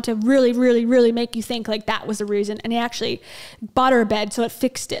to want to really, really, really make you think like that was the reason. And he actually bought her a bed, so it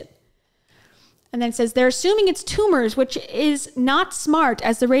fixed it. And then it says, they're assuming it's tumors, which is not smart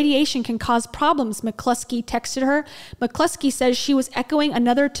as the radiation can cause problems, McCluskey texted her. McCluskey says she was echoing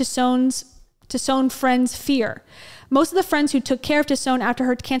another Tisone friend's fear. Most of the friends who took care of Tisone after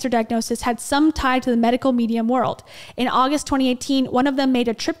her cancer diagnosis had some tie to the medical medium world. In August 2018, one of them made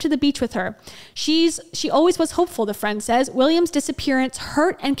a trip to the beach with her. She always was hopeful, the friend says. William's disappearance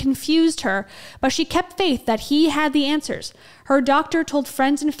hurt and confused her, but she kept faith that he had the answers. Her doctor told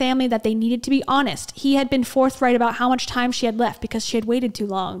friends and family that they needed to be honest. He had been forthright about how much time she had left because she had waited too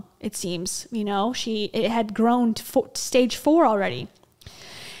long, it seems. You know, it had grown to stage 4 already.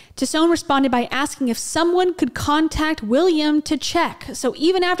 Tisone responded by asking if someone could contact William to check. So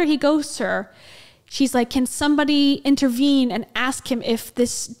even after he ghosts her, she's like, can somebody intervene and ask him if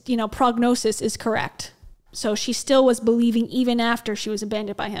this, prognosis is correct? So she still was believing even after she was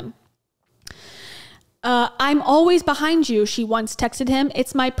abandoned by him. I'm always behind you, she once texted him.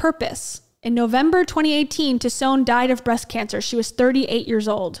 It's my purpose. In November 2018, Tisone died of breast cancer. She was 38 years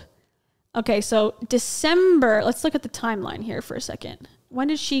old. Okay, so December, let's look at the timeline here for a second. When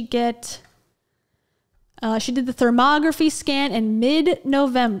did she get, she did the thermography scan in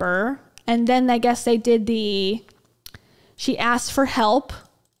mid-November, and then I guess they did she asked for help,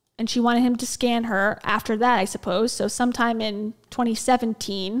 and she wanted him to scan her after that, I suppose. So sometime in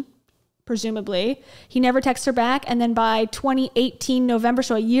 2017, presumably. He never texted her back, and then by 2018 November,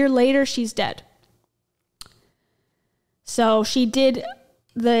 so a year later, she's dead. So she did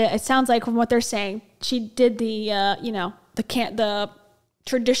it sounds like from what they're saying, she did the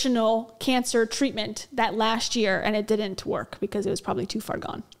traditional cancer treatment that last year, and it didn't work because it was probably too far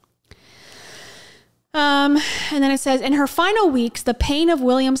gone. And then it says, in her final weeks, the pain of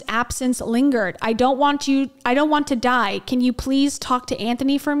William's absence lingered. I don't want to die. Can you please talk to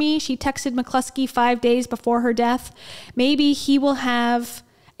Anthony for me? She texted McCluskey 5 days before her death. Maybe he will have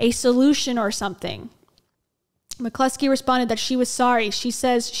a solution or something. McCluskey responded that she was sorry. She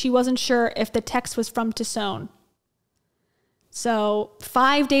says she wasn't sure if the text was from Tisone. So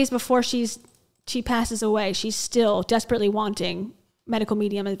 5 days before she passes away, she's still desperately wanting medical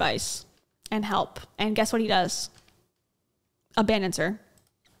medium advice and help. And guess what he does? Abandons her.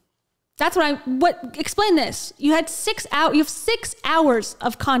 That's explain this. You have 6 hours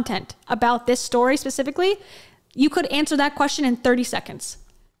of content about this story specifically. You could answer that question in 30 seconds.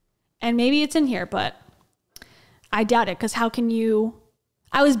 And maybe it's in here, but I doubt it, because how can you?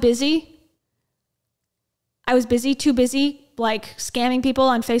 I was busy, too busy, like scamming people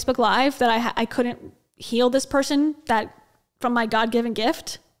on Facebook Live that I couldn't heal this person from my God-given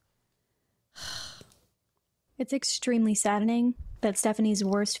gift. It's extremely saddening that Stephanie's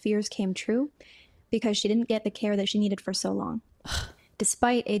worst fears came true because she didn't get the care that she needed for so long.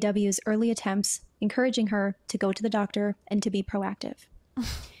 Despite AW's early attempts encouraging her to go to the doctor and to be proactive.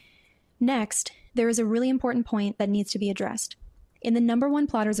 Next, there is a really important point that needs to be addressed. In the #1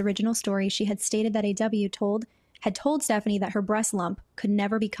 plotter's original story, she had stated that AW had told Stephanie that her breast lump could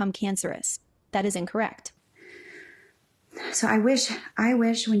never become cancerous. That is incorrect. So I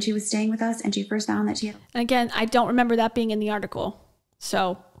wish when she was staying with us and she first found that she had... And again, I don't remember that being in the article.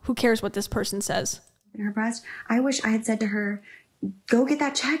 So who cares what this person says? In her breast, I wish I had said to her, go get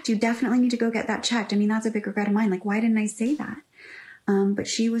that checked. You definitely need to go get that checked. I mean, that's a big regret of mine. Like, why didn't I say that? But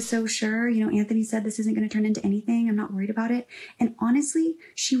she was so sure. Anthony said this isn't going to turn into anything. I'm not worried about it. And honestly,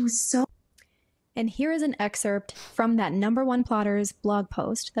 she was so... And here is an excerpt from that #1 plotter's blog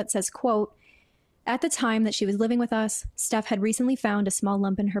post that says, quote, at the time that she was living with us, Steph had recently found a small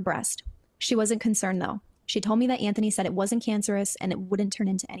lump in her breast. She wasn't concerned, though. She told me that Anthony said it wasn't cancerous and it wouldn't turn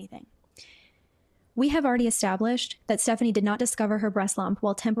into anything. We have already established that Stephanie did not discover her breast lump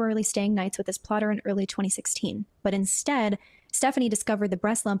while temporarily staying nights with this plotter in early 2016, but instead, Stephanie discovered the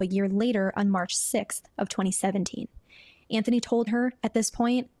breast lump a year later on March 6th of 2017. Anthony told her at this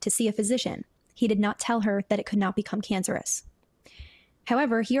point to see a physician. He did not tell her that it could not become cancerous.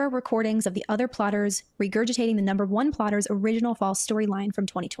 However, here are recordings of the other plotters regurgitating the number one plotter's original false storyline from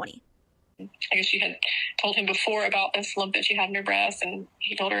 2020. I guess she had told him before about this lump that she had in her breast, and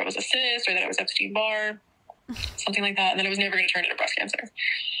he told her it was a cyst or that it was Epstein-Barr, something like that, and then it was never going to turn into breast cancer.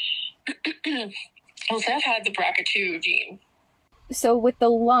 Well, Steph had the BRCA2 gene. So with the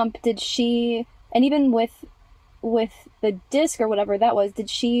lump, did she, and even with the disc or whatever that was, did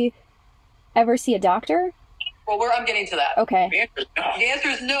she ever see a doctor? Well, I'm getting to that. Okay. The answer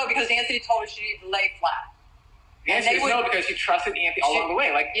is no, because Anthony told her she needed to lay flat. The answer is no, because she trusted Anthony all along the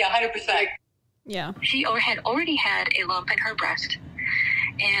way. Like, yeah, 100%. Yeah. She had already had a lump in her breast,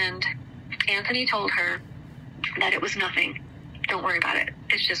 and Anthony told her that it was nothing. Don't worry about it.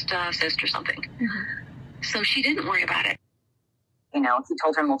 It's just a cyst or something. Mm-hmm. So she didn't worry about it. You know, he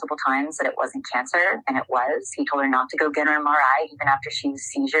told her multiple times that it wasn't cancer, and it was. He told her not to go get her MRI even after she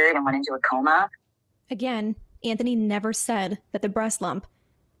seizured and went into a coma. Again, Anthony never said that the breast lump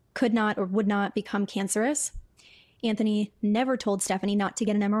could not or would not become cancerous. Anthony never told Stephanie not to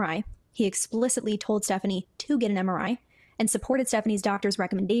get an MRI. He explicitly told Stephanie to get an MRI and supported Stephanie's doctor's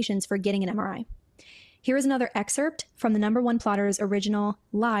recommendations for getting an MRI. Here is another excerpt from the number one plotter's original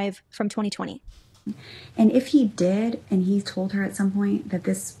live from 2020. And if he did, and he told her at some point that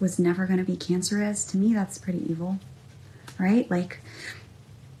this was never going to be cancerous, to me, that's pretty evil, right? Like,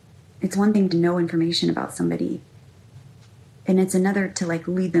 it's one thing to know information about somebody, and it's another to, like,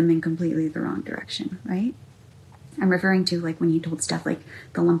 lead them in completely the wrong direction, right? I'm referring to, like, when he told Steph, like,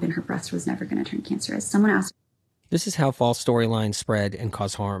 the lump in her breast was never going to turn cancerous. Someone asked. This is how false storylines spread and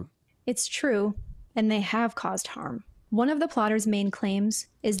cause harm. It's true, and they have caused harm. One of the plotter's main claims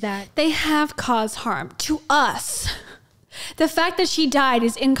is that they have caused harm to us. The fact that she died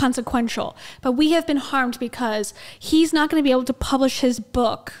is inconsequential, but we have been harmed because he's not going to be able to publish his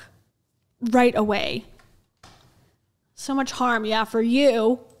book right away. So much harm, yeah, for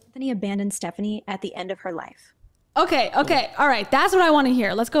you. Anthony abandoned Stephanie at the end of her life. Okay, all right. That's what I want to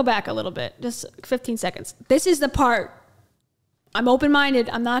hear. Let's go back a little bit, just 15 seconds. This is the part. I'm open-minded.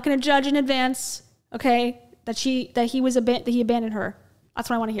 I'm not going to judge in advance, okay? That he abandoned her. That's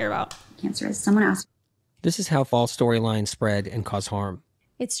what I want to hear about. Cancerous. Someone asked. This is how false storylines spread and cause harm.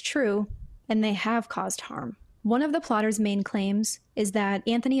 It's true, and they have caused harm. One of the plotter's main claims is that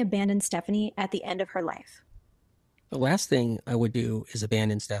Anthony abandoned Stephanie at the end of her life. The last thing I would do is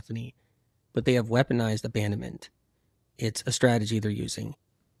abandon Stephanie, but they have weaponized abandonment. It's a strategy they're using.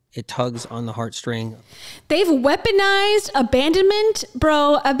 It tugs on the heartstring. They've weaponized abandonment.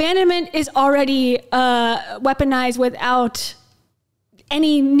 Bro, abandonment is already weaponized without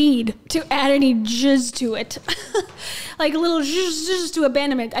any need to add any jizz to it. Like a little jizz to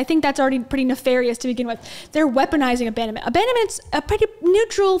abandonment. I think that's already pretty nefarious to begin with. They're weaponizing abandonment. Abandonment's a pretty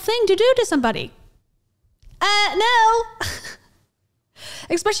neutral thing to do to somebody. No.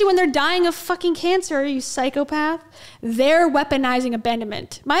 Especially when they're dying of fucking cancer, you psychopath. They're weaponizing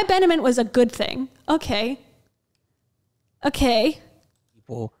abandonment. My abandonment was a good thing. Okay.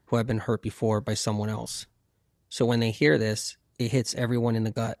 People who have been hurt before by someone else. So when they hear this, it hits everyone in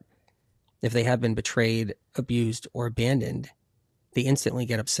the gut. If they have been betrayed, abused, or abandoned, they instantly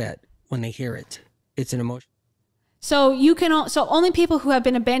get upset when they hear it. It's an emotion. So only people who have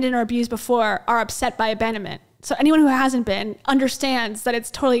been abandoned or abused before are upset by abandonment. So anyone who hasn't been understands that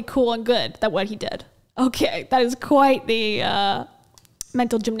it's totally cool and good that what he did. Okay, that is quite the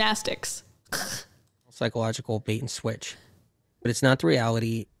mental gymnastics. Psychological bait and switch. But it's not the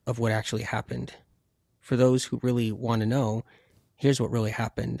reality of what actually happened. For those who really want to know, here's what really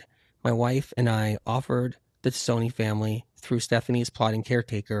happened. My wife and I offered the Tisone family, through Stephanie's plotting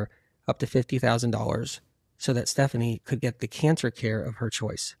caretaker, up to $50,000 so that Stephanie could get the cancer care of her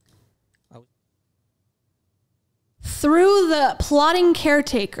choice. Through the plotting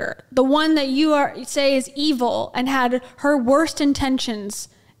caretaker, the one that you say is evil and had her worst intentions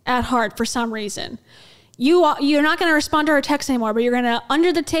at heart for some reason, you're not going to respond to her text anymore, but you're going to,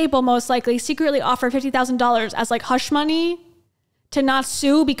 under the table, most likely, secretly offer $50,000 as like hush money to not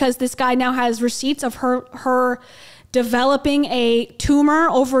sue because this guy now has receipts of her developing a tumor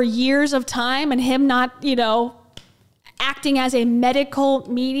over years of time and him not, acting as a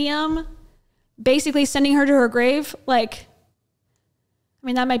medical medium. Basically sending her to her grave. Like, I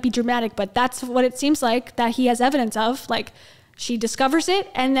mean, that might be dramatic, but that's what it seems like that he has evidence of. Like, she discovers it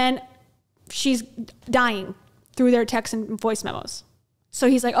and then she's dying through their text and voice memos. So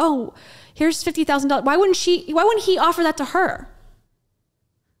he's like, oh, here's $50,000. Why wouldn't he offer that to her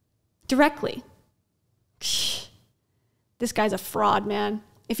directly? This guy's a fraud, man.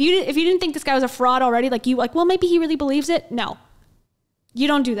 If you didn't think this guy was a fraud already, well, maybe he really believes it. No, you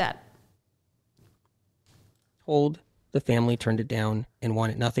don't do that. Told the family turned it down and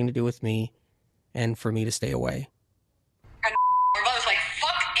wanted nothing to do with me and for me to stay away. My mother's like,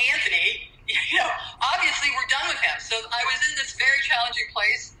 fuck Anthony. You know, obviously we're done with him. So I was in this very challenging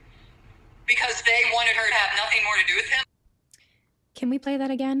place because they wanted her to have nothing more to do with him. Can we play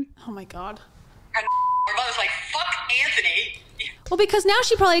that again? Oh my God. My mother's like, fuck Anthony. Well, because now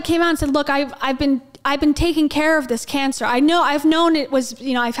she probably came out and said, look, I've been taking care of this cancer. I've known it was,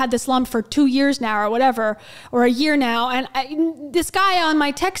 I've had this lump for 2 years now or whatever, or a year now. And this guy on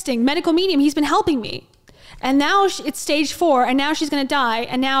my texting, medical medium, he's been helping me. And now it's stage 4 and now she's going to die.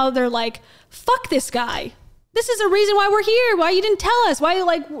 And now they're like, fuck this guy. This is the reason why we're here. Why you didn't tell us? Why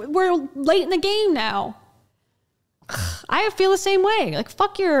we're late in the game now. I feel the same way. Like,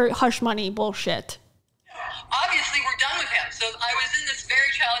 fuck your hush money bullshit. Obviously we're done with him. So I was in this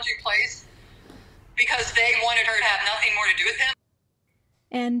very challenging place because they wanted her to have nothing more to do with him.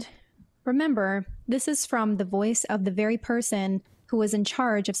 And remember, this is from the voice of the very person who was in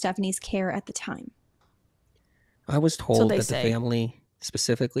charge of Stephanie's care at the time. I was told that the family,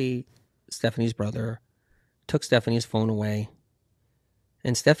 specifically Stephanie's brother, took Stephanie's phone away.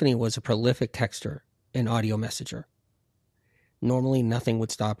 And Stephanie was a prolific texter and audio messenger. Normally, nothing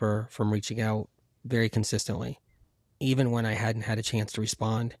would stop her from reaching out very consistently, even when I hadn't had a chance to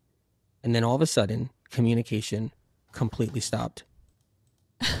respond. And then all of a sudden, communication completely stopped.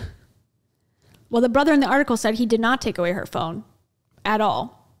 Well, the brother in the article said he did not take away her phone at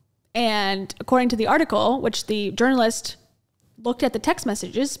all. And according to the article, which the journalist looked at the text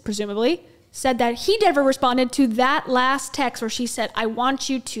messages, presumably, said that he never responded to that last text where she said, I want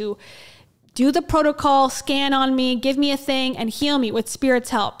you to do the protocol, scan on me, give me a thing, and heal me with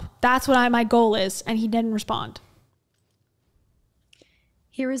spirit's help. That's what my goal is. And he didn't respond.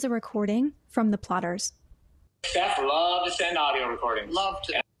 Here is a recording from the plotters. Steph loved to send audio recordings. Love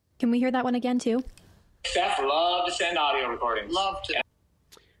to. Can we hear that one again, too? Steph loved to send audio recordings. Love to.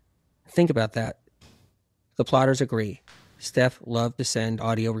 Think about that. The plotters agree. Steph loved to send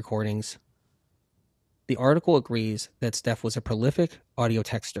audio recordings. The article agrees that Steph was a prolific audio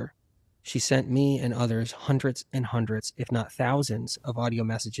texter. She sent me and others hundreds and hundreds, if not thousands, of audio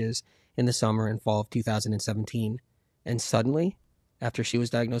messages in the summer and fall of 2017. And suddenly, after she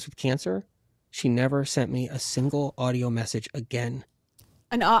was diagnosed with cancer, she never sent me a single audio message again.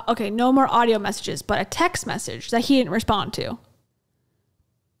 Okay, no more audio messages, but a text message that he didn't respond to.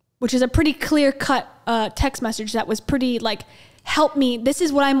 Which is a pretty clear-cut text message that was pretty, like, help me. This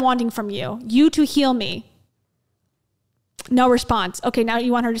is what I'm wanting from you. You to heal me. No response. Okay, now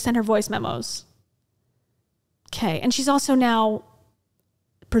you want her to send her voice memos. Okay, and she's also now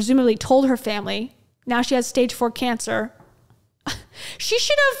presumably told her family. Now she has stage 4 cancer. She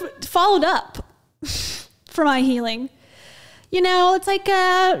should have followed up for my healing. It's like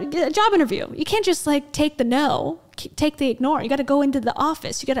a job interview. You can't just take the no, take the ignore. You got to go into the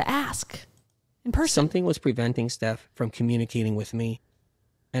office. You got to ask in person. Something was preventing Steph from communicating with me.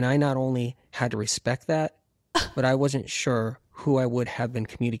 And I not only had to respect that, but I wasn't sure who I would have been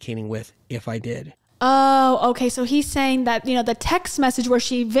communicating with if I did. Oh, okay. So he's saying that, the text message where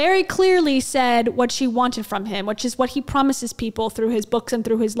she very clearly said what she wanted from him, which is what he promises people through his books and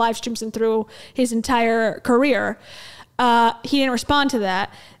through his live streams and through his entire career. He didn't respond to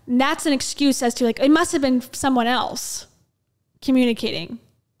that. And that's an excuse as to it must have been someone else communicating.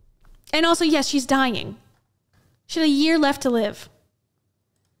 And also, yes, she's dying. She had a year left to live.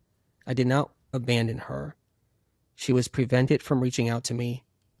 I did not abandon her. She was prevented from reaching out to me,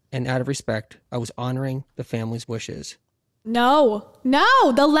 and out of respect, I was honoring the family's wishes. No,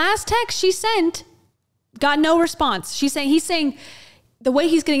 the last text she sent got no response. He's saying the way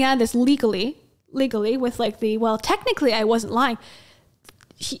he's getting out of this legally with technically I wasn't lying.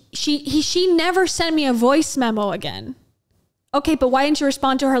 She never sent me a voice memo again. Okay, but why didn't you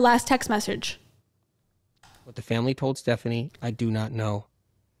respond to her last text message? What the family told Stephanie, I do not know.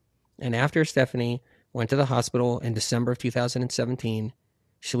 And after Stephanie went to the hospital in December of 2017,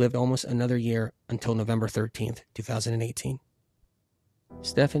 she lived almost another year until November 13th, 2018.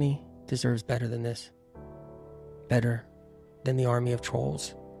 Stephanie deserves better than this. Better than the army of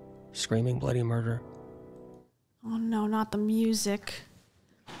trolls screaming bloody murder. Oh no, not the music.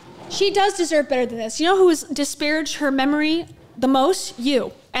 She does deserve better than this. You know who has disparaged her memory the most?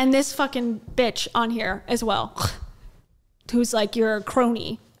 You. And this fucking bitch on here as well. Who's you're a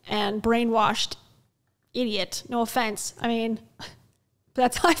crony and brainwashed idiot. No offense. I mean,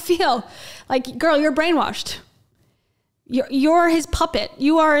 That's how I feel. Like, girl, you're brainwashed. You're his puppet.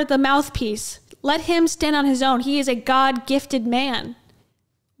 You are the mouthpiece. Let him stand on his own. He is a God-gifted man.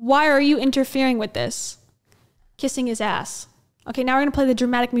 Why are you interfering with this? Kissing his ass. Okay, now we're going to play the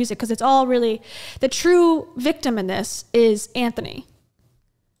dramatic music because it's all really... The true victim in this is Anthony.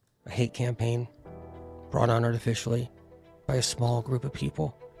 A hate campaign brought on artificially by a small group of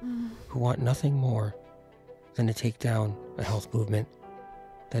people who want nothing more than to take down a health movement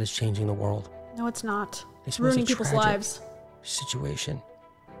that is changing the world. No, it's not. This It's was ruining a people's tragic lives. situation.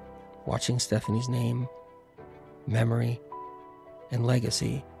 Watching Stephanie's name, memory, and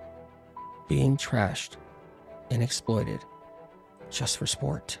legacy being trashed and exploited just for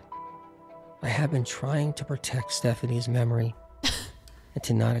sport. I have been trying to protect Stephanie's memory and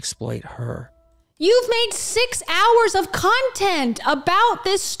to not exploit her. You've made 6 hours of content about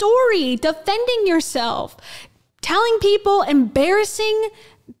this story, defending yourself, telling people embarrassing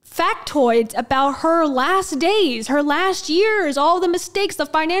factoids about her last days, her last years, all the mistakes, the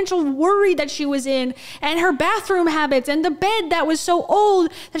financial worry that she was in, and her bathroom habits, and the bed that was so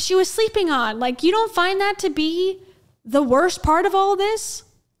old that she was sleeping on. Like, you don't find that to be the worst part of all this?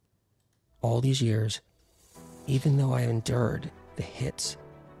 All these years, even though I endured the hits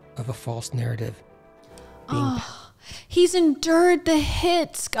of a false narrative, He's endured the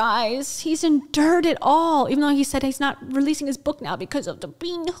hits, guys. He's endured it all, even though he said he's not releasing his book now because of the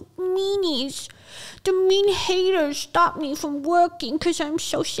mean meanies. The mean haters stopped me from working because I'm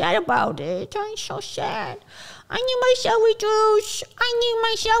so sad about it. I'm so sad. I need my celery juice. I need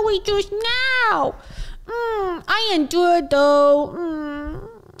my celery juice now. I endured though.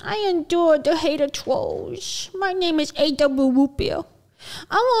 I endured the hater trolls. My name is A.W. Root Beer.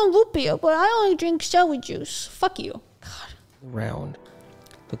 I want root beer, but I only drink celery juice. Fuck you. around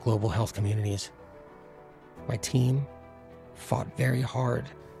the global health communities. My team fought very hard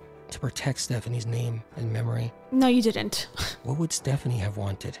to protect Stephanie's name and memory. No, you didn't. What would Stephanie have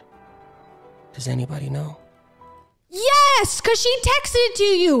wanted? Does anybody know? Yes, because she texted it to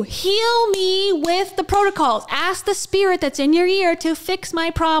you. Heal me with the protocols. Ask the spirit that's in your ear to fix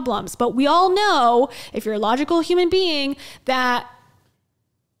my problems. But we all know, if you're a logical human being, that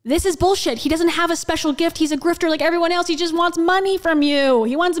this is bullshit. He doesn't have a special gift. He's a grifter like everyone else. He just wants money from you.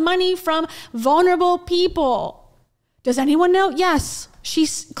 He wants money from vulnerable people. Does anyone know? Yes. She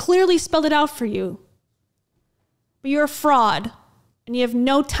clearly spelled it out for you. But you're a fraud, and you have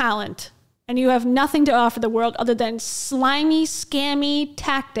no talent, and you have nothing to offer the world other than slimy, scammy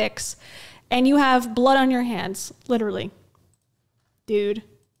tactics, and you have blood on your hands, literally. Dude.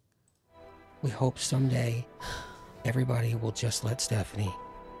 We hope someday everybody will just let Stephanie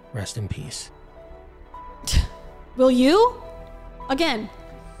rest in peace. Will you? Again,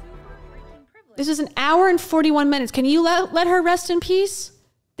 this is an hour and 41 minutes. Can you let her rest in peace?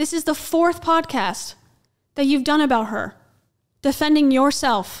 This is the 4th podcast that you've done about her. Defending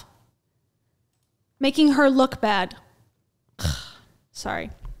yourself. Making her look bad.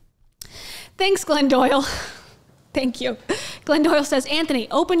 Sorry. Thanks, Glenn Doyle. Thank you. Glenn Doyle says, Anthony,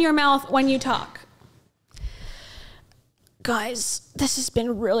 open your mouth when you talk. Guys, this has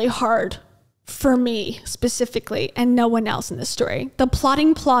been really hard for me specifically and no one else in this story. The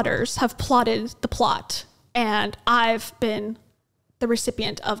plotting plotters have plotted the plot, and I've been the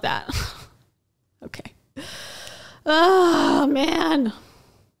recipient of that. Okay. Oh, man.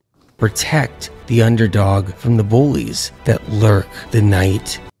 Protect the underdog from the bullies that lurk the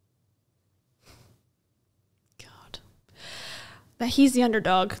night. God. That he's the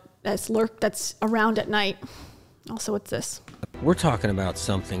underdog that's around at night. Also, what's this? We're talking about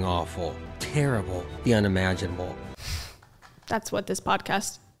something awful, terrible, the unimaginable. That's what this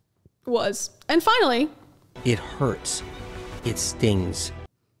podcast was. And finally, it hurts. It stings.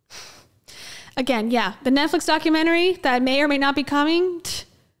 Again, yeah, the Netflix documentary that may or may not be coming,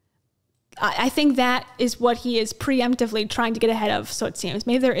 I think that is what he is preemptively trying to get ahead of, so it seems.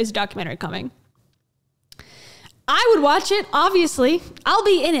 Maybe there is a documentary coming. I would watch it, obviously. I'll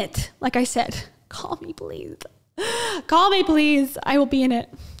be in it, like I said. Call me, please. Call me, please. I will be in it.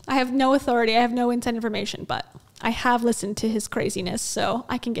 I have no authority. I have no inside information, but I have listened to his craziness, so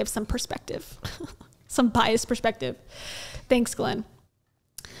I can give some perspective. Some biased perspective. Thanks, Glenn.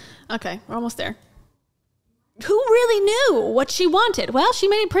 Okay, we're almost there. Who really knew what she wanted? Well, she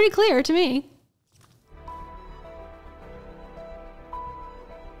made it pretty clear to me.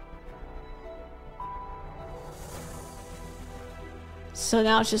 So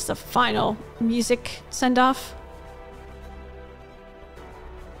now it's just the final music send-off.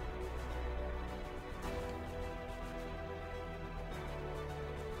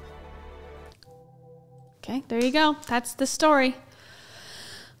 Okay, there you go. That's the story.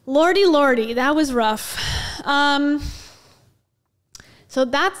 Lordy, that was rough. So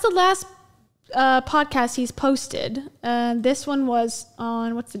that's the last podcast he's posted. This one was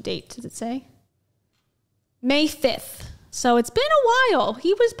on, what's the date? Does it say? May 5th. So it's been a while.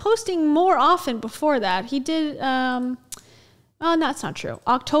 He was posting more often before that. He did, oh, that's not true.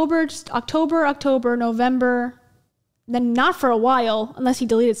 October, November, then not for a while, unless he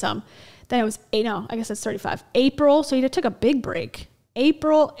deleted some. Then it was, no, I guess that's 35. April, so he took a big break.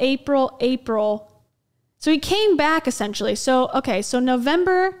 April. So he came back essentially. So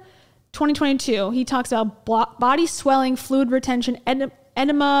November 2022, he talks about body swelling, fluid retention,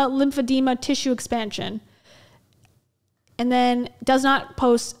 edema, lymphedema, tissue expansion. And then does not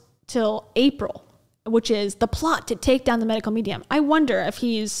post till April, which is the plot to take down the medical medium. I wonder if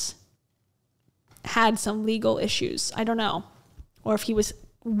he's had some legal issues. I don't know. Or if he was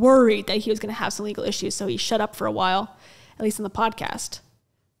worried that he was going to have some legal issues, so he shut up for a while, at least on the podcast.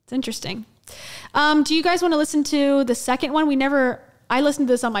 It's interesting. Do you guys want to listen to the second one? I listened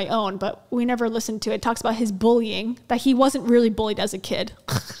to this on my own, but we never listened to it. It talks about his bullying, that he wasn't really bullied as a kid.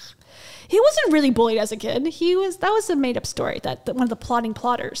 He wasn't really bullied as a kid. That was a made up story that one of the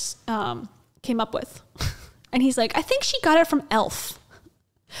plotters came up with. And he's like, I think she got it from Elf.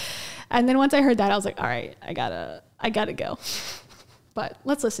 And then once I heard that, I was like, all right, I gotta go. But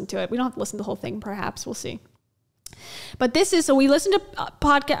let's listen to it. We don't have to listen to the whole thing, perhaps. We'll see. But so we listened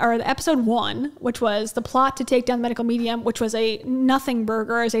to episode 1, which was the plot to take down the medical medium, which was a nothing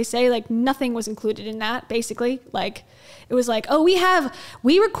burger, as they say. Like, nothing was included in that, basically. Like, it was like, oh,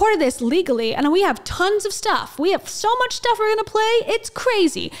 we recorded this legally, and we have tons of stuff. We have so much stuff we're going to play. It's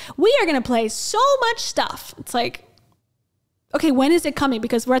crazy. We are going to play so much stuff. It's like, okay, when is it coming?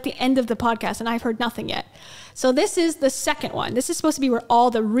 Because we're at the end of the podcast, and I've heard nothing yet. So this is the second one. This is supposed to be where all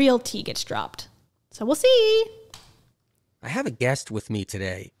the real tea gets dropped. So we'll see. I have a guest with me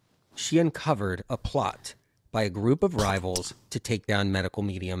today. She uncovered a plot by a group of rivals to take down medical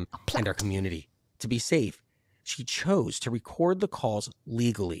medium and our community. To be safe, she chose to record the calls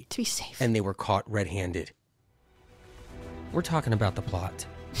legally. To be safe. And they were caught red-handed. We're talking about the plot.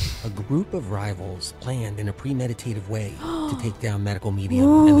 A group of rivals planned in a premeditative way to take down medical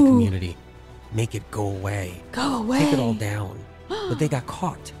medium and the community. Make it go away. Go away. Take it all down. But they got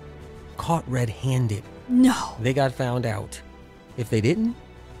caught. Caught red-handed. No. They got found out. If they didn't,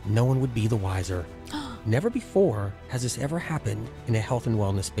 no one would be the wiser. Never before has this ever happened in a health and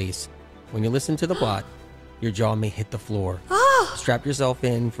wellness space. When you listen to the plot, your jaw may hit the floor. Strap yourself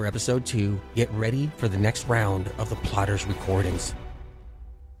in for episode 2. Get ready for the next round of the plotters' recordings.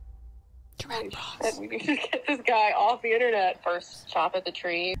 We need to get this guy off the internet. First, chop at the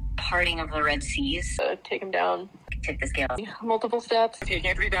tree. Parting of the Red Seas. Take him down. Tip the scale. Multiple steps. Taking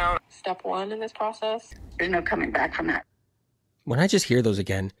it down. Step 1 in this process. There's no coming back from that. When I just hear those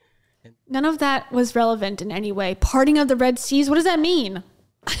again. None of that was relevant in any way. Parting of the Red Seas, what does that mean?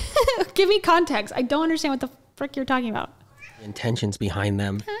 Give me context. I don't understand what the frick you're talking about. Intentions behind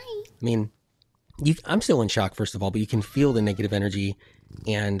them. Hi. I mean, I'm still in shock, first of all, but you can feel the negative energy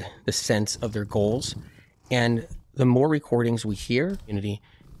and the sense of their goals. And the more recordings we hear, community,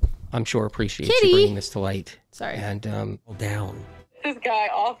 I'm sure appreciates you bringing this to light. Sorry. And down. This guy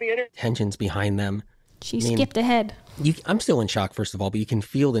off the internet. Tensions behind them. She skipped ahead. I'm still in shock, first of all, but you can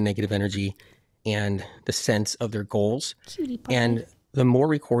feel the negative energy and the sense of their goals. Cutie pie. And the more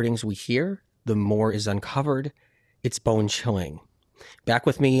recordings we hear, the more is uncovered. It's bone chilling. Back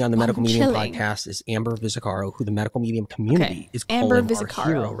with me on the Medical Medium podcast is Amber Vizicaro, who the medical medium community is calling our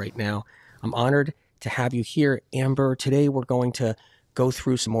hero right now. I'm honored to have you here, Amber. Today we're going to go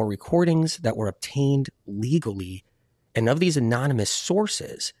through some more recordings that were obtained legally, and of these anonymous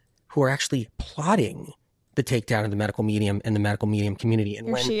sources who are actually plotting the takedown of the medical medium and the medical medium community. And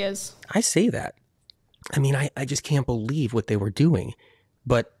Here when she is. I say that, I mean, I just can't believe what they were doing.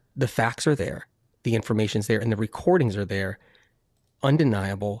 But the facts are there, the information's there, and the recordings are there.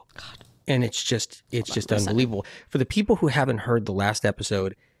 Undeniable. God. And it's just unbelievable. For the people who haven't heard the last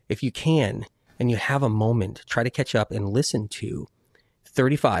episode, if you can and you have a moment, try to catch up and listen to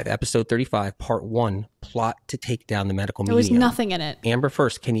episode 35, part 1, plot to take down the medical medium. There was nothing in it. Amber,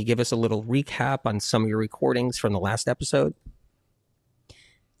 first, can you give us a little recap on some of your recordings from the last episode?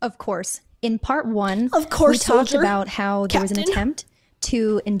 Of course. In part 1, we talked about how there was an attempt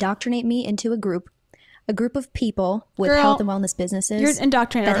to indoctrinate me into a group of people with health and wellness businesses. You're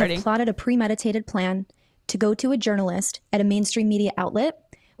indoctrinated that already. Have plotted a premeditated plan to go to a journalist at a mainstream media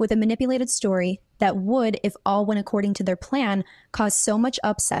outlet with a manipulated story that would, if all went according to their plan, cause so much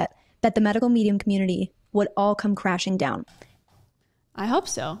upset that the medical medium community would all come crashing down. I hope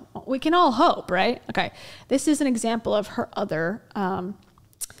so. We can all hope, right? Okay. This is an example of her other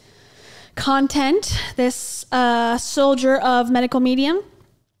content, this soldier of medical medium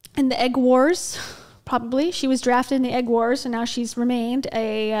in the egg wars. Probably she was drafted in the egg wars, and now she's remained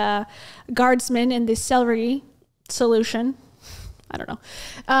a guardsman in the celery solution. I don't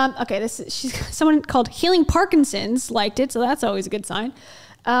know. Okay, she's someone called Healing Parkinson's liked it, so that's always a good sign.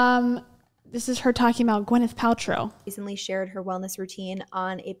 This is her talking about Gwyneth Paltrow. Recently shared her wellness routine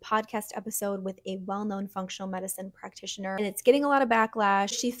on a podcast episode with a well-known functional medicine practitioner, and it's getting a lot of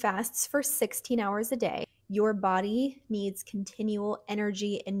backlash. She fasts for 16 hours a day. Your body needs continual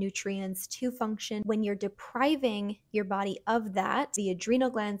energy and nutrients to function. When you're depriving your body of that, the adrenal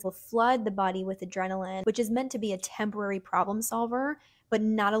glands will flood the body with adrenaline, which is meant to be a temporary problem solver, but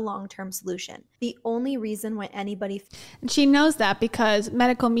not a long-term solution. The only reason why anybody... And she knows that because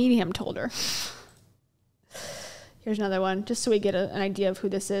medical medium told her. Here's another one, just so we get an idea of who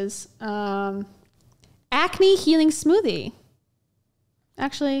this is. Acne healing smoothie.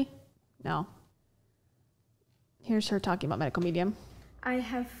 Actually, no. Here's her talking about medical medium. I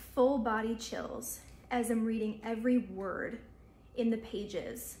have full body chills as I'm reading every word in the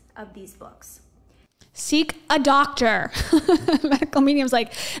pages of these books. Seek a doctor. Medical medium's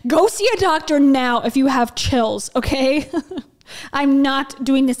like, go see a doctor now if you have chills, okay? I'm not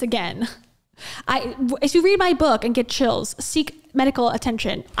doing this again. If you read my book and get chills, seek medical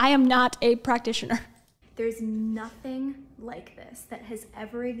attention. I am not a practitioner. There's nothing like this that has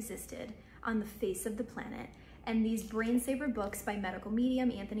ever existed on the face of the planet. And these brain saver books by medical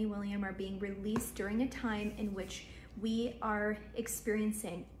medium Anthony William are being released during a time in which we are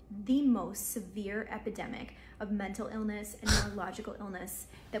experiencing the most severe epidemic of mental illness and neurological illness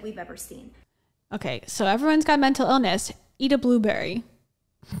that we've ever seen. Okay, so everyone's got mental illness. Eat a blueberry.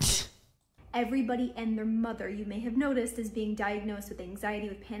 Everybody and their mother, you may have noticed, is being diagnosed with anxiety,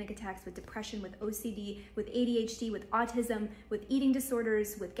 with panic attacks, with depression, with OCD, with ADHD, with autism, with eating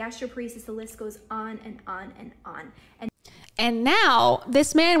disorders, with gastroparesis. The list goes on and on and on. And now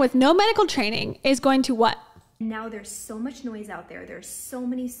this man with no medical training is going to what? Now there's so much noise out there. There's so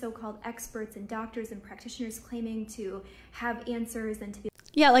many so-called experts and doctors and practitioners claiming to have answers and to be...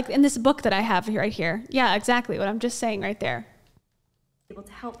 Yeah, like in this book that I have right here. Yeah, exactly what I'm just saying right there. Able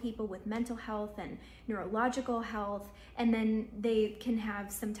to help people with mental health and neurological health, and then they can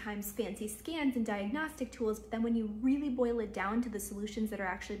have sometimes fancy scans and diagnostic tools, but then when you really boil it down to the solutions that are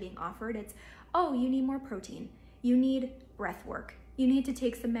actually being offered, it's, oh, you need more protein, you need breath work, you need to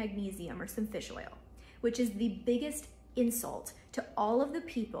take some magnesium or some fish oil, which is the biggest insult to all of the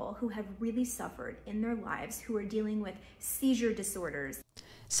people who have really suffered in their lives, who are dealing with seizure disorders.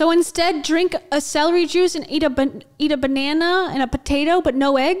 So instead, drink a celery juice and eat a banana and a potato, but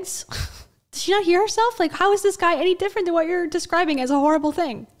no eggs? Does she not hear herself? Like, how is this guy any different than what you're describing as a horrible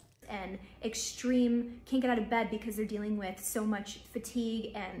thing? And extreme, can't get out of bed because they're dealing with so much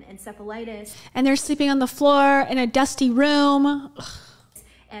fatigue and encephalitis. And they're sleeping on the floor in a dusty room.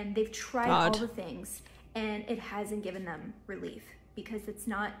 And they've tried all the things, and it hasn't given them relief because it's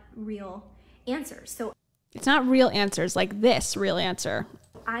not real answers. So it's not real answers like this real answer.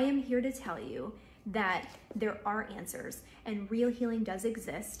 I am here to tell you that there are answers and real healing does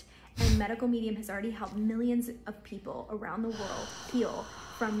exist, and medical medium has already helped millions of people around the world heal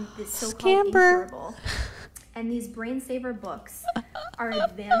from this so-called incurable. And these brain saver books are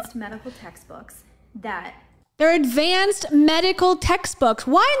advanced medical textbooks that... They're advanced medical textbooks.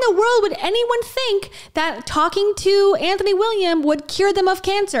 Why in the world would anyone think that talking to Anthony William would cure them of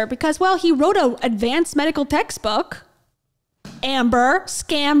cancer? Because, well, he wrote an advanced medical textbook. Amber,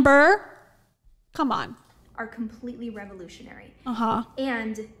 Scamber. Come on. Are completely revolutionary. Uh-huh.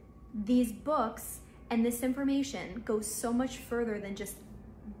 And these books and this information goes so much further than just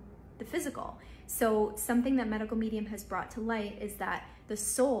the physical. So something that medical medium has brought to light is that the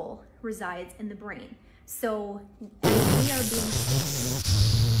soul resides in the brain. So we are being...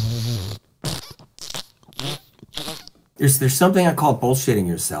 There's something I call bullshitting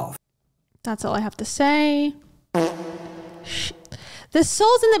yourself. That's all I have to say. The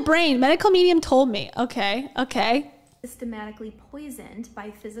soul's in the brain. Medical medium told me. Okay. Systematically poisoned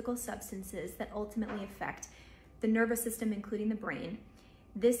by physical substances that ultimately affect the nervous system, including the brain.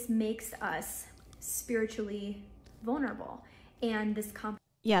 This makes us spiritually vulnerable. And this...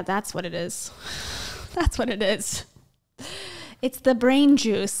 Yeah, that's what it is. That's what it is. It's the brain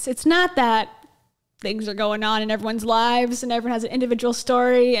juice. It's not that things are going on in everyone's lives and everyone has an individual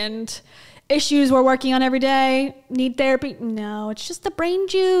story and issues we're working on every day, need therapy. No, it's just the brain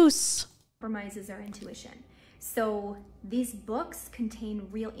juice. Compromises our intuition. So these books contain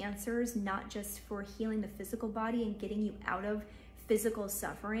real answers, not just for healing the physical body and getting you out of physical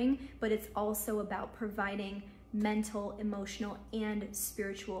suffering, but it's also about providing mental, emotional, and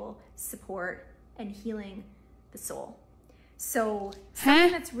spiritual support and healing the soul. So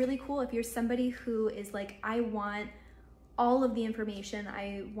something that's really cool if you're somebody who is like, I want all of the information,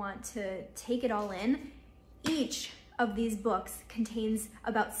 I want to take it all in. Each of these books contains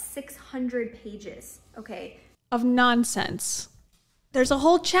about 600 pages, okay? Of nonsense. There's a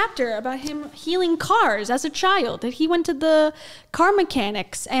whole chapter about him healing cars as a child, that he went to the car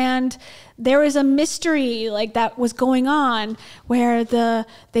mechanics and there was a mystery like that was going on where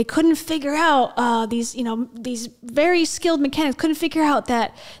they couldn't figure out these very skilled mechanics couldn't figure out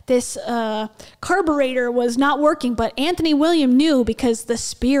that this carburetor was not working, but Anthony William knew because the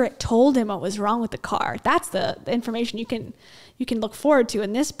spirit told him what was wrong with the car. That's the information you can look forward to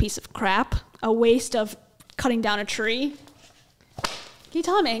in this piece of crap, a waste of cutting down a tree. Can you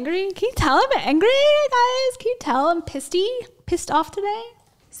tell I'm angry? Can you tell I'm angry, guys? Can you tell I'm pissed off today?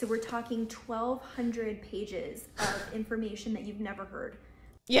 So we're talking 1,200 pages of information that you've never heard.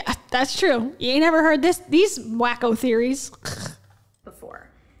 Yeah, that's true. You ain't never heard these wacko theories before,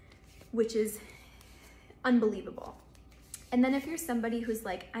 which is unbelievable. And then if you're somebody who's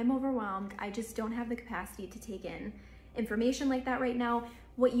like, I'm overwhelmed, I just don't have the capacity to take in information like that right now,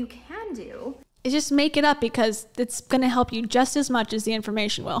 what you can do is just make it up, because it's going to help you just as much as the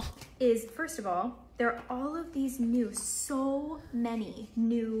information will. Is, first of all, there are all of these so many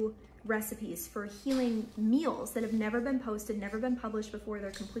new recipes for healing meals that have never been posted, never been published before.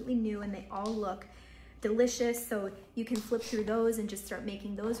 They're completely new and they all look delicious. So you can flip through those and just start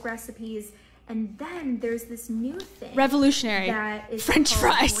making those recipes. And then there's this new thing. Revolutionary. That is French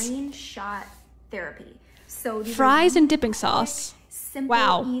fries. Brain shot therapy. So these fries and dipping sauce.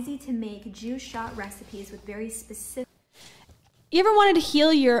 Simple, easy to make juice shot recipes with very specific. You ever wanted to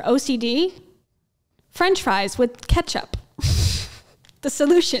heal your OCD? French fries with ketchup. The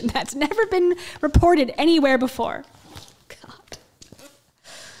solution that's never been reported anywhere before. God.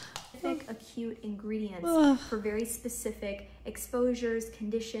 Specific acute ingredients for very specific exposures,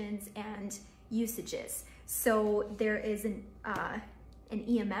 conditions, and usages. So there is an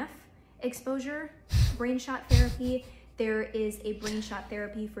EMF exposure, brain shot therapy. There is a brain shot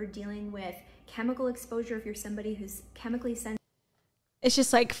therapy for dealing with chemical exposure if you're somebody who's chemically sensitive. It's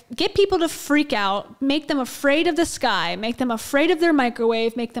just like, get people to freak out, make them afraid of the sky, make them afraid of their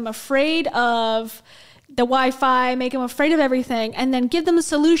microwave, make them afraid of the Wi-Fi, make them afraid of everything, and then give them a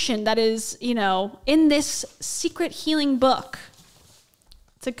solution that is, in this secret healing book.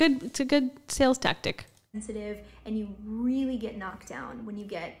 It's a good sales tactic. Sensitive, and you really get knocked down when you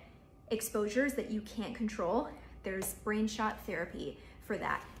get exposures that you can't control. There's brain shot therapy for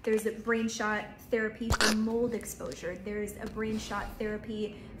that. There's a brain shot therapy for mold exposure. There's a brain shot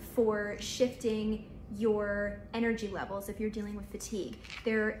therapy for shifting your energy levels if you're dealing with fatigue.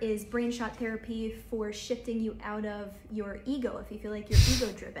 There is brain shot therapy for shifting you out of your ego if you feel like you're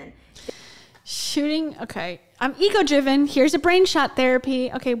ego driven. Okay, I'm ego driven. Here's a brain shot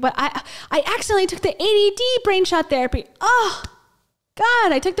therapy. Okay, but I accidentally took the ADD brain shot therapy. Oh,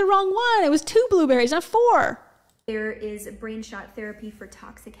 God, I took the wrong one. It was 2 blueberries, not 4. There is brain shot therapy for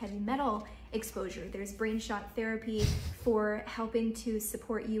toxic heavy metal exposure. There's brain shot therapy for helping to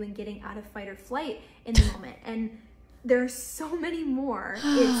support you in getting out of fight or flight in the moment. And there's so many more.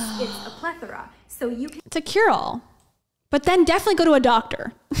 It's a plethora. So you can... It's a cure-all. But then definitely go to a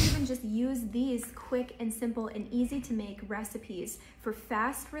doctor. Even just use these quick and simple and easy to make recipes for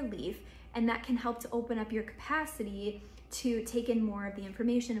fast relief. And that can help to open up your capacity to take in more of the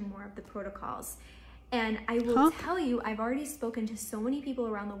information and more of the protocols. And I will tell you, I've already spoken to so many people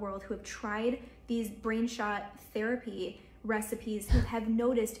around the world who have tried these brain shot therapy recipes who have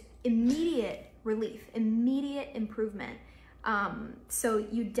noticed immediate relief, immediate improvement. So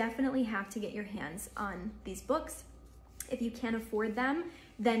you definitely have to get your hands on these books. If you can't afford them,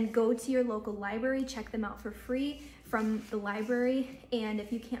 then go to your local library, check them out for free from the library. And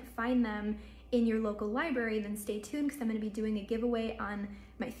if you can't find them in your local library, then stay tuned because I'm going to be doing a giveaway on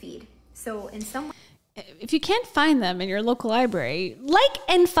my feed. So in some way, if you can't find them in your local library, like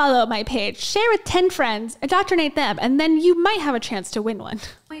and follow my page, share with 10 friends, indoctrinate them, and then you might have a chance to win one.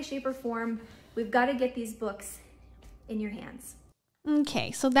 Way, shape, or form, we've got to get these books in your hands.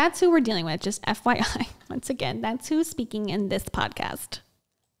 Okay, so that's who we're dealing with, just FYI. Once again, that's who's speaking in this podcast.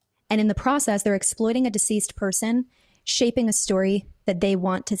 And in the process, they're exploiting a deceased person, shaping a story that they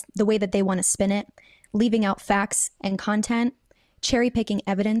want to, the way that they want to spin it, leaving out facts and content, cherry-picking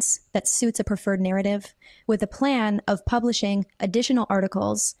evidence that suits a preferred narrative, with a plan of publishing additional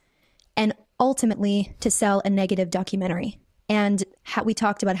articles and ultimately to sell a negative documentary. And we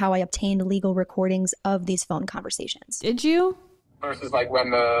talked about how I obtained legal recordings of these phone conversations. Did you? versus like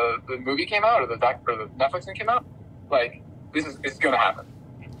when the movie came out or the Netflix thing came out. Like, it's gonna happen.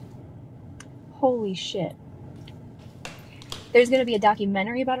 Holy shit. There's gonna be a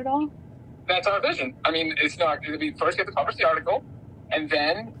documentary about it all? That's our vision. I mean, it's not going to be first you have to publish the article, and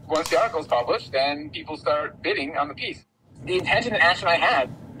then once the article is published, then people start bidding on the piece. The intention that Ash and I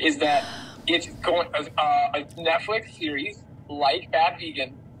had is that it's going a Netflix series like Bad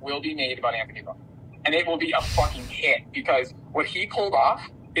Vegan will be made about Anthony Bourdain, and it will be a fucking hit because what he pulled off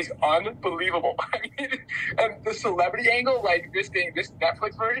is unbelievable. I mean, and the celebrity angle, like this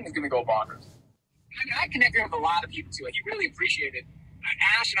Netflix version is going to go bonkers. I mean, I connected with a lot of people too. Like, he really appreciated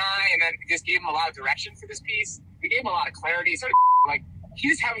Ash and I, and then just gave him a lot of direction for this piece. We gave him a lot of clarity. Sort of like he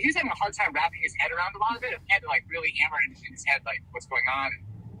was having a hard time wrapping his head around a lot of it. He had to like really hammer it in his head, like what's going on,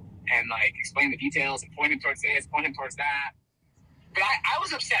 and like explain the details and point him towards this, point him towards that. But I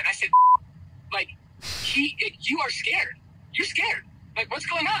was upset. And I said, like, you are scared. You're scared. Like, what's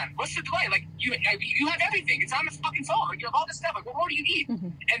going on? What's the delay? Like, you have everything. It's on the fucking phone. Like, you have all this stuff. Like, what more do you need? Mm-hmm.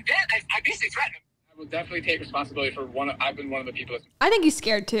 And then I basically threatened him. I will definitely take responsibility for I've been one of the people that's... I think he's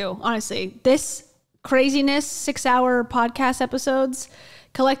scared too, honestly. This craziness, 6-hour podcast episodes,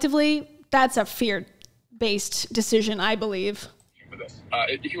 collectively, that's a fear-based decision, I believe. For this.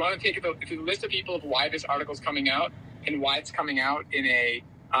 If you want to take if you list of people of why this article's coming out and why it's coming out in a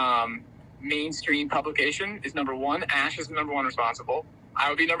mainstream publication is number 1. Ash is number 1 responsible. I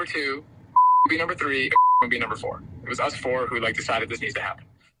would be number 2. Would be number 3. Would be number 4. It was us 4 who decided this needs to happen.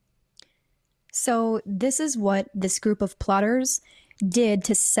 So this is what this group of plotters did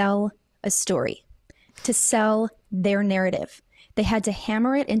to sell a story, to sell their narrative. They had to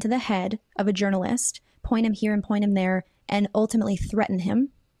hammer it into the head of a journalist, point him here and point him there, and ultimately threaten him.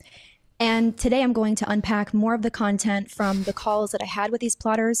 And today I'm going to unpack more of the content from the calls that I had with these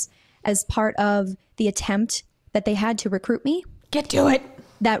plotters as part of the attempt that they had to recruit me. Get to it.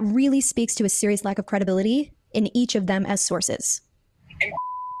 That really speaks to a serious lack of credibility in each of them as sources. And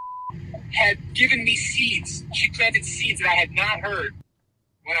had given me seeds. She planted seeds that I had not heard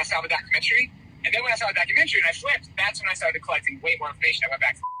when I saw the documentary. And then when I saw the documentary and I flipped, that's when I started collecting way more information. I went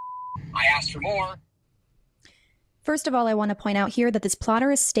back to I asked for more. First of all, I want to point out here that this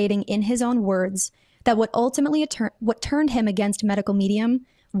plotter is stating in his own words that what ultimately what turned him against medical medium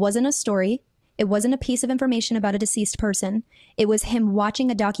wasn't a story. It wasn't a piece of information about a deceased person. It was him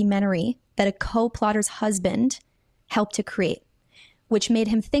watching a documentary that a co-plotter's husband helped to create, which made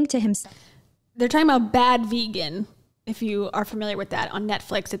him think to himself. They're talking about Bad Vegan, if you are familiar with that, on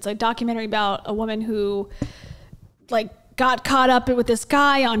Netflix. It's a documentary about a woman who got caught up with this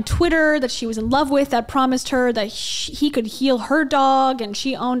guy on Twitter that she was in love with that promised her that he could heal her dog, and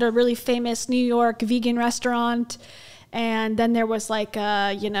she owned a really famous New York vegan restaurant. And then there was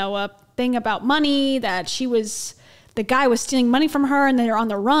a thing about money that the guy was stealing money from her, and they were on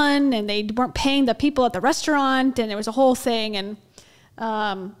the run and they weren't paying the people at the restaurant, and it was a whole thing. And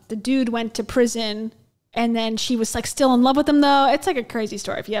the dude went to prison, and then she was still in love with him though. It's a crazy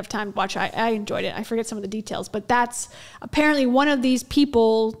story. If you have time to watch it, I enjoyed it. I forget some of the details, but that's apparently one of these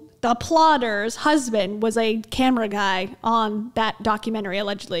people, the plotter's husband was a camera guy on that documentary,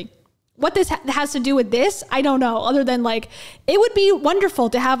 allegedly. What this has to do with this, I don't know, other than it would be wonderful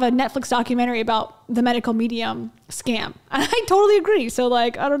to have a Netflix documentary about the medical medium scam. And I totally agree. So I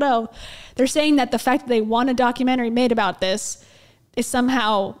don't know. They're saying that the fact that they want a documentary made about this is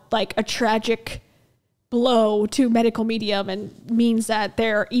somehow a tragic blow to medical medium and means that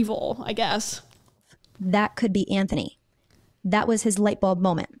they're evil, I guess. That could be Anthony. That was his light bulb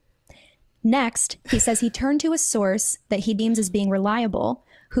moment. Next, he says he turned to a source that he deems as being reliable,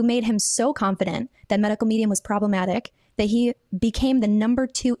 who made him so confident that medical medium was problematic that he became the number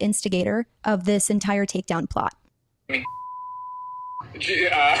 2 instigator of this entire takedown plot.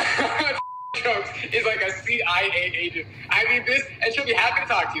 Jokes is a CIA agent. I mean this, and she'll be happy to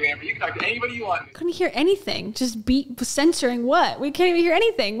talk to you, Amber. You can talk to anybody you want. Couldn't hear anything. Just censoring what? We can't even hear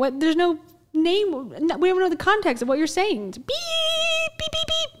anything. What? There's no name. We don't know the context of what you're saying. Beep, beep, beep,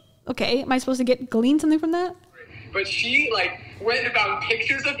 beep. Okay, am I supposed to glean something from that? But she went and found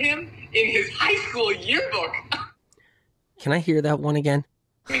pictures of him in his high school yearbook. Can I hear that one again?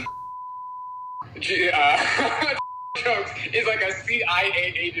 Jokes is a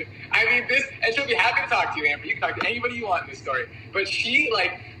CIA agent. I mean this, and she'll be happy to talk to you, Amber. You can talk to anybody you want in this story. But she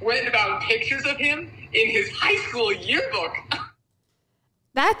went and found pictures of him in his high school yearbook.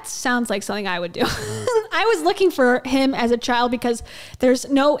 That sounds like something I would do. I was looking for him as a child because there's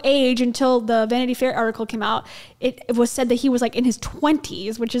no age until the Vanity Fair article came out. It was said that he was in his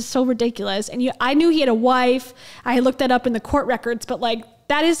 20s, which is so ridiculous. And I knew he had a wife. I looked that up in the court records, but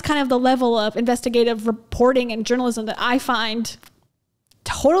that is kind of the level of investigative reporting and journalism that I find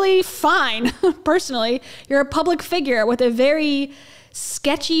totally fine. Personally, you're a public figure with a very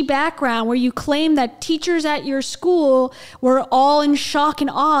sketchy background where you claim that teachers at your school were all in shock and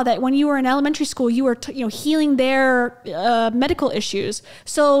awe that when you were in elementary school, you were, healing their medical issues.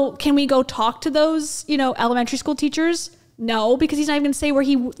 So can we go talk to those, elementary school teachers? No, because he's not even going to say where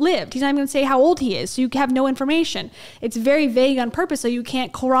he lived. He's not even going to say how old he is. So you have no information. It's very vague on purpose. So you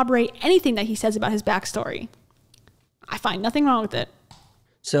can't corroborate anything that he says about his backstory. I find nothing wrong with it.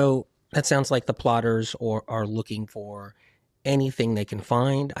 So that sounds like the plotters are looking for anything they can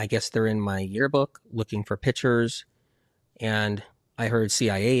find. I guess they're in my yearbook looking for pictures, and I heard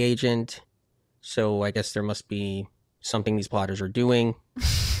CIA agent, so I guess there must be something these plotters are doing.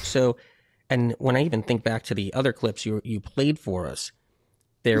 So, and when I even think back to the other clips you played for us,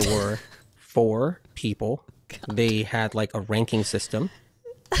 there were 4 people. God. They had like a ranking system.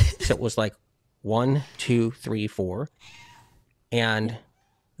 So it was like 1, 2, 3, 4. And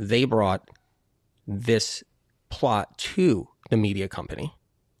they brought this plot to the media company.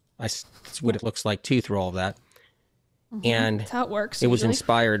 That's what it looks like too through all of that. Mm-hmm. And that's how it works. It was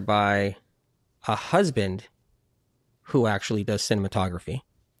inspired by a husband who actually does cinematography.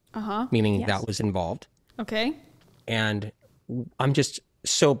 Meaning that was involved. Okay. And I'm just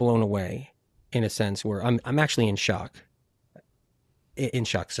so blown away in a sense where I'm actually in shock.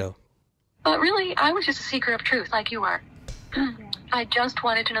 So. But really, I was just a seeker of truth like you are. I just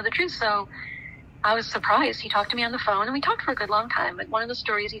wanted to know the truth, so I was surprised. He talked to me on the phone, and we talked for a good long time. But one of the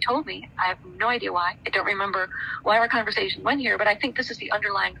stories he told me, I have no idea why. I don't remember why our conversation went here, but I think this is the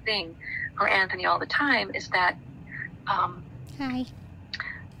underlying thing for Anthony all the time, is that Hi.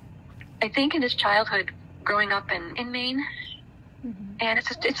 I think in his childhood, growing up in Maine, and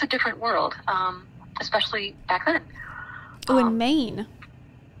it's a different world, especially back then. Oh, in Maine.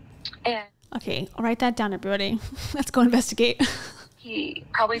 And okay, I'll write that down, everybody. Let's go investigate. He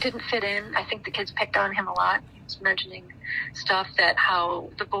probably didn't fit in. I think the kids picked on him a lot. He was mentioning stuff that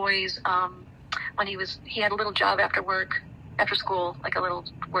how the boys, when he had a little job after school, like a little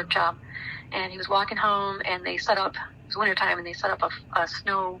work job, and he was walking home, and they set up, it was wintertime, and they set up a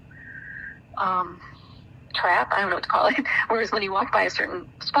snow trap, I don't know what to call it, whereas when he walked by a certain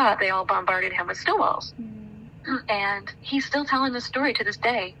spot, they all bombarded him with snowballs. And he's still telling this story to this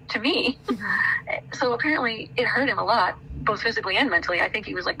day to me. So apparently it hurt him a lot, both physically and mentally. I think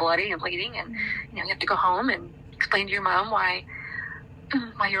he was like bloody and bleeding, and you have to go home and explain to your mom why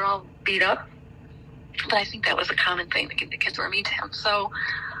you're all beat up. But I think that was a common thing. The kids were mean to him. So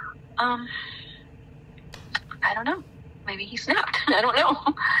I don't know. Maybe he snapped. I don't know.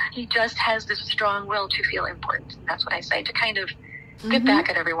 He just has this strong will to feel important. And that's what I say, to kind of get back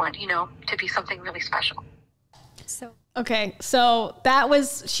at everyone, to be something really special. Okay, so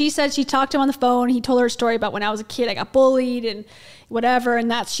she said she talked to him on the phone. He told her a story about when I was a kid, I got bullied and whatever.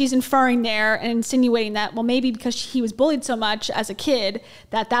 And she's inferring there and insinuating that, well, maybe because he was bullied so much as a kid,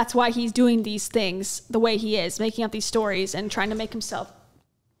 that's why he's doing these things the way he is, making up these stories and trying to make himself,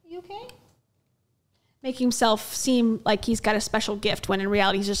 are you okay? Making himself seem like he's got a special gift when in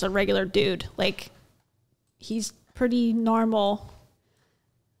reality he's just a regular dude. Like, he's pretty normal.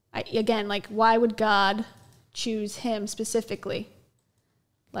 Again, why would God choose him specifically?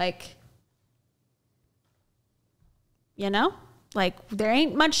 There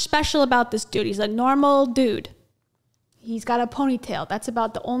ain't much special about this dude. He's a normal dude. He's got a ponytail. That's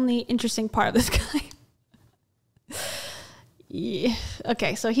about the only interesting part of this guy. Yeah.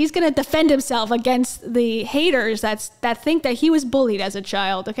 Okay, so he's going to defend himself against the haters that think that he was bullied as a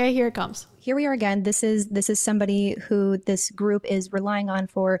child. Okay, here it comes. Here we are again. This is somebody who this group is relying on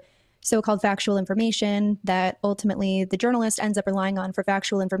for so-called factual information that ultimately the journalist ends up relying on for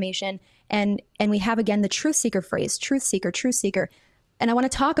factual information. And we have, again, the truth seeker phrase, truth seeker, truth seeker. And I want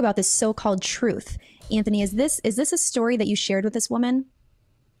to talk about this so-called truth. Anthony, is this a story that you shared with this woman?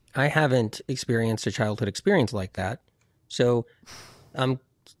 I haven't experienced a childhood experience like that. So I'm,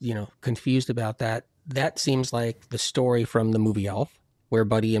 confused about that. That seems like the story from the movie Elf, where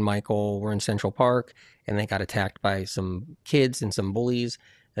Buddy and Michael were in Central Park and they got attacked by some kids and some bullies.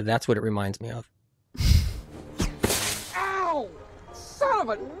 That's what it reminds me of. Ow! Son of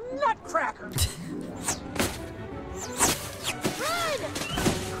a nutcracker!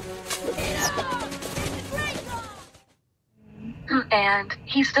 And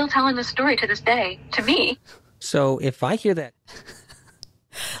he's still telling this story to this day to me. So if I hear that...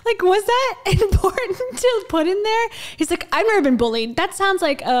 was that important to put in there? He's like, I've never been bullied. That sounds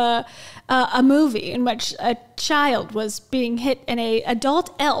like a movie in which a child was being hit and an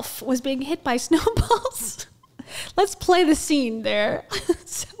adult elf was being hit by snowballs. Let's play the scene there.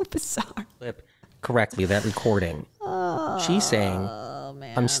 So bizarre. Correctly, that recording. She's saying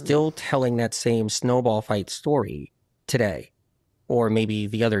I'm still telling that same snowball fight story today, or maybe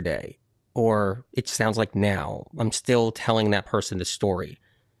the other day, or it sounds like now. I'm still telling that person the story.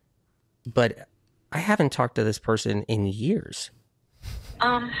 But I haven't talked to this person in years.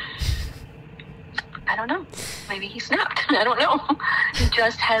 I don't know. Maybe he snapped. I don't know. He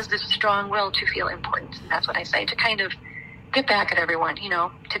just has this strong will to feel important. And that's what I say, to kind of get back at everyone, you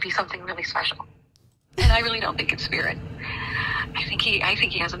know, to be something really special. And I really don't think it's spirit. I think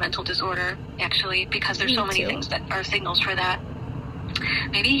he has a mental disorder, actually, because there's so many things that are signals for that.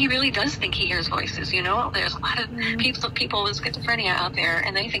 Maybe he really does think he hears voices, you know? There's a lot of people with schizophrenia out there,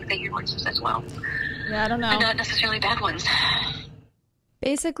 and they think they hear voices as well. Yeah, I don't know. And not necessarily bad ones.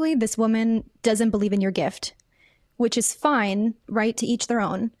 Basically, this woman doesn't believe in your gift, which is fine, right? To each their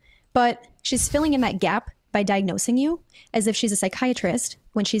own. But she's filling in that gap by diagnosing you as if she's a psychiatrist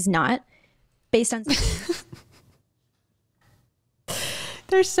when she's not, based on...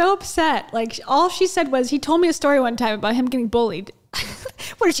 They're so upset. Like, all she said was, he told me a story one time about him getting bullied.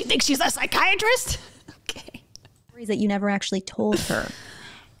 What, does she think she's a psychiatrist? Okay. Stories that you never actually told her.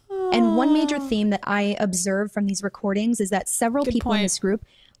 And one major theme that I observed from these recordings is that several people in this group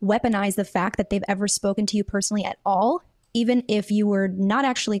weaponize the fact that they've ever spoken to you personally at all, even if you were not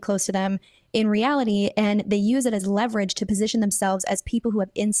actually close to them in reality, and they use it as leverage to position themselves as people who have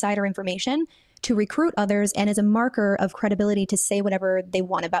insider information to recruit others and as a marker of credibility to say whatever they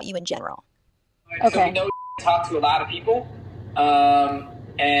want about you in general. Okay. So we know he talked to a lot of people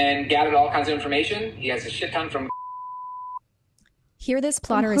and gathered all kinds of information. He has a shit ton from... Here this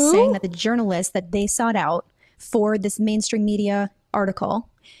plotter is saying that the journalist that they sought out for this mainstream media article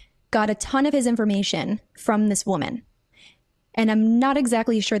got a ton of his information from this woman. And I'm not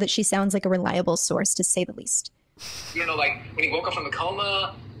exactly sure that she sounds like a reliable source, to say the least. You know, like when he woke up from the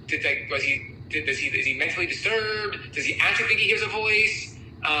coma, is he mentally disturbed? Does he actually think he hears a voice?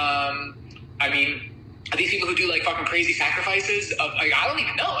 I mean, are these people who do like fucking crazy sacrifices of, like, I don't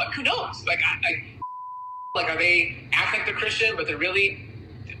even know. Like, who knows? Like, are they acting like they're Christian, but they're really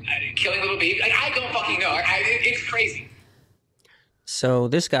killing little babies? Like, I don't fucking know. It's crazy. So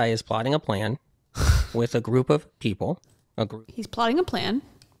this guy is plotting a plan with a group of people. He's plotting a plan.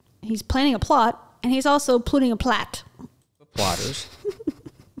 He's planning a plot, and he's also plotting a plot. Plotters.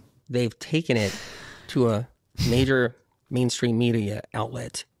 They've taken it to a major mainstream media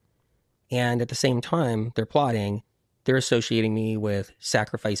outlet. And at the same time they're plotting, they're associating me with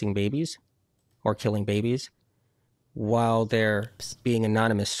sacrificing babies or killing babies while they're being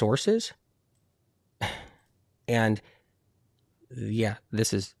anonymous sources. And yeah,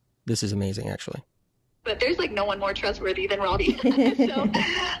 this is amazing, actually. But there's like no one more trustworthy than Robbie. So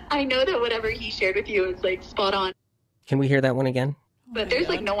I know that whatever he shared with you is like spot on. Can we hear that one again? But there's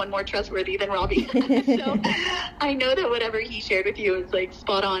like no one more trustworthy than Robbie. So I know that whatever he shared with you is like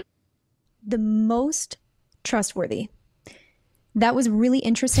spot on. The most trustworthy. That was really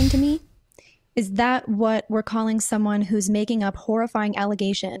interesting to me. Is that what we're calling someone who's making up horrifying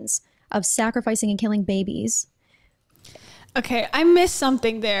allegations of sacrificing and killing babies? Okay, I missed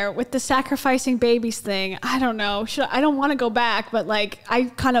something there with the sacrificing babies thing. I don't know. I don't want to go back, but like I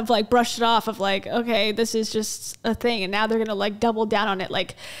kind of like brushed it off of like, okay, this is just a thing, and now they're gonna like double down on it.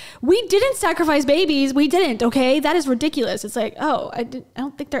 Like, we didn't sacrifice babies. We didn't. Okay, that is ridiculous. It's like, oh, I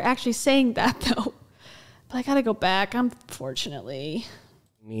don't think they're actually saying that though. But I gotta go back. Unfortunately.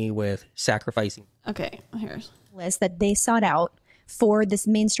 Me with sacrificing. Okay, here's list that they sought out for this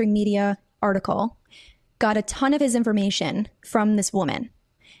mainstream media article. Got a ton of his information from this woman.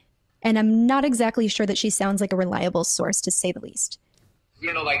 And I'm not exactly sure that she sounds like a reliable source, to say the least.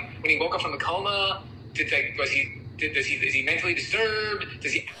 You know, like when he woke up from the coma, is he mentally disturbed?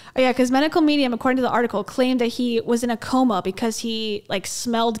 Oh yeah, because medical medium, according to the article, claimed that he was in a coma because he like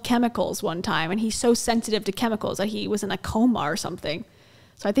smelled chemicals one time, and he's so sensitive to chemicals that he was in a coma or something.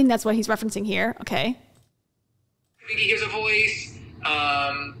 So I think that's what he's referencing here. Okay. I think he hears a voice.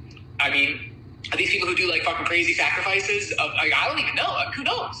 I mean, are these people who do like fucking crazy sacrifices of, like, I don't even know. Like, who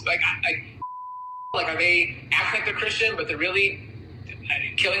knows? Like, are they acting like they're Christian, but they're really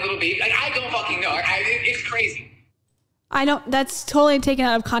killing little babies? Like, I don't fucking know. It's crazy. I don't, that's totally taken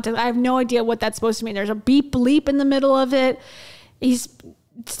out of context. I have no idea what that's supposed to mean. There's a beep bleep in the middle of it. It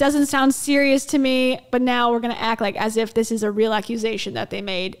doesn't sound serious to me, but now we're going to act like as if this is a real accusation that they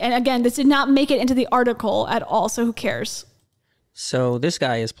made. And again, this did not make it into the article at all, so who cares? So this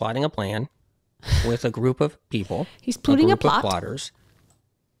guy is plotting a plan with a group of people. He's plotting a plot. Of plotters.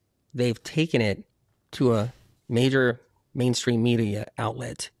 They've taken it to a major mainstream media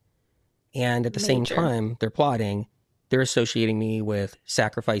outlet. And at the same time they're plotting, they're associating me with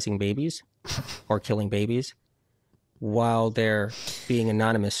sacrificing babies or killing babies while they're being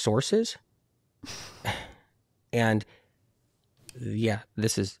anonymous sources. And yeah,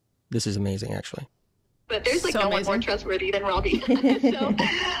 this is amazing, actually. But there's like So no amazing. one more trustworthy than Robbie. So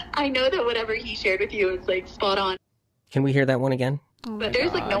I know that whatever he shared with you is like spot on. Can we hear that one again? But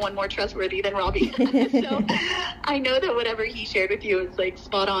there's like no one more trustworthy than Robbie. So I know that whatever he shared with you is like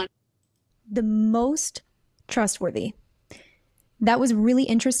spot on. The most trustworthy. That was really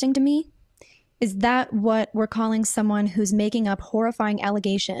interesting to me. Is that what we're calling someone who's making up horrifying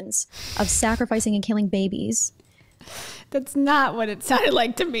allegations of sacrificing and killing babies? That's not what it sounded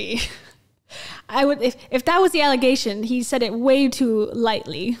like to me. I would, if that was the allegation, he said it way too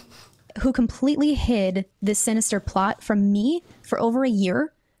lightly. Who completely hid this sinister plot from me for over a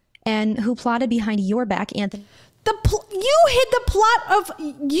year, and who plotted behind your back, Anthony. You hid the plot of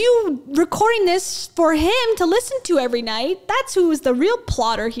you recording this for him to listen to every night. That's who is the real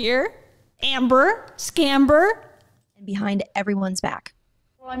plotter here. Amber, Scamber. And behind everyone's back.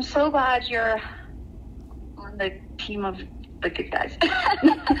 Well, I'm so glad you're on the team of the good guys.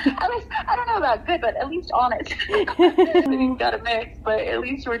 I don't know about good, but at least honest. We've got a mix, but at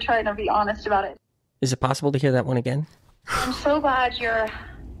least we're trying to be honest about it. Is it possible to hear that one again? I'm so glad you're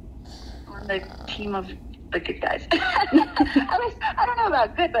on the team of the good guys. I don't know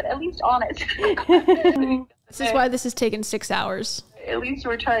about good, but at least honest. This is why this has taken 6 hours. At least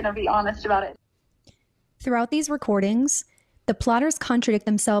we're trying to be honest about it. Throughout these recordings, the plotters contradict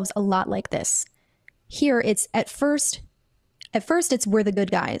themselves a lot like this. Here, it's at first it's we're the good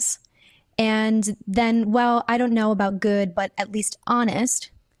guys. And then, well, I don't know about good, but at least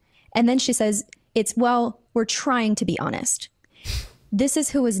honest. And then she says, it's, well, we're trying to be honest. This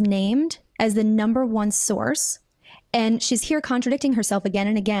is who is named as the #1 source. And she's here contradicting herself again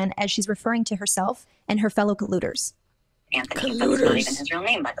and again as she's referring to herself and her fellow colluders. Anthony, that's not even his real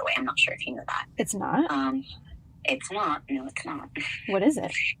name, by the way. I'm not sure if you knew that. It's not? It's not. No, it's not. What is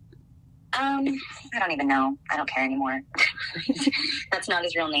it? I don't even know. I don't care anymore. That's not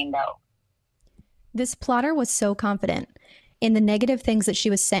his real name, though. This plotter was so confident in the negative things that she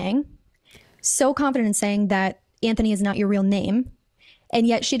was saying, so confident in saying that Anthony is not your real name, and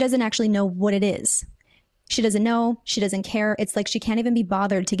yet she doesn't actually know what it is. She doesn't know. She doesn't care. It's like she can't even be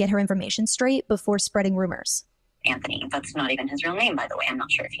bothered to get her information straight before spreading rumors. Anthony, that's not even his real name, by the way. I'm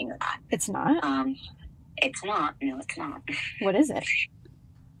not sure if you knew that. It's not? It's not. No, it's not. What is it?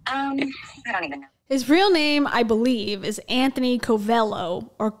 I don't even know. His real name, I believe, is Anthony Covello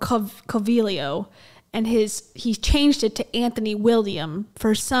or Covilio, and he changed it to Anthony William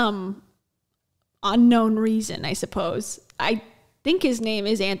for some unknown reason, I suppose. I think his name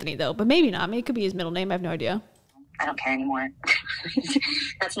is Anthony, though, but maybe not. Maybe it could be his middle name. I have no idea. I don't care anymore.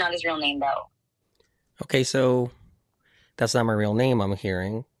 That's not his real name, though. Okay, so that's not my real name I'm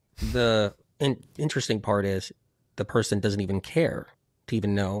hearing. The interesting part is the person doesn't even care to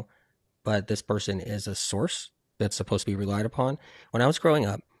even know, but this person is a source that's supposed to be relied upon. When I was growing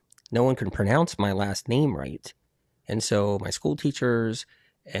up, no one could pronounce my last name right. And so my school teachers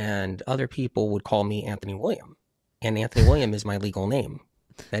and other people would call me Anthony William. And Anthony William is my legal name.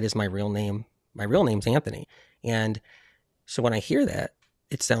 That is my real name. My real name's Anthony. And so when I hear that,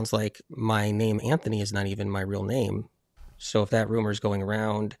 it sounds like my name Anthony is not even my real name. So if that rumor is going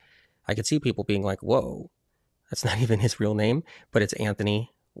around, I could see people being like, whoa, that's not even his real name, but it's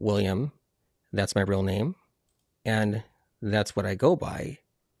Anthony William. That's my real name. And that's what I go by.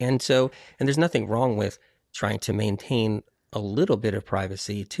 And there's nothing wrong with trying to maintain a little bit of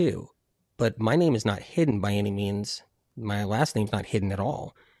privacy too. But my name is not hidden by any means. My last name's not hidden at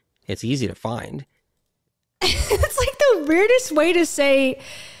all. It's easy to find. It's like the weirdest way to say,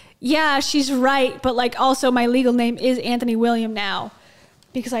 yeah, she's right, but like also my legal name is Anthony William now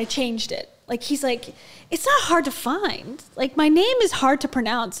because I changed it. Like he's like, it's not hard to find. Like my name is hard to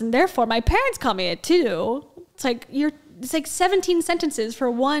pronounce, and therefore my parents call me it too. It's like it's like 17 sentences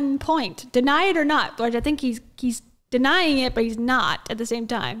for 1 point. Deny it or not. But I think he's denying it, but he's not at the same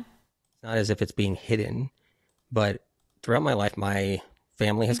time. It's not as if it's being hidden, but throughout my life, my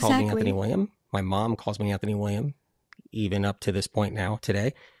family has called me Anthony William. My mom calls me Anthony William, even up to this point now,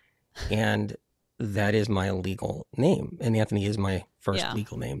 today. And that is my legal name. And Anthony is my first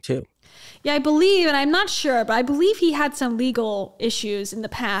legal name, too. Yeah, I believe, and I'm not sure, but I believe he had some legal issues in the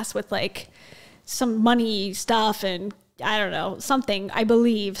past with like some money stuff and I don't know, something, I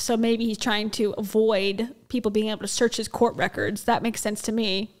believe. So maybe he's trying to avoid people being able to search his court records. That makes sense to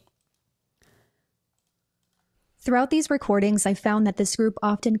me. Throughout these recordings, I found that this group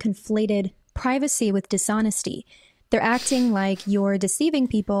often conflated privacy with dishonesty. They're acting like you're deceiving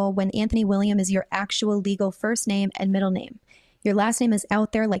people when Anthony William is your actual legal first name and middle name. Your last name is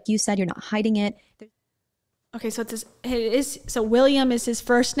out there, like you said, you're not hiding it. Okay, so so William is his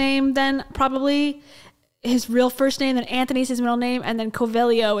first name, then probably his real first name, then Anthony's his middle name, and then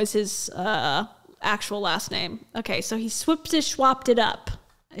Covelio is his actual last name. Okay, so he swapped it up,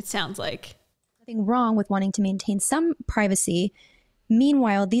 it sounds like. Nothing wrong with wanting to maintain some privacy.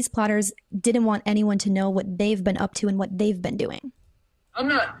 Meanwhile, these plotters didn't want anyone to know what they've been up to and what they've been doing. I'm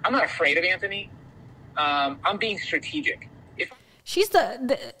not afraid of Anthony. I'm being strategic. She's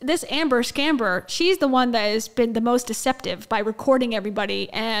this Amber Scamber. She's the one that has been the most deceptive by recording everybody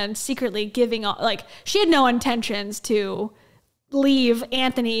and secretly giving, like, she had no intentions to leave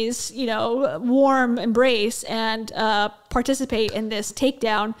Anthony's, warm embrace and participate in this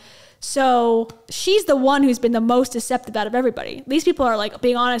takedown. So she's the one who's been the most deceptive out of everybody. These people are like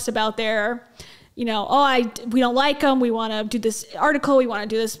being honest about their, we don't like them. We want to do this article. We want to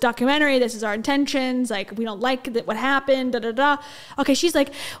do this documentary. This is our intentions. Like, we don't like what happened. Da, da, da. Okay. She's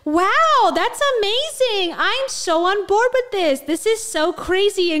like, wow, that's amazing. I'm so on board with this. This is so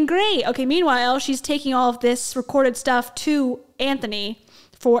crazy and great. Okay. Meanwhile, she's taking all of this recorded stuff to Anthony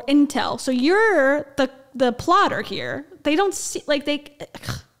for intel. So you're the plotter here. They don't see, like,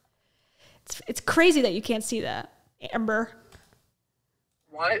 it's crazy that you can't see that, Amber.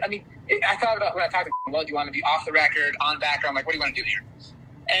 I thought about when I talked to him, well, do you want to be off the record, on background? Like, what do you want to do here?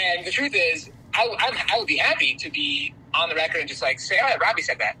 And the truth is, I would be happy to be on the record and just like say, oh, Robbie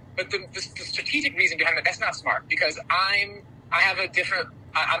said that. But the strategic reason behind that, that's not smart, because I'm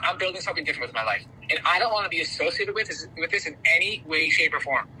building something different with my life. And I don't want to be associated with this in any way, shape, or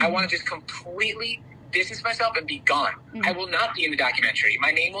form. I want to just completely distance myself and be gone. Mm-hmm. I will not be in the documentary.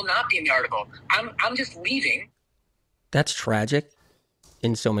 My name will not be in the article. I'm just leaving. That's tragic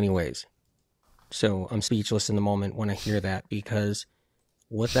in so many ways. So I'm speechless in the moment when I hear that, because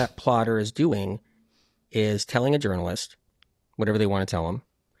what that plotter is doing is telling a journalist whatever they want to tell him,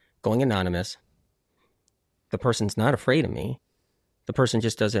 going anonymous. The person's not afraid of me. The person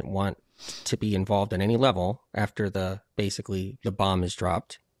just doesn't want to be involved on any level after basically the bomb is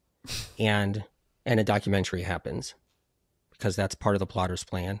dropped and a documentary happens, because that's part of the plotter's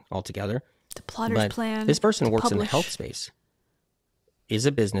plan altogether. The plotter's plan. This person works in the health space, is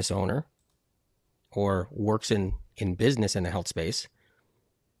a business owner, or works in business in the health space.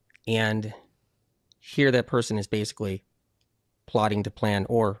 And here that person is basically plotting to plan,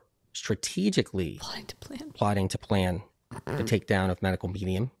 or strategically plotting to plan the takedown of medical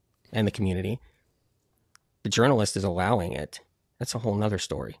medium and the community. The journalist is allowing it. That's a whole nother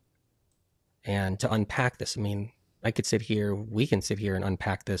story. And to unpack this, we can sit here and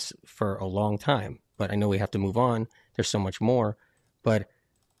unpack this for a long time, but I know we have to move on. There's so much more. But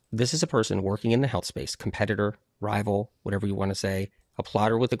this is a person working in the health space, competitor, rival, whatever you want to say, a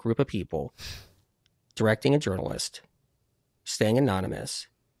plotter with a group of people, directing a journalist, staying anonymous,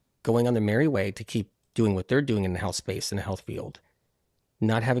 going on their merry way to keep doing what they're doing in the health space, in the health field,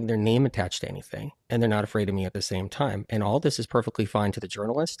 not having their name attached to anything. And they're not afraid of me at the same time. And all this is perfectly fine to the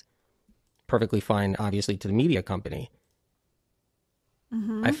journalist, perfectly fine, obviously, to the media company.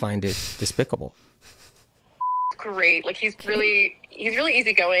 Mm-hmm. I find it despicable. Great. Like, he's really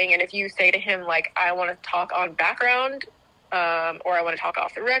easygoing, and if you say to him, like, I want to talk on background, or I want to talk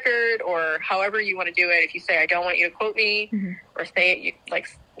off the record, or however you want to do it, if you say, I don't want you to quote me, mm-hmm. or say it,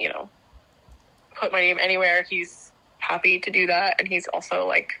 put my name anywhere, he's happy to do that. And he's also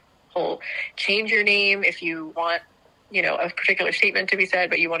like, he'll change your name if you want, a particular statement to be said,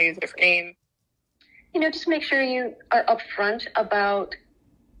 but you want to use a different name. Just make sure you are upfront about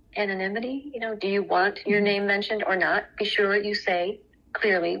anonymity. Do you want your name mentioned or not? Be sure you say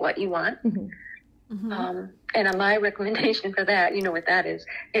clearly what you want. Mm-hmm. Mm-hmm. And my recommendation for that, what that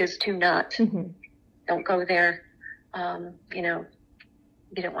is to not. Mm-hmm. Don't go there.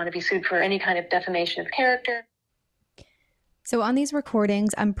 You don't want to be sued for any kind of defamation of character. So on these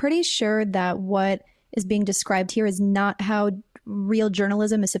recordings, I'm pretty sure that what is being described here is not how real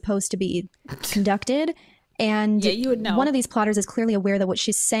journalism is supposed to be conducted. And yeah, you would know. One of these plotters is clearly aware that what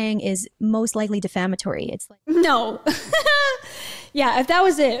she's saying is most likely defamatory. It's like, no. Yeah, if that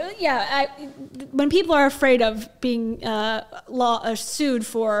was it. Yeah, when people are afraid of being sued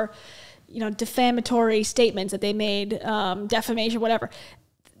for, defamatory statements that they made, defamation, whatever,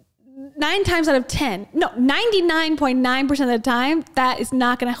 9 times out of 10, no, 99.9% of the time, that is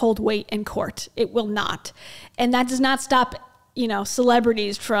not going to hold weight in court. It will not. And that does not stop,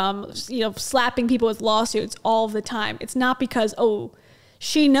 celebrities from, slapping people with lawsuits all the time. It's not because,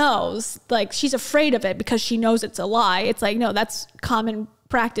 she knows, like, she's afraid of it because she knows it's a lie. It's like, no, that's common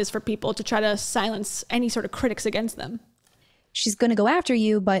practice for people to try to silence any sort of critics against them. She's going to go after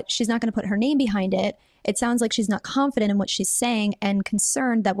you, but she's not going to put her name behind it. It sounds like she's not confident in what she's saying and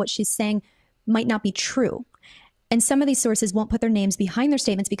concerned that what she's saying might not be true. And some of these sources won't put their names behind their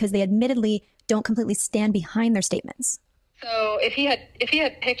statements because they admittedly don't completely stand behind their statements. So if he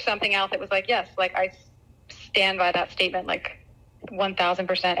had picked something out that was like, yes, like I stand by that statement, like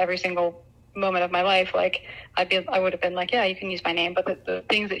 1,000% every single moment of my life, like I would have been like, yeah, you can use my name. But the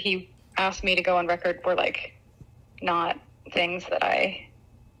things that he asked me to go on record were like not things that I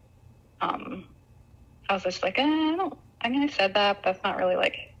was just like, no. I mean, I said that, but that's not really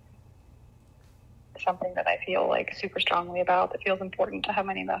like something that I feel like super strongly about, that feels important to have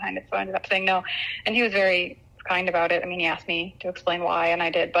my name behind it. So I ended up saying no. And he was very kind about it. I mean, he asked me to explain why, and I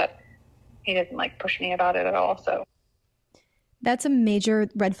did, but he didn't like push me about it at all. So that's a major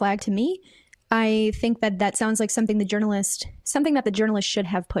red flag to me. I think that sounds like something that the journalist should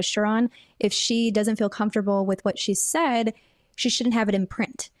have pushed her on. If she doesn't feel comfortable with what she said, she shouldn't have it in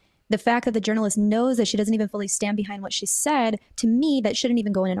print. The fact that the journalist knows that she doesn't even fully stand behind what she said, to me, that shouldn't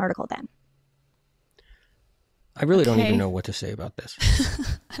even go in an article then. I really don't even know what to say about this.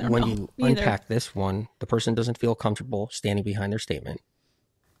 When you unpack this one, the person doesn't feel comfortable standing behind their statement.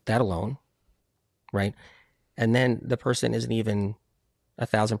 That alone, right? And then the person isn't even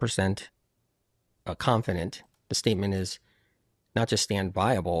 1,000% confident. The statement is not just stand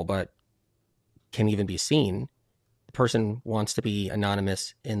viable, but can even be seen. The person wants to be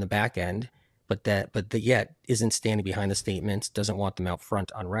anonymous in the back end, but yet isn't standing behind the statements, doesn't want them out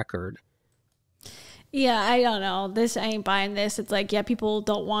front on record. Yeah, I don't know. I ain't buying this. It's like, yeah, people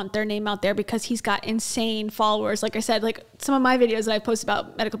don't want their name out there because he's got insane followers. Like I said, like some of my videos that I post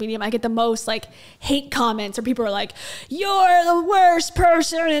about medical medium, I get the most like hate comments, or people are like, you're the worst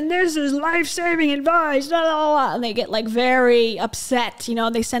person and this is life-saving advice, blah, blah, blah. And they get like very upset, you know,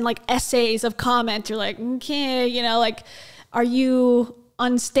 they send like essays of comments. You're like, okay, you know, like, are you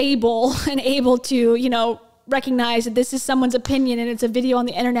unstable and able to, you know, recognize that this is someone's opinion and it's a video on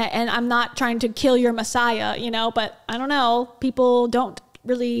the internet and I'm not trying to kill your messiah, you know, but I don't know. People don't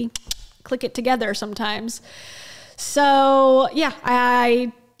really click it together sometimes. So yeah,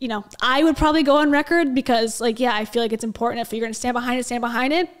 I would probably go on record because like, yeah, I feel like it's important. If you're going to stand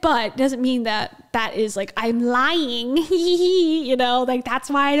behind it, but it doesn't mean that is like, I'm lying, you know, like that's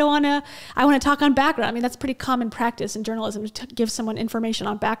why I want to talk on background. I mean, that's pretty common practice in journalism to give someone information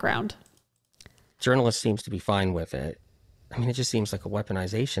on background. Journalist seems to be fine with it. I mean, it just seems like a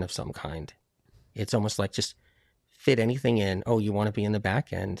weaponization of some kind. It's almost like just fit anything in. Oh, you want to be in the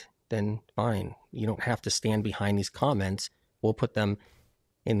back end? Then fine. You don't have to stand behind these comments. We'll put them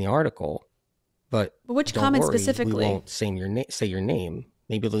in the article. But which comments specifically? We won't say your name.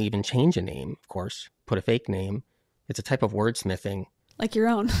 Maybe they'll even change a name, of course. Put a fake name. It's a type of wordsmithing. Like your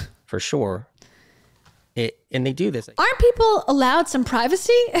own. For sure. And they do this. Aren't people allowed some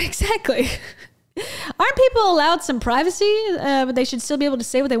privacy? Exactly. Aren't people allowed some privacy? But they should still be able to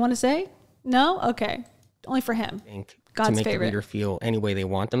say what they want to say? No? Okay. Only for him. God's to make favorite. The reader feel any way they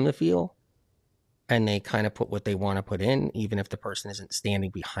want them to feel. And they kind of put what they want to put in, even if the person isn't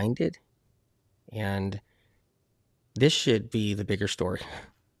standing behind it. And this should be the bigger story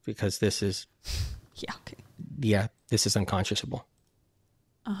because this is... Yeah, okay. Yeah, this is unconscionable.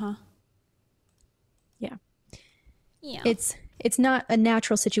 Uh-huh. Yeah. Yeah. It's not a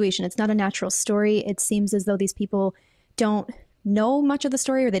natural situation. It's not a natural story. It seems as though these people don't know much of the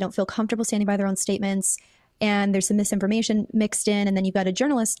story or they don't feel comfortable standing by their own statements. And there's some misinformation mixed in. And then you've got a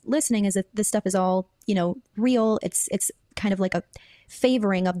journalist listening as if this stuff is all, you know, real. It's kind of like a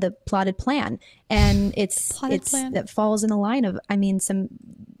favoring of the plotted plan. And that falls in the line of, I mean, some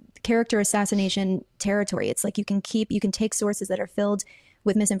character assassination territory. It's like you can take sources that are filled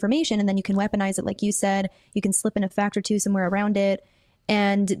with misinformation and then you can weaponize it. Like you said, you can slip in a fact or two somewhere around it.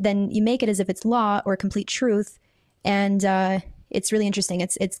 And then you make it as if it's law or complete truth. And it's really interesting.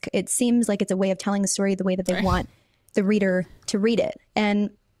 It seems like it's a way of telling the story the way that they want the reader to read it.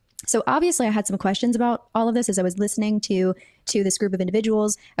 And so obviously I had some questions about all of this as I was listening to this group of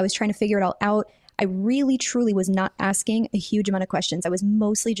individuals. I was trying to figure it all out. I really, truly was not asking a huge amount of questions. I was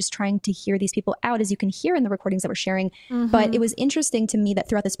mostly just trying to hear these people out, as you can hear in the recordings that we're sharing. Mm-hmm. But it was interesting to me that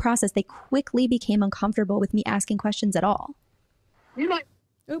throughout this process, they quickly became uncomfortable with me asking questions at all. You might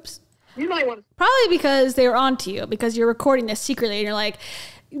want to. Probably because they were onto you, because you're recording this secretly and you're like,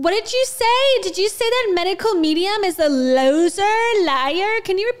 what did you say? Did you say that medical medium is a loser, liar?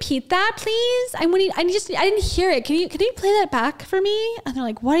 Can you repeat that, please? I didn't hear it. Can you play that back for me? And they're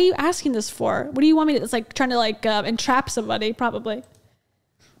like, what are you asking this for? What do you want me to? It's like trying to entrap somebody, probably.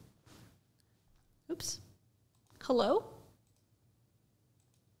 Oops. Hello?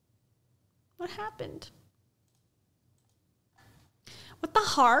 What happened? What the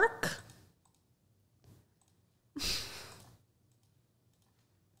hark?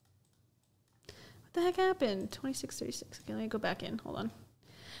 What the heck happened? 2636. Okay, let me go back in. Hold on.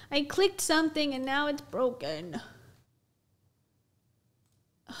 I clicked something and now it's broken.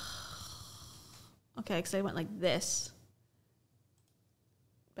 Okay, because I went like this.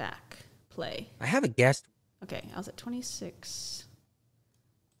 Back. Play. I have a guest. Okay, I was at 26.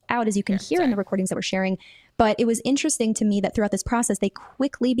 Out, as you can hear in the recordings that we're sharing. But it was interesting to me that throughout this process, they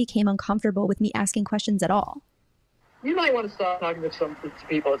quickly became uncomfortable with me asking questions at all. You might want to stop talking to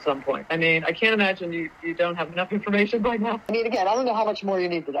people at some point. I mean, I can't imagine you don't have enough information by now. I mean, again, I don't know how much more you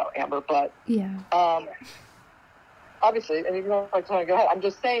need to know, Amber, but yeah. Obviously, and if you don't like to go ahead, I'm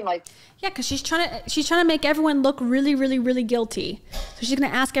just saying, like, yeah, because she's trying to make everyone look really, really, really guilty. So she's going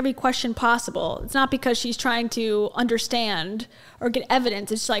to ask every question possible. It's not because she's trying to understand or get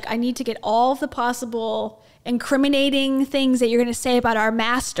evidence. It's like, I need to get all of the possible incriminating things that you're going to say about our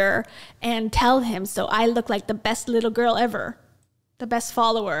master and tell him, so I look like the best little girl ever, the best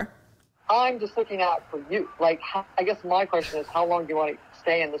follower. I'm just looking out for you. Like, I guess my question is, how long do you want to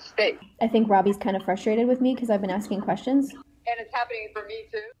stay in the state? I think Robbie's kind of frustrated with me because I've been asking questions. And it's happening for me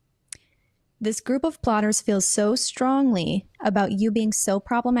too. This group of plotters feels so strongly about you being so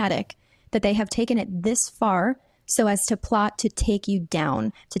problematic that they have taken it this far so as to plot to take you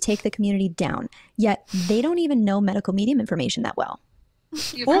down, to take the community down. Yet they don't even know medical medium information that well.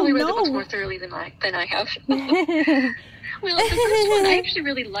 You probably read the books more thoroughly than I have. Well, the first one, I actually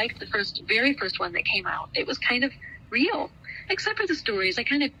really liked the very first one that came out. It was kind of real, except for the stories. I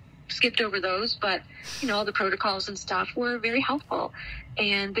kind of skipped over those, but, you know, all the protocols and stuff were very helpful,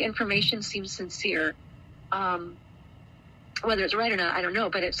 and the information seemed sincere. Whether it's right or not, I don't know,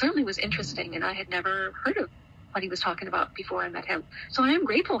 but it certainly was interesting, and I had never heard of what he was talking about before I met him. So I am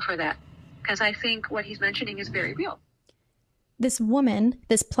grateful for that, because I think what he's mentioning is very real. This woman,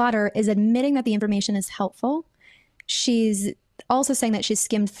 this plotter, is admitting that the information is helpful. She's also saying that she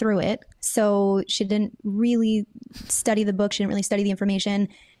skimmed through it, so she didn't really study the book. She didn't really study the information.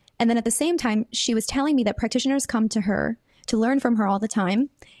 And then at the same time, she was telling me that practitioners come to her to learn from her all the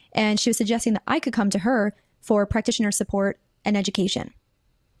time. And she was suggesting that I could come to her for practitioner support and education.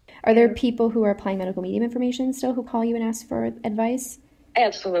 Are there people who are applying medical medium information still who call you and ask for advice?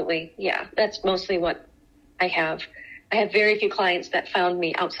 Absolutely. Yeah, that's mostly what I have. I have very few clients that found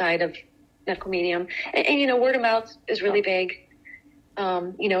me outside of medical medium. And you know, word of mouth is really big.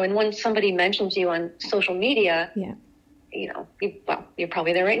 You know, and when somebody mentions you on social media, yeah, you know, you're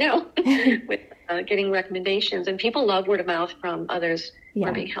probably there right now with getting recommendations. And people love word of mouth from others who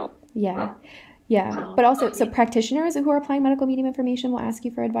are being helped. Yeah. Yeah. But also, so practitioners who are applying medical medium information will ask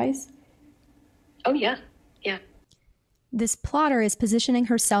you for advice? Oh, yeah. Yeah. This plotter is positioning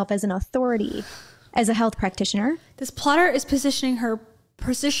herself as an authority, as a health practitioner. This plotter is positioning her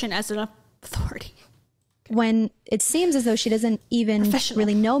position as an authority. When it seems as though she doesn't even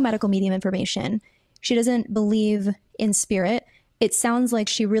really know medical medium information. She doesn't believe in spirit. It sounds like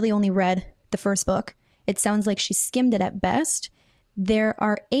she really only read the first book. It sounds like she skimmed it at best. There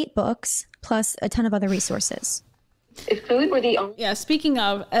are 8 books plus a ton of other resources. If food were the only... Yeah, speaking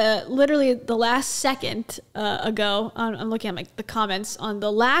of, literally the last second ago, I'm looking at the comments on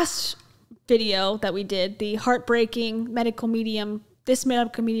the last video that we did, the heartbreaking medical medium, this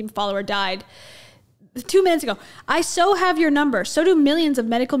medical medium follower died 2 minutes ago. I so have your number. So do millions of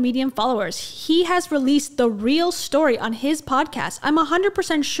medical medium followers. He has released the real story on his podcast. I'm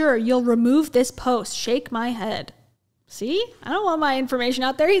 100% sure you'll remove this post. Shake my head. See? I don't want my information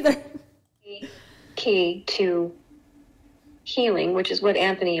out there either. Key to healing, which is what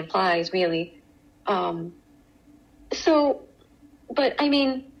Anthony implies, really. So, but I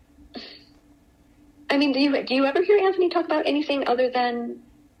mean, do you ever hear Anthony talk about anything other than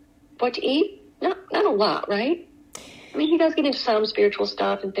what to eat? Not a lot, right? I mean, he does get into some spiritual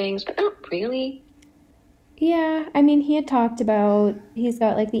stuff and things, but not really. Yeah, I mean, he had talked about, he's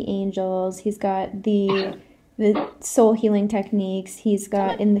got like the angels, he's got the soul healing techniques, he's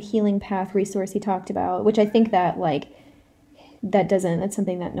got in the healing path resource he talked about, which I think that that's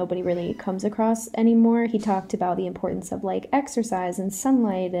something that nobody really comes across anymore. He talked about the importance of like exercise and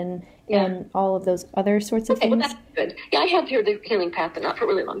sunlight and all of those other sorts of things. Well, that's good. Yeah, I have heard the healing path, but not for a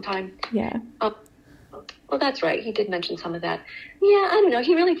really long time. Yeah. Well, that's right. He did mention some of that. Yeah, I don't know.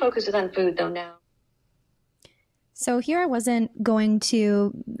 He really focuses on food though now. So here I wasn't going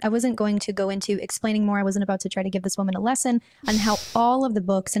to go into explaining more. I wasn't about to try to give this woman a lesson on how all of the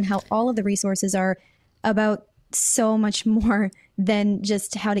books and how all of the resources are about so much more than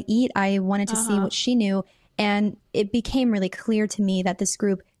just how to eat. I wanted to see what she knew. And it became really clear to me that this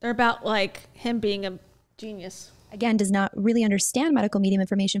group, they're about like him being a genius. Again, does not really understand medical medium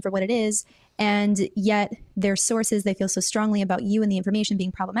information for what it is. And yet their sources, they feel so strongly about you and the information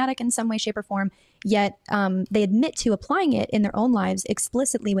being problematic in some way, shape, or form. yet they admit to applying it in their own lives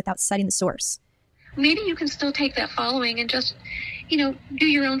explicitly without citing the source. Maybe you can still take that following and just, do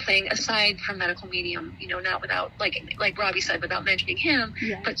your own thing aside from medical medium, not without, like Robbie said, without mentioning him,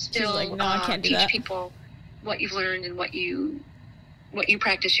 but still no, I can't do teach that. people what you've learned and what you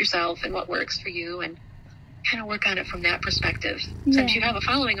practice yourself and what works for you, and kind of work on it from that perspective. Since you have a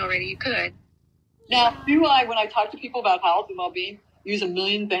following already, you could. Now, do I, when I talk to people about health and well-being, use a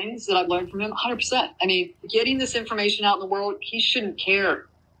million things that I've learned from him? 100%. I mean, getting this information out in the world, he shouldn't care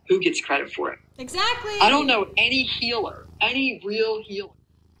who gets credit for it. Exactly. I don't know any healer, any real healer.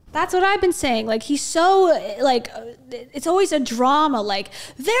 That's what I've been saying. Like, he's so, it's always a drama. Like,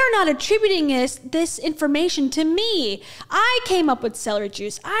 they're not attributing this information to me. I came up with celery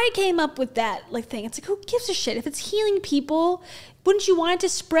juice. I came up with that, thing. It's like, who gives a shit? If it's healing people, wouldn't you want it to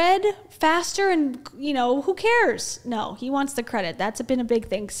spread faster? And, who cares? No, he wants the credit. That's been a big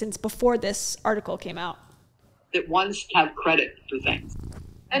thing since before this article came out. That wants to have credit for things.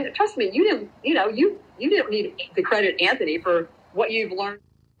 And trust me, you didn't need to credit Anthony for what you've learned.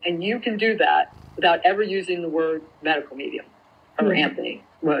 And you can do that without ever using the word medical medium or Anthony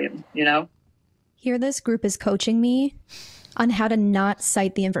Williams, Here, this group is coaching me on how to not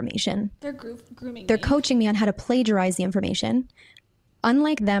cite the information. They're grooming They're me. coaching me on how to plagiarize the information.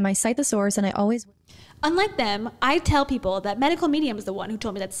 Unlike them, I cite the source and I always... Unlike them, I tell people that medical medium is the one who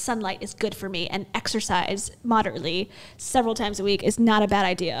told me that sunlight is good for me and exercise moderately several times a week is not a bad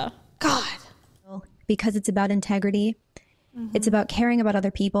idea. God. Because it's about integrity. It's about caring about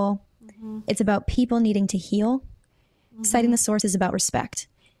other people. It's about people needing to heal. Citing the source is about respect.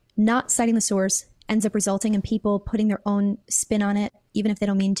 Not citing the source ends up resulting in people putting their own spin on it, even if they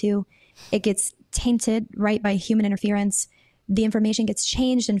don't mean to. It gets tainted, right, by human interference. The information gets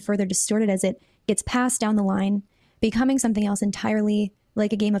changed and further distorted as it gets passed down the line, becoming something else entirely,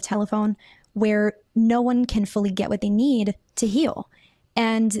 like a game of telephone, where no one can fully get what they need to heal.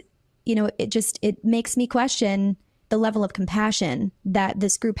 And, it makes me question the level of compassion that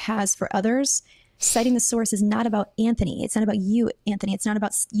this group has for others. Citing the source is not about Anthony. It's not about you, Anthony. It's not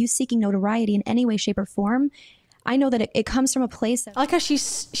about you seeking notoriety in any way, shape, or form. I know that it comes from a place that... I like how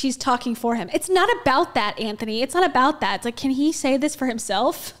she's talking for him. It's not about that, Anthony. It's not about that. It's like, can he say this for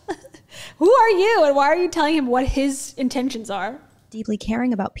himself? Who are you? And why are you telling him what his intentions are? Deeply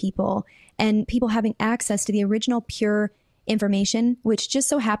caring about people and people having access to the original pure information, which just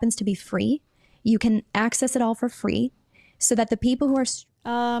so happens to be free. You can access it all for free so that the people who are...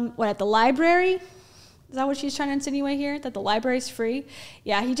 at the library? Is that what she's trying to insinuate here? That the library's free?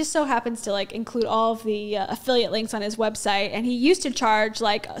 Yeah, he just so happens to include all of the affiliate links on his website. And he used to charge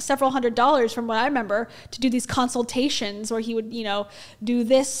several $100s from what I remember to do these consultations where he would, do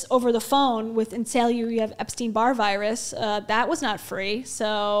this over the phone and tell you have Epstein-Barr virus. That was not free.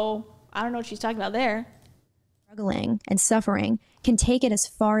 So I don't know what she's talking about there. Struggling and suffering can take it as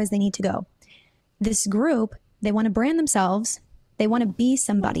far as they need to go. This group, they want to brand themselves. They want to be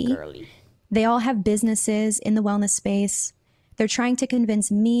somebody. They all have businesses in the wellness space. They're trying to convince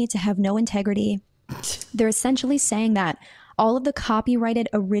me to have no integrity. They're essentially saying that all of the copyrighted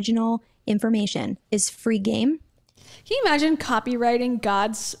original information is free game. Can you imagine copywriting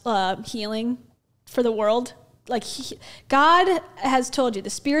God's healing for the world? God has told you, the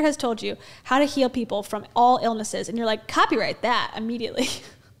Spirit has told you how to heal people from all illnesses. And you're like, copyright that immediately.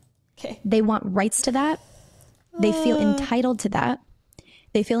 Okay. They want rights to that. They feel entitled to that.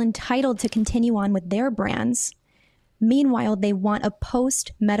 They feel entitled to continue on with their brands. Meanwhile, they want a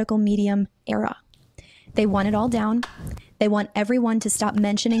post-medical medium era. They want it all down. They want everyone to stop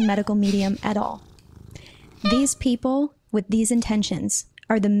mentioning medical medium at all. These people with these intentions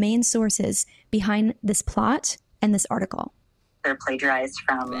are the main sources behind this plot and this article. They're plagiarized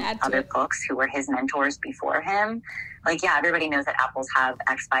from other folks who were his mentors before him. Everybody knows that apples have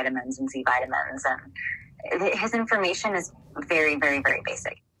X vitamins and Z vitamins, and his information is very, very, very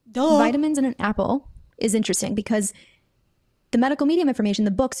basic. Vitamins in an apple is interesting because the medical medium information,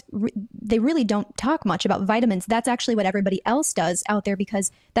 the books, they really don't talk much about vitamins. That's actually what everybody else does out there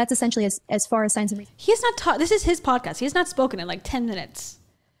because that's essentially as far as science and research. He has not this is his podcast. He has not spoken in 10 minutes.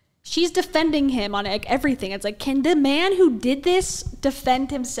 She's defending him on everything. It's can the man who did this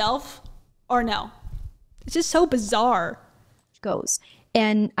defend himself or no? It's just so bizarre. Goes.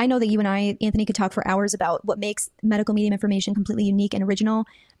 And I know that you and I, Anthony, could talk for hours about what makes medical medium information completely unique and original.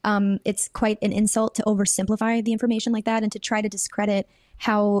 It's quite an insult to oversimplify the information like that and to try to discredit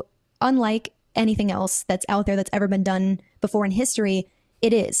how, unlike anything else that's out there that's ever been done before in history,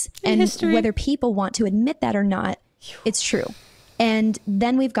 it is. Whether people want to admit that or not, it's true. And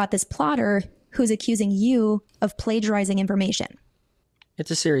then we've got this plotter who's accusing you of plagiarizing information.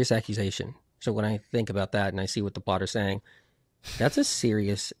 It's a serious accusation. So when I think about that and I see what the plot is saying, that's a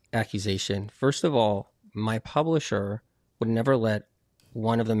serious accusation. First of all, my publisher would never let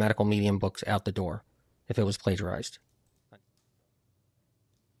one of the medical medium books out the door if it was plagiarized.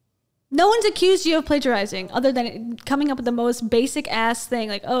 No one's accused you of plagiarizing other than coming up with the most basic ass thing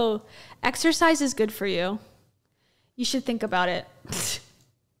like, oh, exercise is good for you. You should think about it.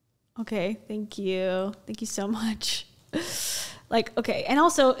 Okay, thank you. Thank you so much. Like, okay. And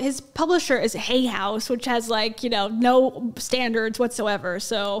also his publisher is Hay House, which has like, you know, no standards whatsoever.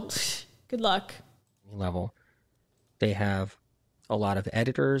 So good luck. Level. They have a lot of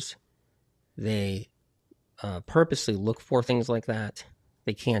editors. They purposely look for things like that.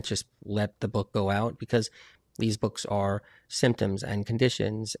 They can't just let the book go out because these books are symptoms and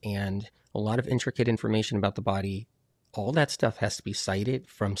conditions and a lot of intricate information about the body. All that stuff has to be cited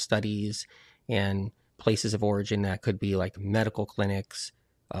from studies and places of origin that could be like medical clinics.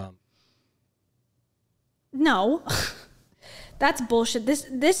 No, that's bullshit.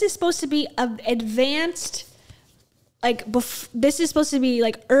 This is supposed to be advanced. Like this is supposed to be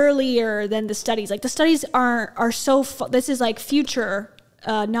like earlier than the studies. Like the studies are so. This is like future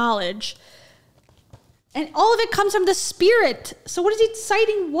knowledge, and all of it comes from the spirit. So what is he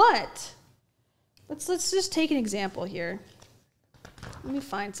citing? What? Let's just take an example here. Let me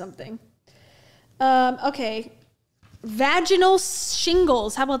find something. Okay, vaginal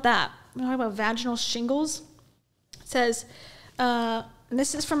shingles. How about that? We're talking about vaginal shingles. It says, and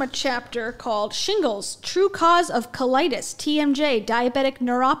this is from a chapter called Shingles, True Cause of Colitis, TMJ, Diabetic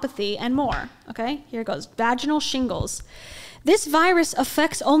Neuropathy, and more. Okay, here it goes. Vaginal shingles. This virus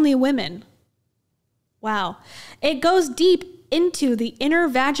affects only women. Wow. It goes deep into the inner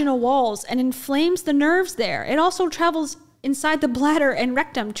vaginal walls and inflames the nerves there. It also travels inside the bladder and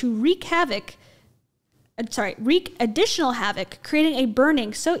rectum to wreak additional havoc, creating a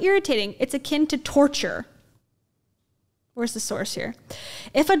burning so irritating it's akin to torture. Where's the source here?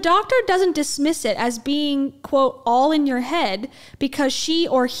 If a doctor doesn't dismiss it as being, quote, all in your head because she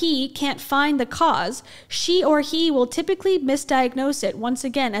or he can't find the cause, she or he will typically misdiagnose it once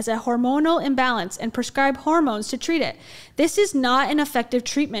again as a hormonal imbalance and prescribe hormones to treat it. This is not an effective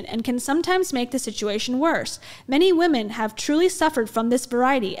treatment and can sometimes make the situation worse. Many women have truly suffered from this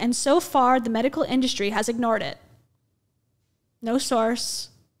variety, and so far the medical industry has ignored it. No source,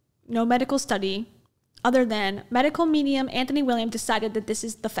 no medical study. Other than medical medium Anthony William decided that this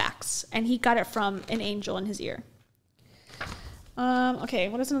is the facts, and he got it from an angel in his ear. Okay,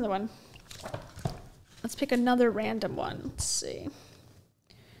 what is another one? Let's pick another random one. Let's see.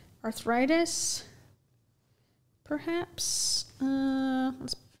 Arthritis, perhaps. Let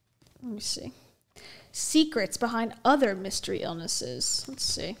me see. Secrets behind other mystery illnesses. Let's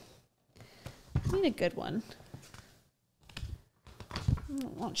see. I need a good one. I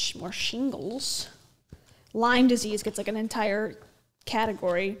don't want more shingles. Lyme disease gets like an entire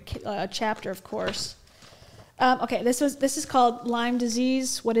category, chapter, of course. Okay, this is called Lyme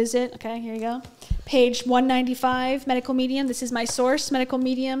disease. What is it? Okay, here you go. Page 195, Medical Medium. This is my source, Medical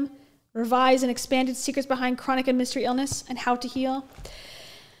Medium. Revised and expanded secrets behind chronic and mystery illness and how to heal.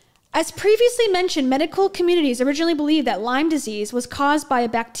 As previously mentioned, medical communities originally believed that Lyme disease was caused by a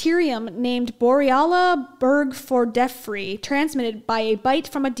bacterium named Borrelia burgdorferi, transmitted by a bite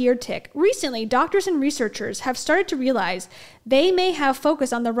from a deer tick. Recently, doctors and researchers have started to realize they may have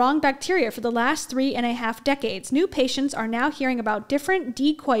focused on the wrong bacteria for the last 3.5 decades. New patients are now hearing about different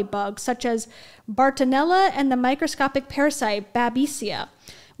decoy bugs such as Bartonella and the microscopic parasite Babesia,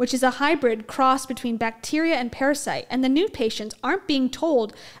 which is a hybrid cross between bacteria and parasite, and the new patients aren't being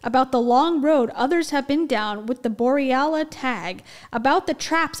told about the long road others have been down with the Borrelia tag, about the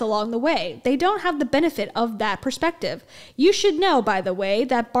traps along the way. They don't have the benefit of that perspective. You should know, by the way,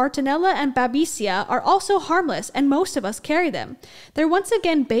 that Bartonella and Babesia are also harmless, and most of us carry them. They're once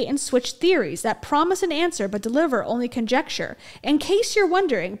again bait-and-switch theories that promise an answer but deliver only conjecture. In case you're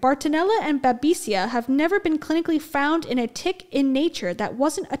wondering, Bartonella and Babesia have never been clinically found in a tick in nature that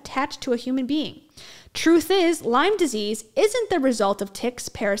wasn't attached to a human being. Truth is, Lyme disease isn't the result of ticks,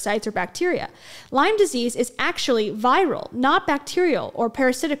 parasites, or bacteria. Lyme disease is actually viral, not bacterial or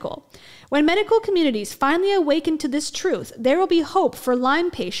parasitical. When medical communities finally awaken to this truth, there will be hope for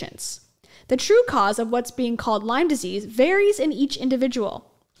Lyme patients. The true cause of what's being called Lyme disease varies in each individual.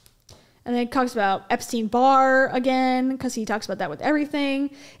 And then it talks about Epstein-Barr again, because he talks about that with everything.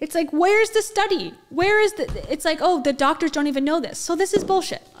 It's like, where's the study? It's like, oh, the doctors don't even know this. So this is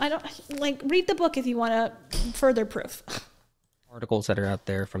bullshit. Read the book if you want to further proof. Articles that are out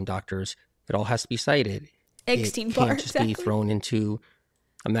there from doctors, it all has to be cited. Epstein-Barr, it can't just be thrown into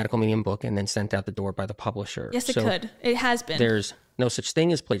a medical medium book and then sent out the door by the publisher. Yes, it could. It has been. There's no such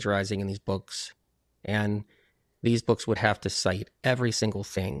thing as plagiarizing in these books. And these books would have to cite every single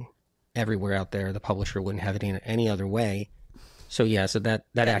thing everywhere out there. The publisher wouldn't have it in any other way. So yeah, so that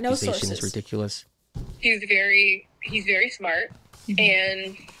accusation is ridiculous. He's very smart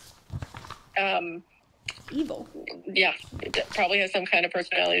and evil. Yeah, probably has some kind of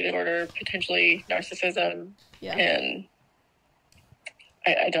personality disorder, potentially narcissism, and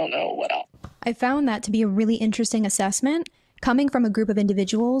I don't know what else. I found that to be a really interesting assessment coming from a group of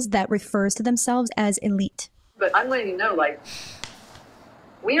individuals that refers to themselves as elite. But I'm letting you know, like,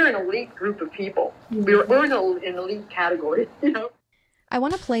 we are an elite group of people. We're in an elite category, you know? I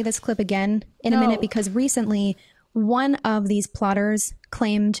want to play this clip again in a minute because recently one of these plotters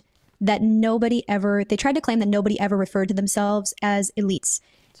claimed that they tried to claim that nobody ever referred to themselves as elites.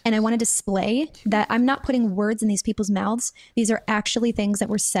 And I want to display that I'm not putting words in these people's mouths. These are actually things that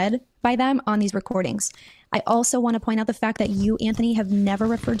were said by them on these recordings. I also want to point out the fact that you, Anthony, have never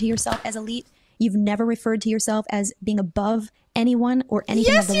referred to yourself as elite. You've never referred to yourself as being above anyone or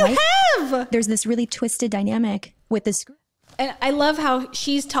anything of the like. Yes, you have! There's this really twisted dynamic with this group. And I love how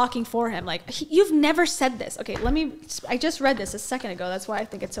she's talking for him. Like, you've never said this. Okay, I just read this a second ago. That's why I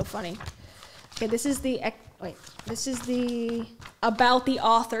think it's so funny. Okay, this is the about the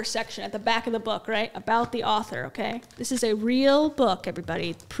author section at the back of the book, right? About the author, okay? This is a real book,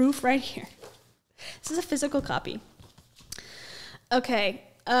 everybody. Proof right here. This is a physical copy. Okay,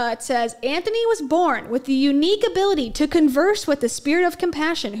 it says, Anthony was born with the unique ability to converse with the spirit of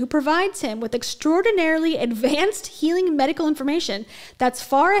compassion who provides him with extraordinarily advanced healing medical information that's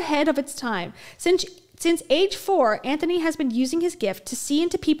far ahead of its time. Since age 4, Anthony has been using his gift to see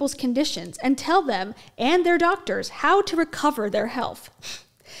into people's conditions and tell them and their doctors how to recover their health.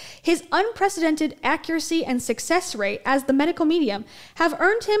 His unprecedented accuracy and success rate as the medical medium have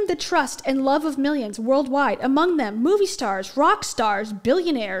earned him the trust and love of millions worldwide, among them movie stars, rock stars,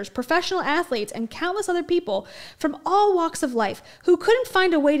 billionaires, professional athletes, and countless other people from all walks of life who couldn't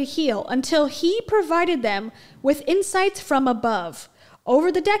find a way to heal until he provided them with insights from above.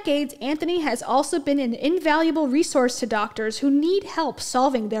 Over the decades, Anthony has also been an invaluable resource to doctors who need help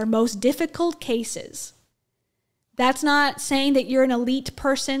solving their most difficult cases. That's not saying that you're an elite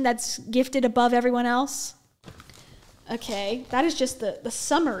person that's gifted above everyone else. Okay, that is just the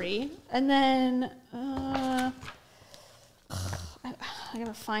summary. And then, I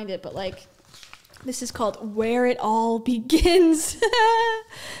gotta find it, but like, this is called Where It All Begins.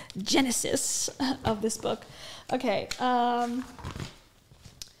 Genesis of this book. Okay,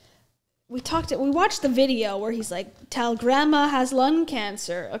 we watched the video where he's like, tell grandma has lung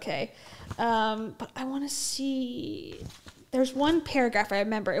cancer. Okay. But I want to see, there's one paragraph I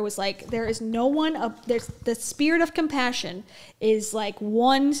remember. It was like, there's the spirit of compassion is like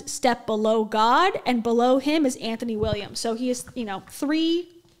one step below God, and below him is Anthony Williams. So he is, 3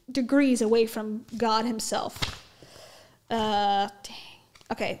 degrees away from God himself. Dang.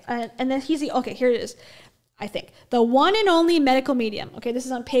 Okay. And then okay, here it is. I think the one and only medical medium. Okay. This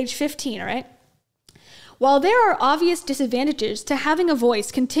is on page 15. All right. While there are obvious disadvantages to having a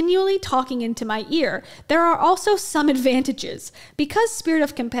voice continually talking into my ear, there are also some advantages. Because Spirit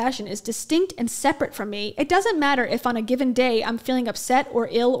of Compassion is distinct and separate from me, it doesn't matter if on a given day I'm feeling upset or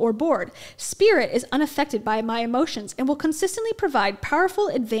ill or bored. Spirit is unaffected by my emotions and will consistently provide powerful,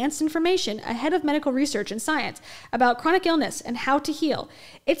 advanced information ahead of medical research and science about chronic illness and how to heal.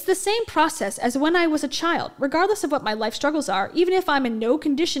 It's the same process as when I was a child, regardless of what my life struggles are, even if I'm in no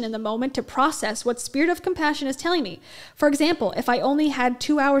condition in the moment to process what Spirit of Compassion is telling me. For example, if I only had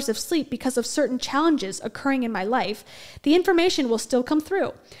 2 hours of sleep because of certain challenges occurring in my life, the information will still come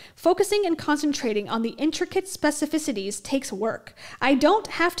through. Focusing and concentrating on the intricate specificities takes work. I don't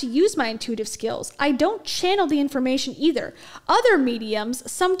have to use my intuitive skills. I don't channel the information either. Other mediums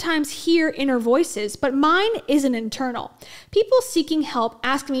sometimes hear inner voices, but mine isn't internal. People seeking help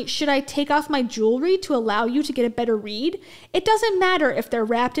ask me, should I take off my jewelry to allow you to get a better read? It doesn't matter if they're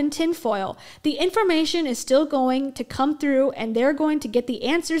wrapped in tinfoil. The information is still going to come through, and they're going to get the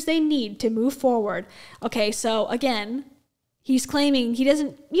answers they need to move forward. Okay, so again, he's claiming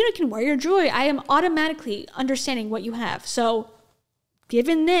you can wear your jewelry. I am automatically understanding what you have. So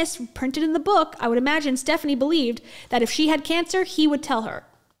given this printed in the book, I would imagine Stephanie believed that if she had cancer, he would tell her.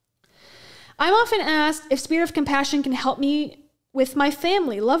 I'm often asked if Spirit of Compassion can help me with my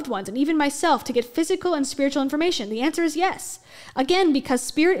family, loved ones, and even myself to get physical and spiritual information. The answer is yes. Again, because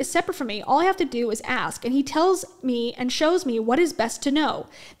Spirit is separate from me, all I have to do is ask, and he tells me and shows me what is best to know.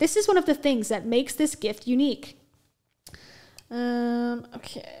 This is one of the things that makes this gift unique.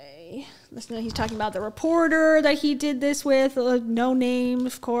 Okay. He's talking about the reporter that he did this with, no name,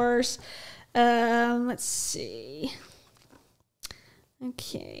 of course. Let's see.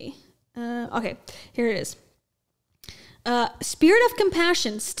 Okay. Okay, here it is. Spirit of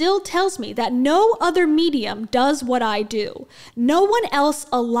Compassion still tells me that no other medium does what I do. No one else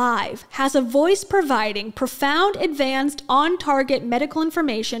alive has a voice providing profound, advanced, on-target medical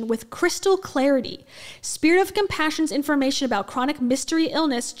information with crystal clarity. Spirit of Compassion's information about chronic mystery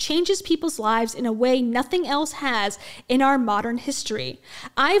illness changes people's lives in a way nothing else has in our modern history.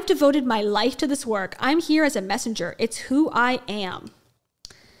 I've devoted my life to this work. I'm here as a messenger. It's who I am.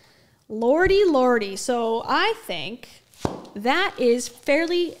 Lordy, lordy. So I think that is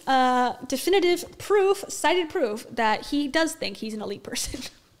fairly definitive proof, cited proof, that he does think he's an elite person.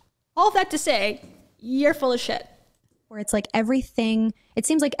 All of that to say, you're full of shit. Where it's like everything, it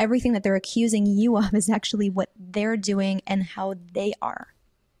seems like everything that they're accusing you of is actually what they're doing and how they are.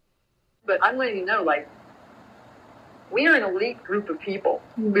 But I'm letting you know, like, we are an elite group of people.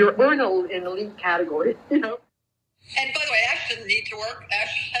 We're in an elite category, you know? And by the way, Ash doesn't need to work.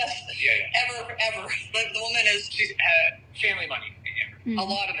 Ash has ever. The woman is... She's family money. A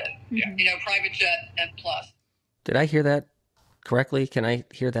lot of it. Yeah. You know, private jet and plus. Did I hear that correctly? Can I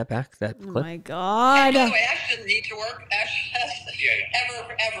hear that back? That clip? Oh my God. And by the way, Ash doesn't need to work. Ash has ever.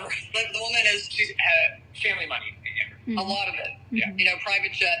 The woman is... She's family money. A lot of it. Yeah. You know,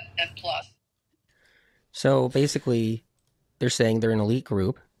 private jet and plus. So basically, they're saying they're an elite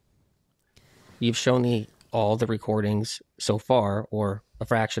group. You've shown me all the recordings so far, or a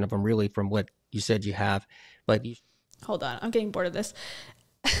fraction of them really, from what you said you have. But hold on, I'm getting bored of this.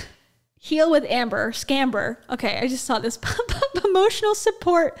 Heal with Amber, Scamber. Okay, I just saw this. Emotional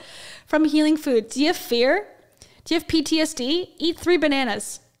support from Healing Foods. Do you have fear? Do you have PTSD? Eat 3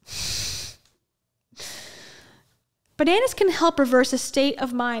 bananas. Bananas can help reverse a state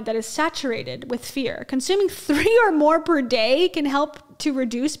of mind that is saturated with fear. Consuming 3 or more per day can help to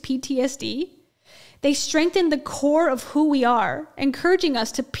reduce PTSD. They strengthen the core of who we are, encouraging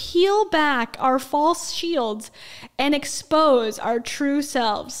us to peel back our false shields and expose our true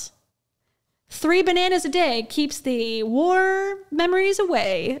selves. 3 bananas a day keeps the war memories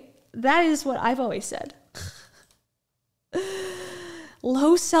away. That is what I've always said.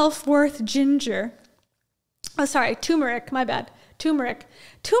 Low self-worth ginger. Oh, sorry, turmeric, my bad. Turmeric.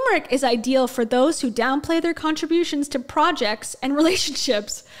 Turmeric is ideal for those who downplay their contributions to projects and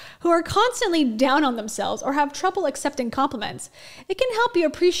relationships, who are constantly down on themselves or have trouble accepting compliments. It can help you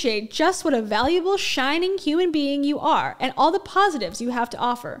appreciate just what a valuable, shining human being you are and all the positives you have to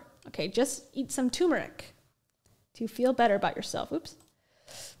offer. Okay, just eat some turmeric to feel better about yourself. Oops.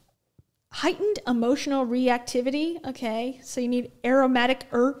 Heightened emotional reactivity. Okay, so you need aromatic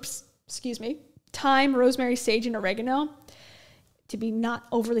herbs, thyme, rosemary, sage, and oregano to be not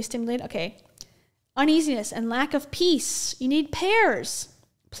overly stimulated. Okay. Uneasiness and lack of peace. You need pears.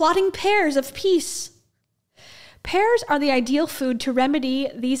 Plotting pairs of peace. Pears are the ideal food to remedy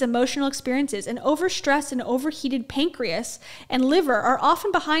these emotional experiences. An overstressed and overheated pancreas and liver are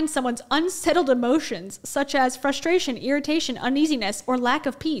often behind someone's unsettled emotions, such as frustration, irritation, uneasiness, or lack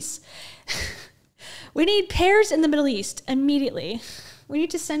of peace. We need pears in the Middle East immediately. We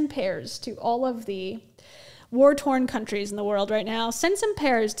need to send pears to all of the war-torn countries in the world right now. Send some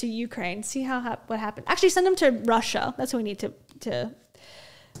pears to Ukraine. See what happened. Actually, send them to Russia. That's what we need to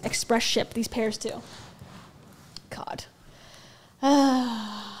express ship these pears to. God.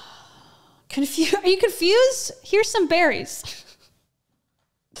 Are you confused? Here's some berries.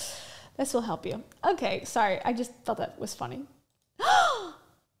 This will help you. Okay, sorry. I just thought that was funny.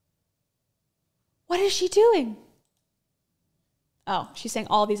 What is she doing? Oh, she's saying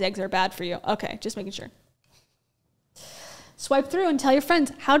all these eggs are bad for you. Okay, just making sure. Swipe through and tell your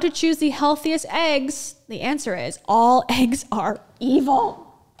friends how to choose the healthiest eggs. The answer is all eggs are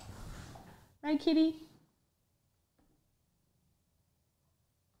evil. Right, Kitty?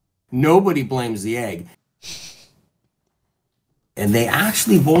 Nobody blames the egg. And they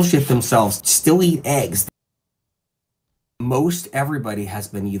actually bullshit themselves, still eat eggs. Most everybody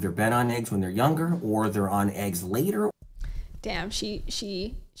has either been on eggs when they're younger or they're on eggs later. Damn, she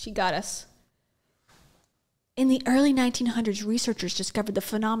got us. In the early 1900s, researchers discovered the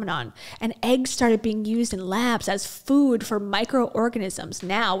phenomenon, and eggs started being used in labs as food for microorganisms.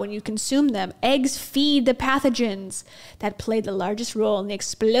 Now, when you consume them, eggs feed the pathogens that played the largest role in the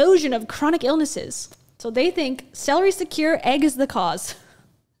explosion of chronic illnesses. So they think celery's the cure, egg is the cause.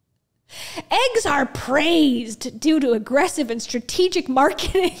 Eggs are praised due to aggressive and strategic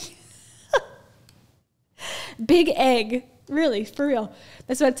marketing. Big egg. Really, for real.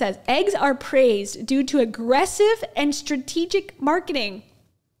 That's what it says. Eggs are praised due to aggressive and strategic marketing.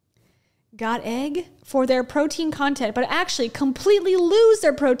 got egg for their protein content, but actually completely lose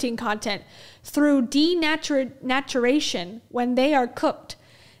their protein content through denaturation when they are cooked.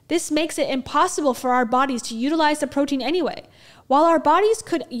 This makes it impossible for our bodies to utilize the protein anyway. While our bodies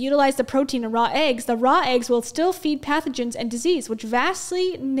could utilize the protein in raw eggs, the raw eggs will still feed pathogens and disease, which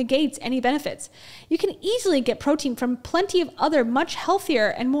vastly negates any benefits. You can easily get protein from plenty of other much healthier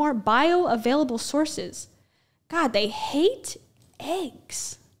and more bioavailable sources. God, they hate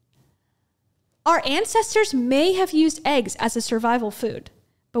eggs. Our ancestors may have used eggs as a survival food,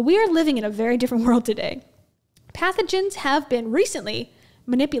 but we are living in a very different world today. Pathogens have been recently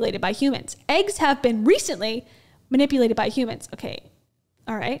manipulated by humans. Eggs have been recently manipulated by humans. Okay.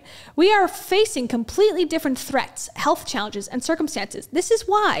 All right. We are facing completely different threats, health challenges, and circumstances. This is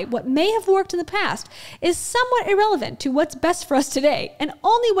why what may have worked in the past is somewhat irrelevant to what's best for us today. And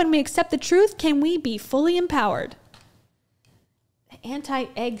only when we accept the truth can we be fully empowered. The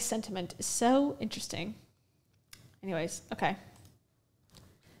anti-egg sentiment is so interesting. Anyways, okay.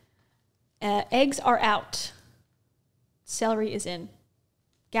 Eggs are out. Celery is in.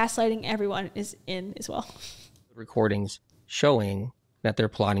 Gaslighting everyone is in as well. Recordings showing that they're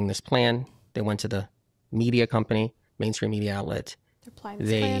plotting this plan. They went to the media company, mainstream media outlet. They're plotting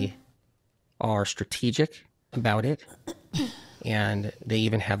this plan. They are strategic about it. And they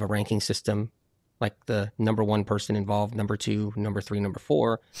even have a ranking system, like the number 1 person involved, number 2, number 3, number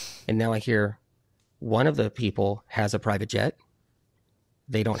 4. And now I hear one of the people has a private jet.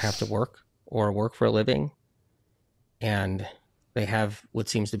 They don't have to work or work for a living. And they have what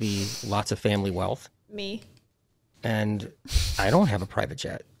seems to be lots of family wealth. Me. And I don't have a private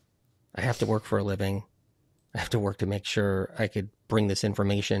jet. I have to work for a living. I have to work to make sure I could bring this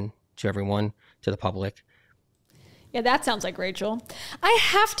information to everyone, to the public. Yeah, that sounds like Rachel. I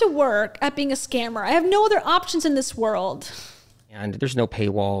have to work at being a scammer. I have no other options in this world. And there's no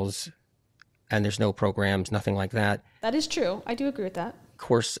paywalls, and there's no programs, nothing like that. That is true. I do agree with that. Of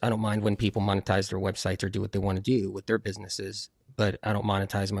course, I don't mind when people monetize their websites or do what they want to do with their businesses, but I don't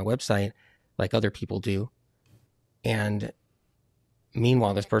monetize my website like other people do. And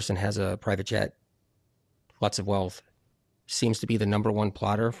meanwhile, this person has a private jet, lots of wealth, seems to be the number 1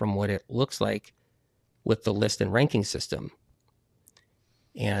 plotter from what it looks like with the list and ranking system.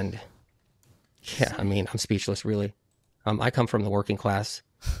 And yeah, I mean, I'm speechless, really. I come from the working class.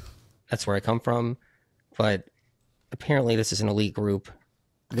 That's where I come from. But apparently this is an elite group.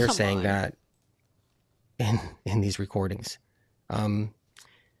 They're saying that in these recordings.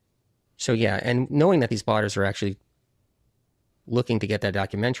 So yeah, and knowing that these plotters are actually looking to get that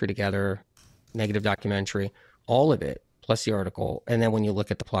documentary together, negative documentary, all of it, plus the article. And then when you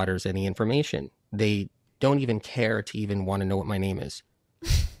look at the plotters and the information, they don't even care to even want to know what my name is.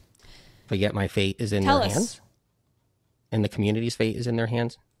 But yet my fate is in their hands. And the community's fate is in their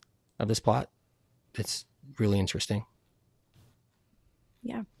hands of this plot. It's really interesting.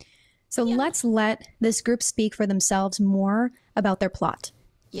 Yeah. So let's let this group speak for themselves more about their plot.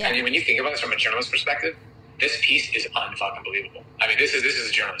 Yeah. I mean, when you think about this from a journalist perspective, this piece is unfucking believable. I mean, this is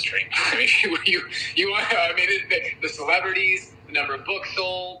a journalist dream. I mean, the celebrities, the number of books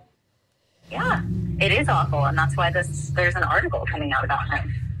sold. Yeah, it is awful, and that's why there's an article coming out about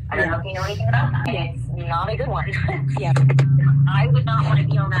him. I don't know if you know anything about that. It's not a good one. Yeah. I would not want to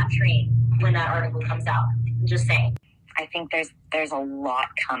be on that train when that article comes out. I'm just saying. I think there's a lot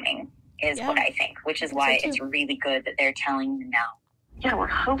coming, is what I think, which is why it's really good that they're telling you now. Yeah, we're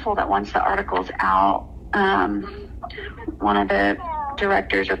hopeful that once the article's out, one of the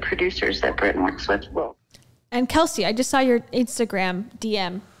directors or producers that Britain works with will. And Kelsey, I just saw your Instagram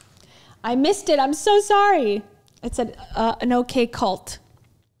DM. I missed it. I'm so sorry. It said an okay cult.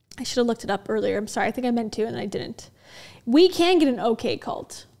 I should have looked it up earlier. I'm sorry. I think I meant to and I didn't. We can get an okay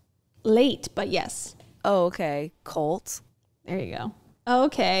cult. Late, but yes. Oh, okay. Cult. There you go.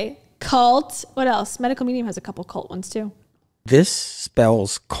 Okay. Cult. What else? Medical Medium has a couple cult ones too. This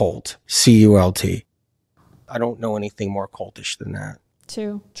spells cult. C-U-L-T. I don't know anything more cultish than that.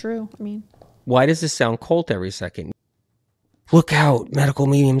 True. I mean. Why does this sound cult every second? Look out. Medical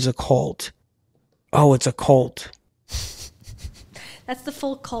Medium's a cult. Oh, it's a cult. That's the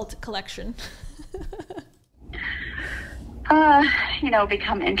full cult collection.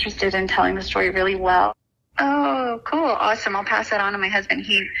 Become interested in telling the story really well. Oh, cool. Awesome. I'll pass that on to my husband.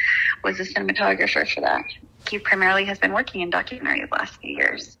 He was a cinematographer for that. He primarily has been working in documentary the last few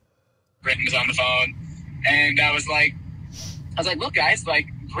years. Britton was on the phone, and I was like, look, guys, like,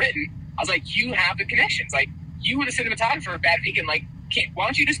 Britton, I was like, you have the connections. Like, you were the cinematographer of Bad Vegan. Like, why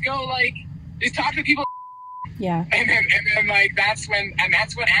don't you just go, like, just talk to people? Yeah. And then like, that's when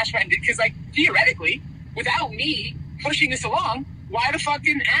Ash went, because, like, theoretically, without me pushing this along, why the fuck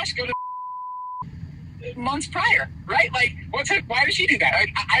didn't Ash go to months prior, right? Like, why did she do that?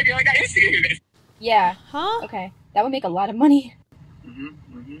 I feel like I instigated this. Yeah. Huh? Okay. That would make a lot of money.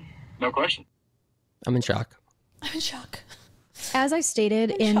 No question. I'm in shock. I'm in shock. As I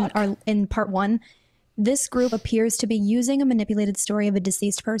stated in part 1, this group appears to be using a manipulated story of a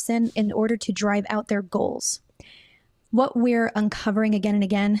deceased person in order to drive out their goals. What we're uncovering again and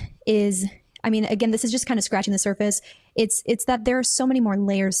again is, I mean, again, this is just kind of scratching the surface. It's that there are so many more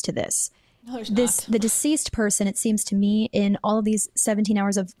layers to this. No, there's not. The deceased person, it seems to me, in all of these 17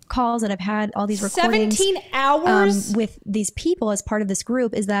 hours of calls that I've had, all these recordings 17 hours with these people as part of this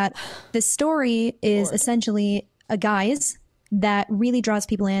group, is that this story is essentially a guise that really draws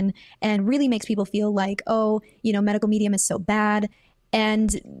people in and really makes people feel like, oh, you know, medical medium is so bad.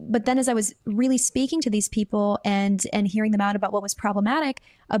 But then as I was really speaking to these people and hearing them out about what was problematic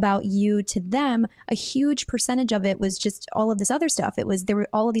about you to them, a huge percentage of it was just all of this other stuff. There were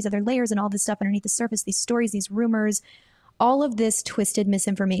all of these other layers and all this stuff underneath the surface, these stories, these rumors, all of this twisted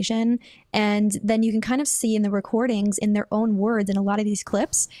misinformation. And then you can kind of see in the recordings, in their own words, in a lot of these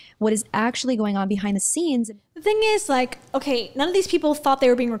clips, what is actually going on behind the scenes. The thing is, like, okay, none of these people thought they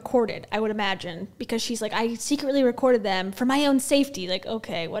were being recorded, I would imagine, because she's like, I secretly recorded them for my own safety. Like,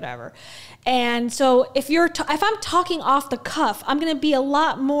 okay, whatever. And so if I'm talking off the cuff, I'm going to be a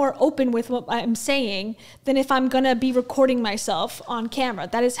lot more open with what I'm saying than if I'm going to be recording myself on camera.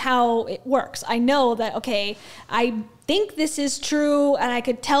 That is how it works. I know that, okay, I think this is true and I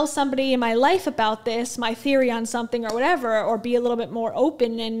could tell somebody in my life about this, my theory on something or whatever, or be a little bit more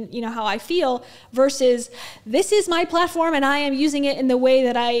open in, you know, how I feel, versus this is my platform and I am using it in the way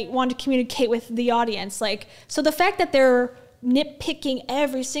that I want to communicate with the audience. Like, so the fact that they're nitpicking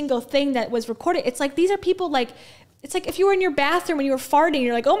every single thing that was recorded, it's like, these are people like, it's like if you were in your bathroom and you were farting,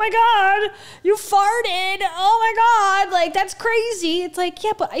 you're like, oh my God, you farted. Oh my God, like that's crazy. It's like,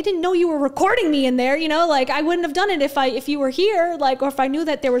 yeah, but I didn't know you were recording me in there, you know, like I wouldn't have done it if you were here, like, or if I knew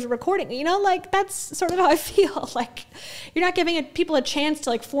that there was a recording, you know, like that's sort of how I feel. Like you're not giving people a chance to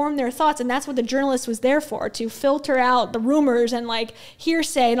like form their thoughts. And that's what the journalist was there for, to filter out the rumors and like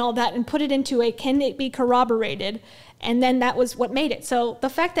hearsay and all that and put it into a, can it be corroborated? And then that was what made it. So the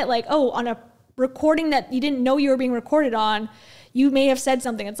fact that like, oh, on a recording that you didn't know you were being recorded on, you may have said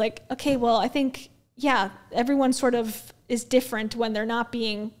something. It's like, okay, well, I think, yeah, everyone sort of is different when they're not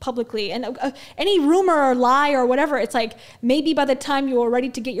being publicly. And any rumor or lie or whatever, it's like maybe by the time you are ready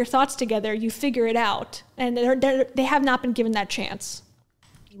to get your thoughts together, you figure it out. And they have not been given that chance.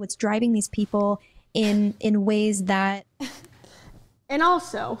 What's driving these people in ways that... And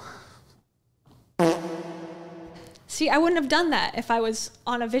also... See, I wouldn't have done that if I was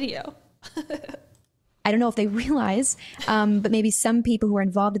on a video. I don't know if they realize, but maybe some people who are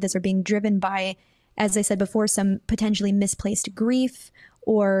involved in this are being driven by, as I said before, some potentially misplaced grief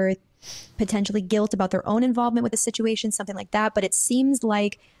or potentially guilt about their own involvement with the situation, something like that. But it seems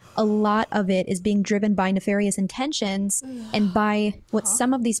like a lot of it is being driven by nefarious intentions and by what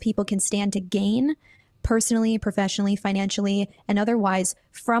some of these people can stand to gain personally, professionally, financially, and otherwise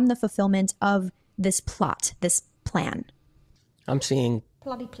from the fulfillment of this plot, this plan. I'm seeing...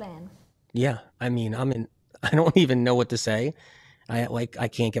 Bloody plan. Yeah, I mean, I don't even know what to say. I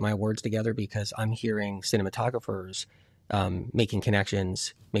can't get my words together because I'm hearing cinematographers making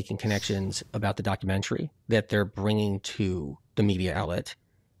connections about the documentary that they're bringing to the media outlet.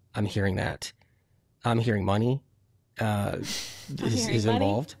 I'm hearing that. I'm hearing money is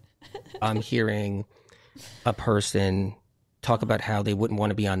involved. I'm hearing a person talk about how they wouldn't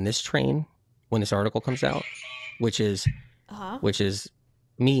want to be on this train when this article comes out, which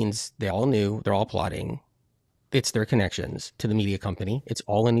means they all knew, they're all plotting. It's their connections to the media company. It's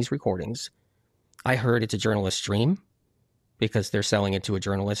all in these recordings. I heard it's a journalist stream because they're selling it to a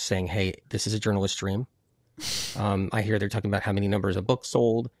journalist saying, hey, this is a journalist stream. I hear they're talking about how many numbers of books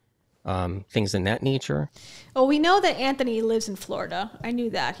sold, things in that nature. Well, we know that Anthony lives in Florida. I knew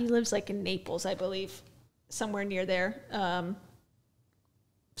that. He lives like in Naples, I believe, somewhere near there.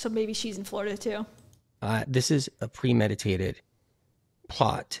 So maybe she's in Florida too. This is a premeditated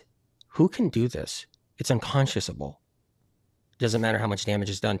plot. Who can do this? It's unconscionable. Doesn't matter how much damage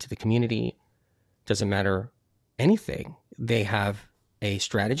is done to the community. Doesn't matter anything. They have a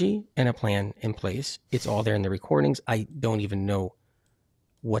strategy and a plan in place. It's all there in the recordings. I don't even know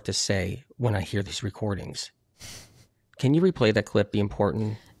what to say when I hear these recordings. Can you replay that clip, the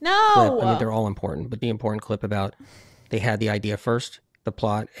important clip? I mean, they're all important, but the important clip about they had the idea first, the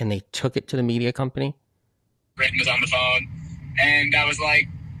plot, and they took it to the media company. Britton was on the phone, and I was like,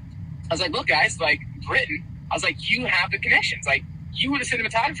 look, guys, like, Britton, I was like, you have the connections. Like, you were the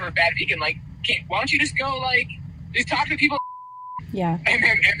cinematographer of Bad Vegan. Like, why don't you just go, like, just talk to people? Yeah. And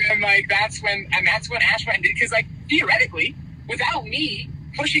then like that's when Ash went, because like theoretically, without me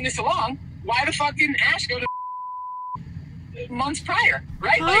pushing this along, why the fuck didn't Ash go to months prior,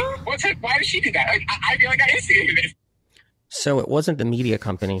 right? Huh? Like, why did she do that? Like, I feel like I instigated this. So it wasn't the media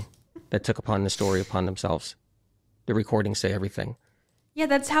company that took upon the story upon themselves. The recordings say everything. Yeah,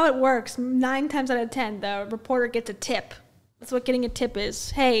 that's how it works. 9 times out of 10, the reporter gets a tip. That's what getting a tip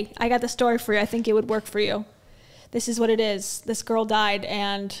is. Hey, I got the story for you. I think it would work for you. This is what it is. This girl died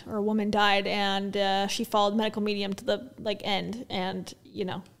or a woman died, and she followed medical medium to the end, and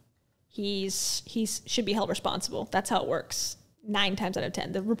he should be held responsible. That's how it works. 9 times out of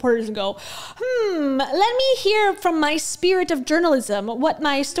 10. The reporter doesn't go, let me hear from my spirit of journalism what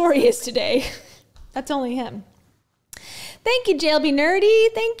my story is today. That's only him. Thank you, JLB Nerdy.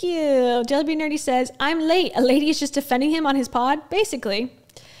 Thank you. JLB Nerdy says, I'm late. A lady is just defending him on his pod. Basically,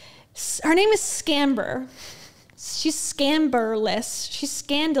 her name is Scamber. She's scamberless. She's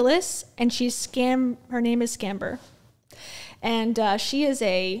scandalous, and her name is Scamber. And she is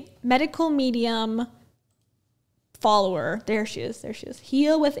a medical medium follower. There she is.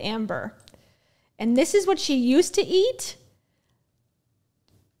 Heal with Amber. And this is what she used to eat.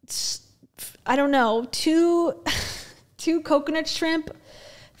 I don't know, two coconut shrimp,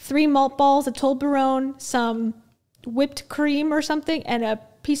 3 malt balls, a Toblerone, some whipped cream or something, and a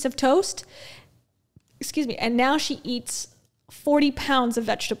piece of toast. Excuse me. And now she eats 40 pounds of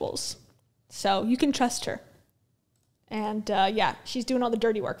vegetables. So you can trust her. And she's doing all the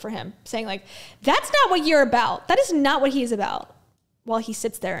dirty work for him, saying like, that's not what you're about. That is not what he's about. While he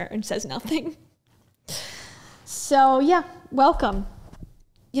sits there and says nothing. So yeah, welcome.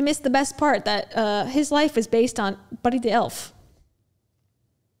 You missed the best part, that his life is based on Buddy the Elf.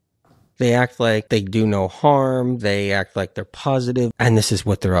 They act like they do no harm. They act like they're positive. And this is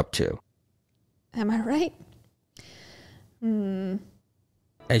what they're up to. Am I right?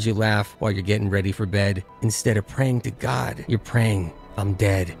 As you laugh while you're getting ready for bed, instead of praying to God, you're praying, I'm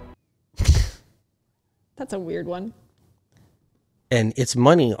dead. That's a weird one. And it's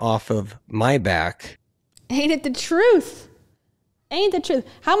money off of my back. Ain't it the truth? Ain't the truth?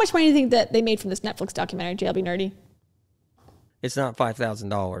 How much money do you think that they made from this Netflix documentary, JLB Nerdy? It's not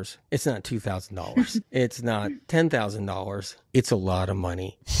 $5,000. It's not $2,000. It's not $10,000. It's a lot of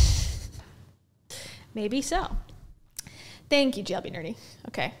money. Maybe so. Thing you, JLB Nerdy.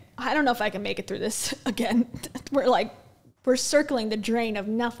 Okay. I don't know if I can make it through this again. We're circling the drain of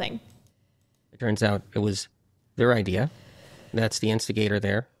nothing. It turns out it was their idea. That's the instigator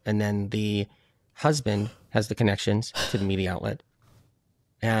there. And then the husband has the connections to the media outlet.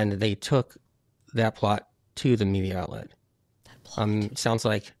 And they took that plot to the media outlet. Sounds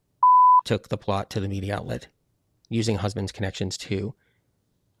like took the plot to the media outlet using husband's connections too.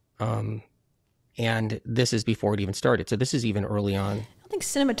 And this is before it even started. So this is even early on. I don't think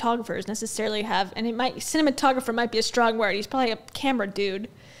cinematographers necessarily have, and cinematographer might be a strong word. He's probably a camera dude.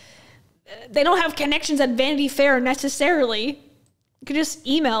 They don't have connections at Vanity Fair necessarily. You could just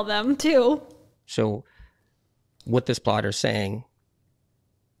email them too. So what this plotter's saying,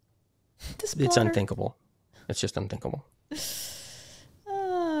 it's unthinkable. It's just unthinkable.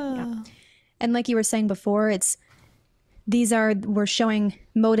 Yeah. And like you were saying before, we're showing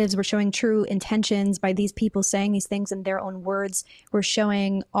motives, we're showing true intentions by these people saying these things in their own words. We're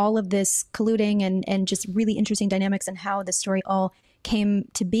showing all of this colluding and just really interesting dynamics and how the story all came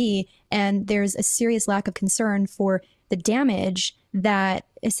to be. And there's a serious lack of concern for the damage that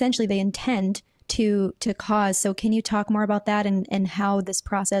essentially they intend to cause. So can you talk more about that and how this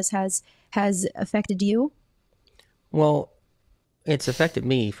process has affected you? Well, it's affected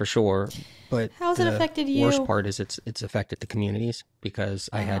me for sure, but how's it affected you? The worst part is it's affected the communities because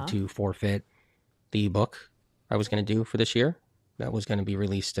I had to forfeit the book I was going to do for this year. That was going to be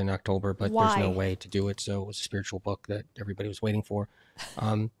released in October, but Why? There's no way to do it. So it was a spiritual book that everybody was waiting for.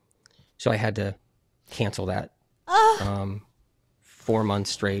 So I had to cancel that. 4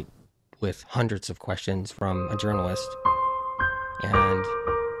 months straight with hundreds of questions from a journalist. And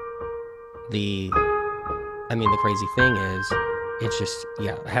the crazy thing is, it's just,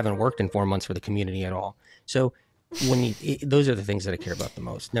 I haven't worked in 4 months for the community at all. So those are the things that I care about the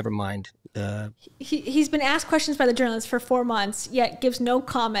most. Never mind. He's been asked questions by the journalist for 4 months, yet gives no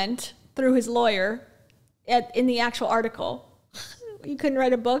comment through his lawyer in the actual article. You couldn't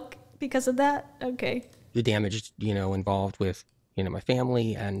write a book because of that? Okay. The damage, involved with, my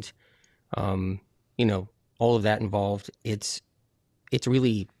family and, all of that involved. It's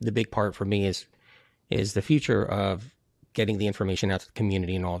really the big part for me is the future of getting the information out to the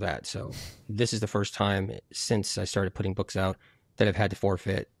community and all that. So this is the first time since I started putting books out that I've had to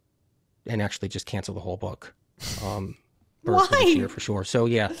forfeit and actually just cancel the whole book. birth for this Why? year for sure. So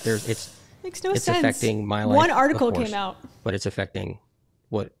yeah, it's Makes no it's sense. affecting my life. One article of course, came out. but it's affecting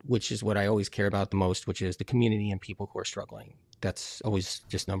which is what I always care about the most, which is the community and people who are struggling. That's always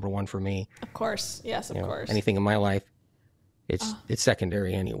just number one for me. Of course. Yes, of course. Anything in my life, it's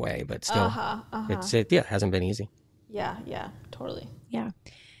secondary anyway, but still, it hasn't been easy. Yeah, totally. Yeah.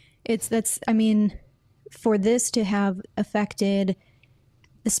 I mean, for this to have affected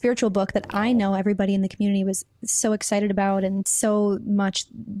the spiritual book that I know everybody in the community was so excited about and so much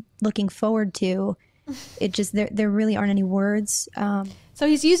looking forward to, it just, there really aren't any words. So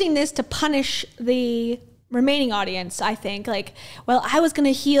he's using this to punish the remaining audience, I think. Like, well, I was going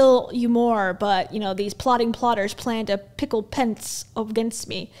to heal you more, but, these plotting plotters plan to pickle pence against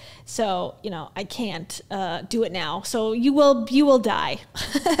me. So, I can't do it now. So you will die,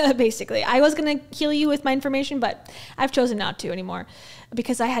 basically. I was going to heal you with my information, but I've chosen not to anymore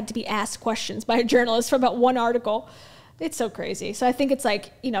because I had to be asked questions by a journalist for about one article. It's so crazy. So I think it's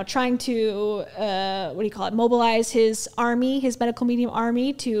like, trying to, mobilize his army, his medical medium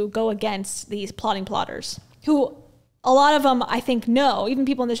army to go against these plotting plotters who a lot of them, I think, know, even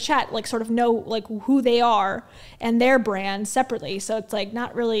people in this chat, sort of know who they are and their brand separately. So it's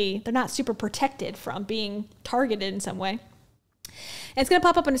they're not super protected from being targeted in some way. And it's going to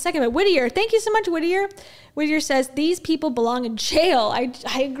pop up in a second, but Whittier, thank you so much, Whittier. Whittier says, these people belong in jail.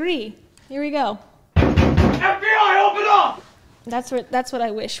 I agree. Here we go. FBI, open up! That's what I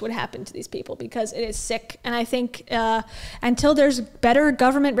wish would happen to these people because it is sick. And I think until there's better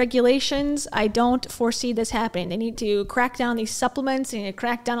government regulations, I don't foresee this happening. They need to crack down on these supplements. They need to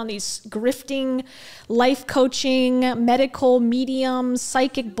crack down on these grifting, life coaching, medical mediums,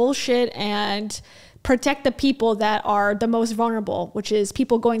 psychic bullshit, and protect the people that are the most vulnerable, which is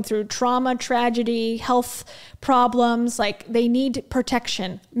people going through trauma, tragedy, health problems. They need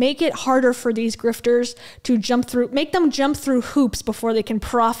protection. Make it harder for these grifters to make them jump through hoops before they can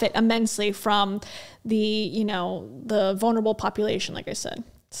profit immensely from the vulnerable population, like I said.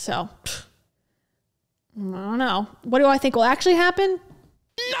 So, I don't know. What do I think will actually happen?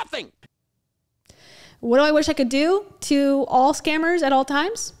 Nothing! What do I wish I could do to all scammers at all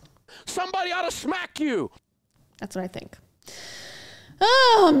times? Somebody ought to smack you. That's what I think.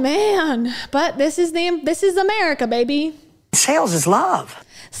 Oh man, but this is America, baby. Sales is love.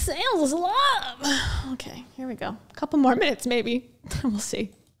 Sales is love. Okay, here we go. A couple more minutes, maybe. We'll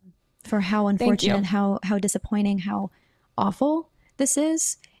see. For how unfortunate, how disappointing, how awful this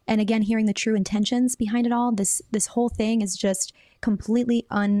is. And again, hearing the true intentions behind it all, this whole thing is just completely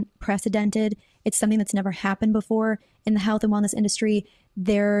unprecedented. It's something that's never happened before in the health and wellness industry.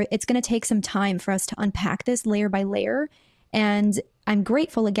 It's going to take some time for us to unpack this layer by layer. And I'm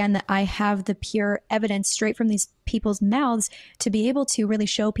grateful again that I have the pure evidence straight from these people's mouths to be able to really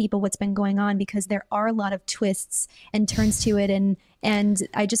show people what's been going on, because there are a lot of twists and turns to it. And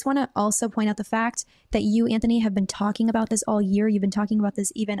I just want to also point out the fact that you, Anthony, have been talking about this all year. You've been talking about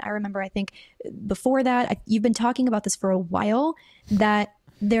this even, I remember, I think before that, you've been talking about this for a while, that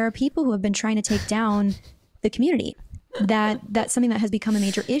there are people who have been trying to take down the community. That's something that has become a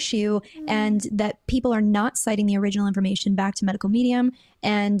major issue, and that people are not citing the original information back to medical medium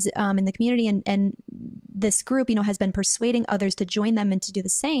and in the community, and this group, has been persuading others to join them and to do the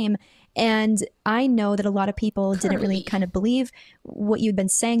same. And I know that a lot of people didn't really kind of believe what you'd been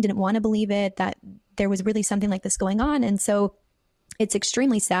saying, didn't want to believe it, that there was really something like this going on. And so it's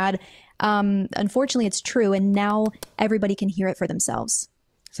extremely sad. Unfortunately, it's true, and now everybody can hear it for themselves.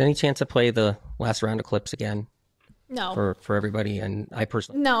 Is there any chance to play the last round of clips again? No. For everybody, and I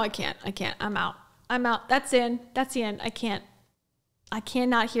personally. No, I can't. I'm out. That's the end. I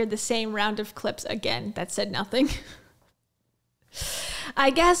cannot hear the same round of clips again that said nothing.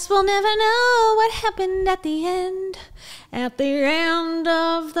 I guess we'll never know what happened at the end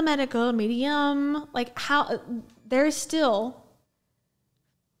of the medical medium. How there's still,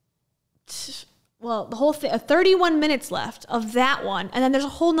 the whole thing, 31 minutes left of that one, and then there's a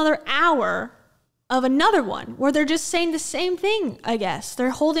whole nother hour of another one where they're just saying the same thing. I guess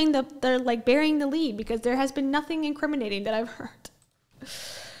they're burying the lead because there has been nothing incriminating that I've heard.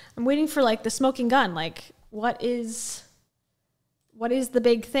 I'm waiting for the smoking gun. What is the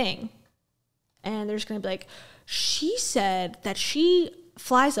big thing? And they're just going to be she said that she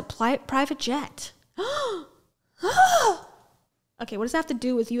flies a private jet. Okay, what does that have to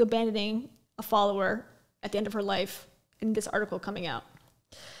do with you abandoning a follower at the end of her life in this article coming out?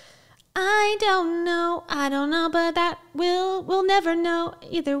 I don't know, but that we'll never know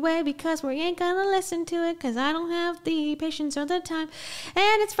either way, because we ain't gonna listen to it, because I don't have the patience or the time.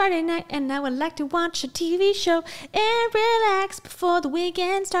 And it's Friday night, and I would like to watch a TV show and relax before the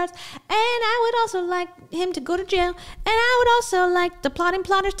weekend starts. And I would also like him to go to jail, and I would also like the plotting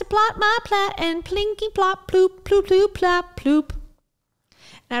plotters to plot my plot, and plinky plop ploop ploop ploop plop ploop.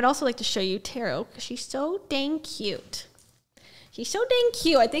 And I'd also like to show you Tarot, because she's so dang cute. She's so dang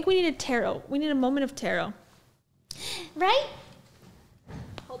cute. I think we need a tarot. We need a moment of tarot. Right?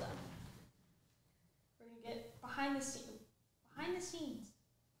 Hold on. We're going to get behind the scenes. Behind the scenes.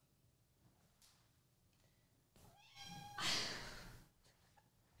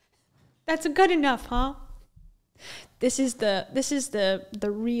 That's good enough, huh? This is the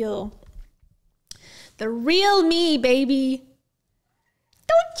real me, baby.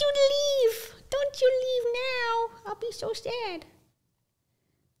 Don't you leave. Don't you leave now. I'll be so sad.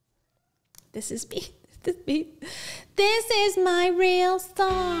 This is me. This is me. This is my real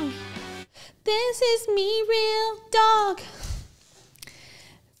song. This is me, real dog.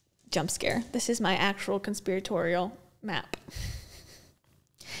 Jump scare. This is my actual conspiratorial map.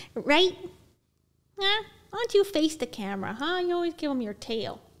 Right? Huh? Why don't you face the camera, huh? You always give them your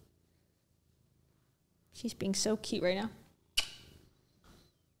tail. She's being so cute right now.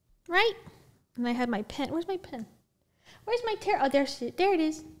 Right? And I had my pen. Where's my pen? Where's my tarot? Oh, there it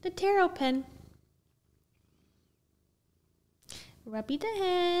is. The tarot pen. Rubbing the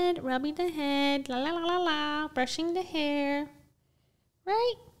head. La la la la la. Brushing the hair.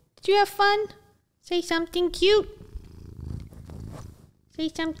 Right? Did you have fun? Say something cute. Say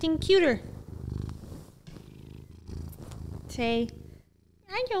something cuter. Say,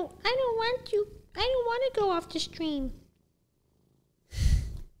 I don't want to. I don't want to go off the stream.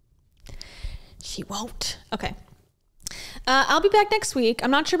 She won't. Okay. I'll be back next week.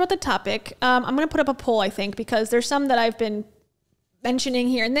 I'm not sure about the topic. I'm going to put up a poll, I think, because there's some that I've been mentioning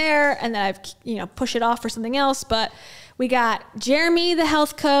here and there, and then I've push it off for something else. But we got Jeremy, the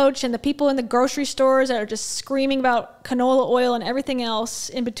health coach, and the people in the grocery stores that are just screaming about canola oil and everything else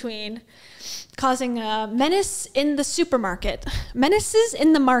in between, causing a menace in the supermarket. Menaces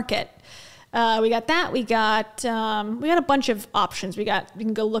in the market. We got that. We got a bunch of options. We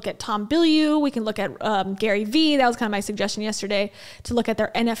can go look at Tom Bilyeu. We can look at Gary V. That was kind of my suggestion yesterday, to look at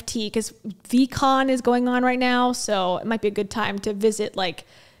their NFT, because VCon is going on right now. So it might be a good time to visit. Like,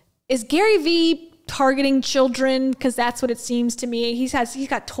 is Gary V targeting children? Because that's what it seems to me. He's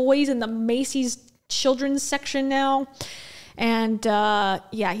got toys in the Macy's children's section now. And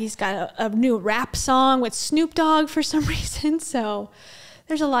he's got a new rap song with Snoop Dogg for some reason. So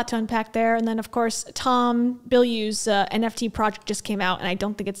there's a lot to unpack there. And then, of course, Tom Bilyeu's NFT project just came out, and I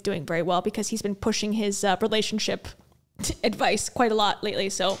don't think it's doing very well, because he's been pushing his relationship advice quite a lot lately.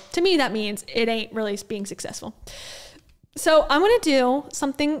 So to me, that means it ain't really being successful. So I'm going to do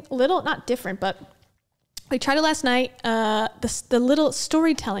something a little, not different, but we tried it last night, the little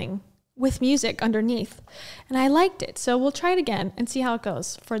storytelling with music underneath, and I liked it. So we'll try it again and see how it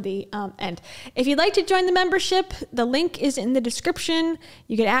goes for the end. If you'd like to join the membership, the link is in the description.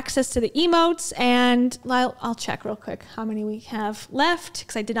 You get access to the emotes, and I'll check real quick how many we have left,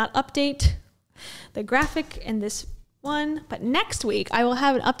 because I did not update the graphic in this one. But next week I will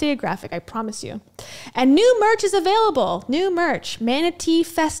have an updated graphic, I promise you. And new merch is available. New merch. Manatee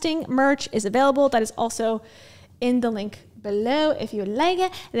Festing merch is available. That is also in the link below if you would like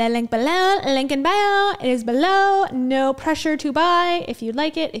it. The link below, link in bio. It is below. No pressure to buy if you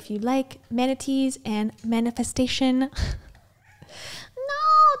like it. If you like manatees and manifestation. No,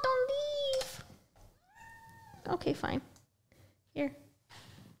 don't leave. Okay, fine. Here.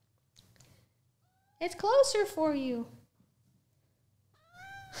 It's closer for you.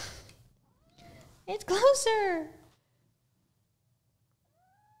 It's closer.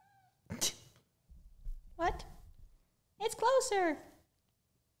 What? It's closer.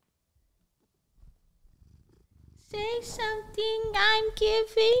 Say something, I'm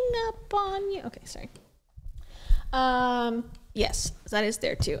giving up on you. Okay, sorry. Yes, that is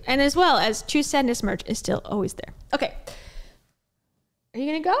there too. And as well as True Sadness merch is still always there. Okay. Are you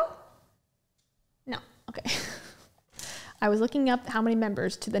going to go? No. Okay. I was looking up how many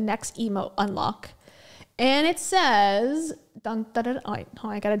members to the next emote unlock. And it says, dun, dun, dun, oh, wait,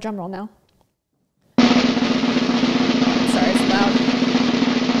 hold on, I got a drum roll now. Sorry, it's loud.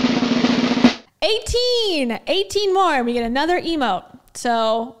 18 more, and we get another emote.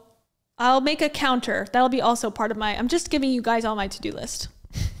 So I'll make a counter. That'll be also part of I'm just giving you guys all my to-do list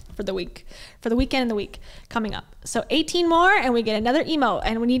for the week, for the weekend and the week coming up. So 18 more, and we get another emote,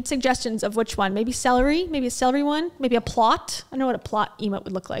 and we need suggestions of which one. Maybe celery, maybe a celery one, maybe a plot. I don't know what a plot emote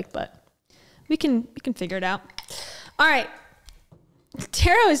would look like, but We can figure it out. All right.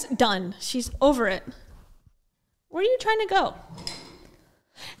 Tara is done. She's over it. Where are you trying to go?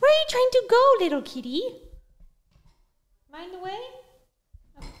 Where are you trying to go, little kitty? Am I in the way?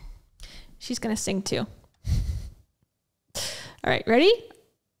 Oh. She's going to sing too. All right, ready?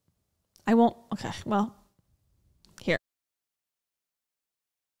 I won't. Okay, well, here.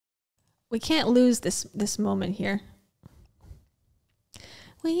 We can't lose this moment here.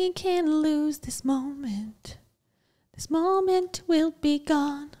 We can't lose this moment. This moment will be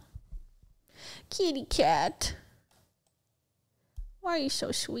gone. Kitty cat. Why are you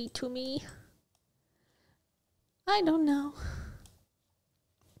so sweet to me? I don't know.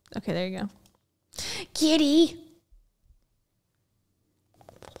 Okay, there you go. Kitty.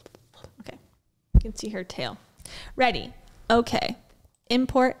 Okay. You can see her tail. Ready. Okay.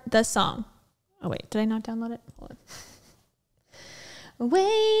 Import the song. Oh, wait. Did I not download it? Hold on.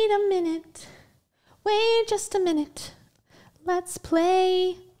 Wait a minute. Wait just a minute. Let's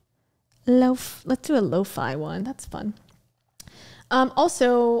play let's do a lo-fi one. That's fun.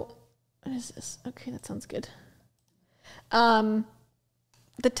 Also, what is this? Okay, that sounds good. The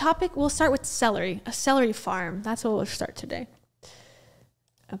topic, we'll start with celery. A celery farm. That's what we'll start today.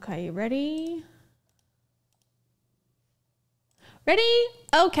 Okay, you ready? Ready?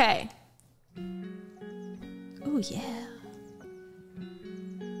 Okay. Oh, yeah.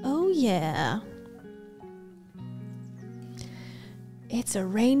 Oh, yeah. It's a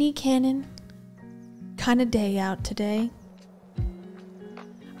rainy cannon kind of day out today.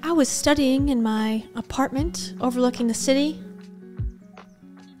 I was studying in my apartment overlooking the city,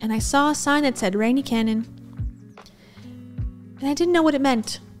 and I saw a sign that said rainy cannon, and I didn't know what it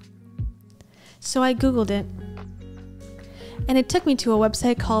meant. So I Googled it, and it took me to a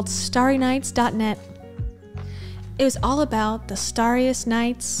website called starrynights.net. It was all about the starriest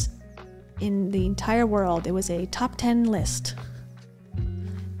nights in the entire world. It was a top 10 list.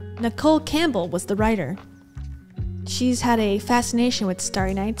 Nicole Campbell was the writer. She's had a fascination with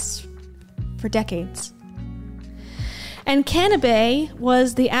starry nights for decades. And Cannabis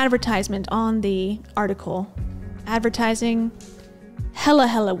was the advertisement on the article, advertising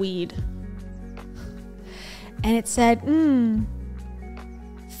hella weed. And it said,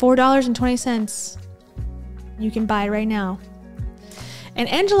 $4.20. You can buy it right now. And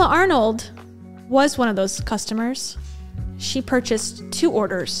Angela Arnold was one of those customers. She purchased 2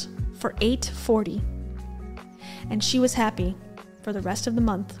 orders for $8.40. And she was happy for the rest of the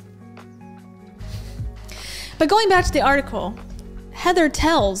month. But going back to the article, Heather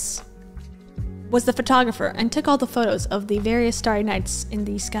Tells was the photographer and took all the photos of the various starry nights in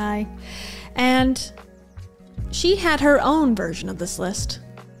the sky. And she had her own version of this list.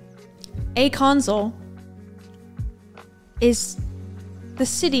 A Console is the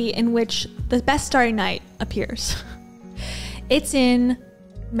city in which the best starry night appears. It's in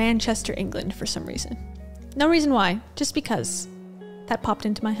Manchester, England, for some reason. No reason why, just because that popped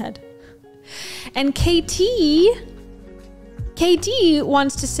into my head. And KT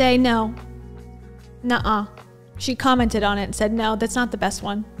wants to say no. Nuh-uh. She commented on it and said, no, that's not the best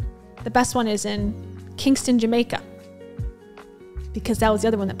one. The best one is in Kingston, Jamaica. Because that was the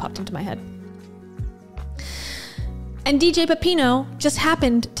other one that popped into my head. And DJ Pepino just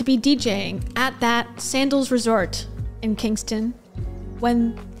happened to be DJing at that Sandals Resort in Kingston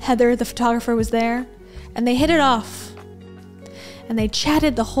when Heather, the photographer, was there. And they hit it off. And they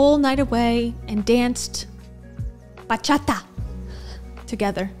chatted the whole night away and danced bachata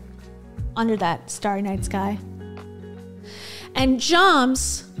together under that starry night sky. And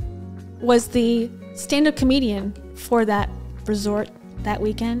Joms was the stand-up comedian for that resort that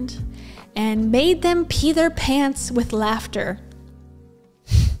weekend and made them pee their pants with laughter.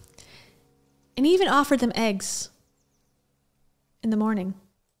 And even offered them eggs in the morning.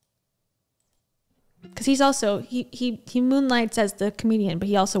 Because he's also, he moonlights as the comedian, but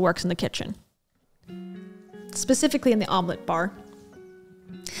he also works in the kitchen. Specifically in the omelet bar.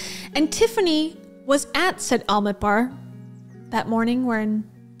 And Tiffany was at said omelet bar that morning when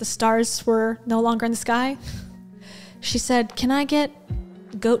the stars were no longer in the sky. She said, can I get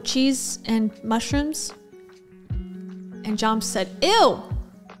goat cheese and mushrooms? And John said, ew!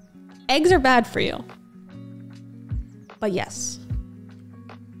 Eggs are bad for you. But yes.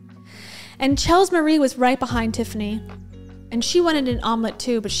 And Chels Marie was right behind Tiffany. And she wanted an omelet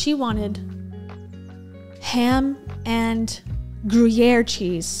too, but she wanted ham and Gruyere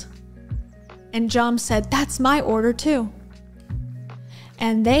cheese. And John said, that's my order too.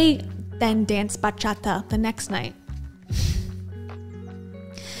 And they then danced bachata the next night.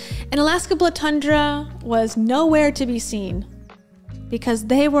 And Alaska Blue Tundra was nowhere to be seen. because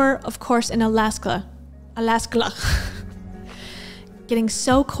they were, of course, in Alaska, getting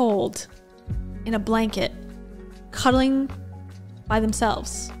so cold in a blanket, cuddling by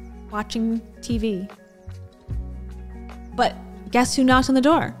themselves, watching TV. But guess who knocked on the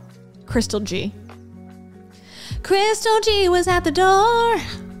door? Crystal G. Crystal G was at the door.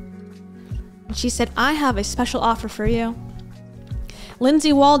 And she said, I have a special offer for you.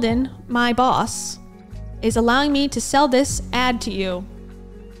 Lindsay Walden, my boss, is allowing me to sell this ad to you.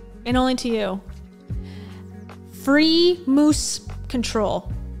 And only to you. Free moose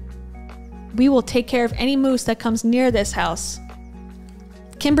control. We will take care of any moose that comes near this house.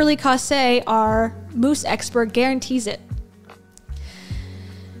 Kimberly Cossé, our moose expert, guarantees it.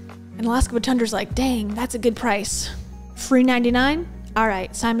 And Alaska Tundra's like, dang, that's a good price. Free 99? All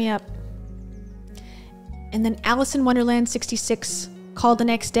right, sign me up. And then Alice in Wonderland 66 called the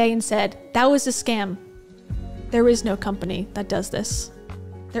next day and said, that was a scam. There is no company that does this.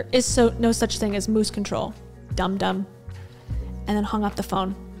 There is no such thing as moose control. Dum dum. And then hung up the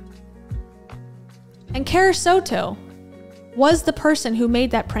phone. And Kara Soto was the person who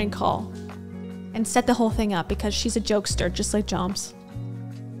made that prank call and set the whole thing up because she's a jokester, just like Joms.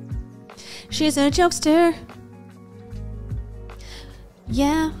 She's a jokester.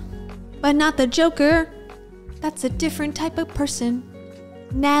 Yeah, but not the Joker. That's a different type of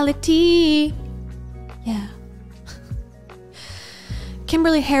personality. Yeah.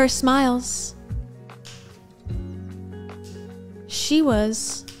 Kimberly Harris Smiles. She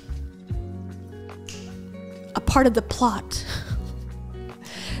was a part of the plot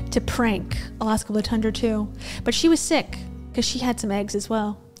to prank Alaska Blue Tundra too. But she was sick because she had some eggs as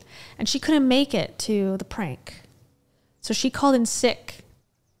well. And she couldn't make it to the prank. So she called in sick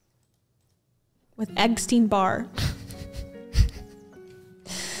with Eggstein-Barr.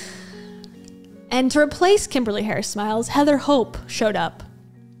 And to replace Kimberly Harris Smiles, Heather Hope showed up.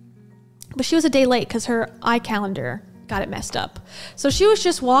 But she was a day late because her iCalendar got it messed up. So she was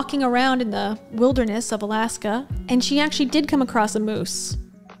just walking around in the wilderness of Alaska, and she actually did come across a moose.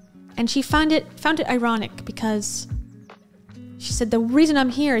 And she found it ironic because she said, the reason I'm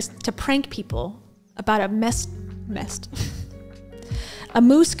here is to prank people about a moose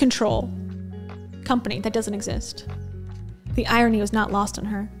control company that doesn't exist. The irony was not lost on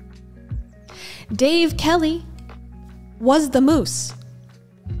her. Dave Kelly was the moose.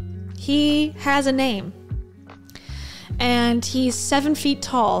 He has a name. And he's 7 feet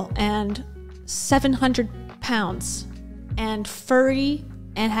tall and 700 pounds and furry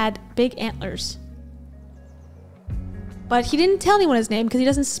and had big antlers. But he didn't tell anyone his name because he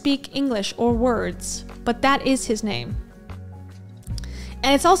doesn't speak English or words. But that is his name.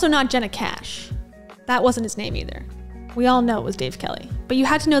 And it's also not Jenna Cash. That wasn't his name either. We all know it was Dave Kelly. But you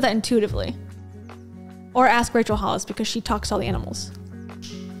had to know that intuitively. Or ask Rachel Hollis because she talks to all the animals.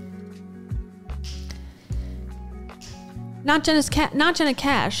 Not Jenna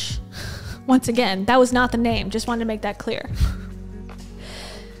Cash. Once again, that was not the name. Just wanted to make that clear.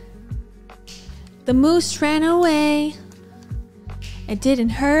 The moose ran away. It didn't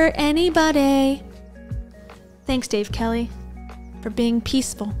hurt anybody. Thanks, Dave Kelly, for being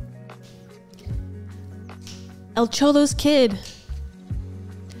peaceful. El Cholo's kid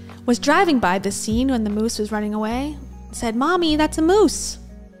was driving by this scene when the moose was running away and said, "Mommy, that's a moose."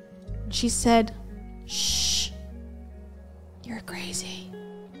 And she said, "Shh, you're crazy."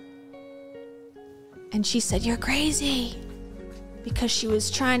 And she said, "You're crazy," because she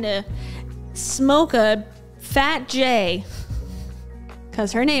was trying to smoke a fat J.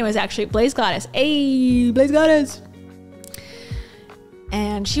 Because her name was actually Blaze Goddess. Hey, Blaze Goddess.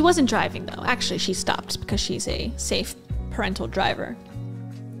 And she wasn't driving, though. Actually, she stopped because she's a safe parental driver.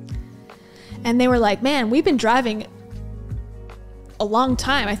 And they were like, "Man, we've been driving a long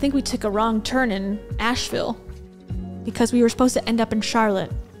time. I think we took a wrong turn in Asheville because we were supposed to end up in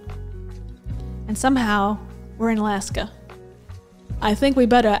Charlotte. And somehow we're in Alaska. I think we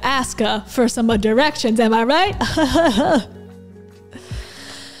better ask her for some directions, am I right?"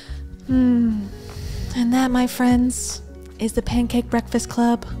 And that, my friends, is the Pancake Breakfast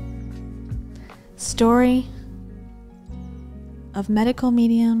Club story of Medical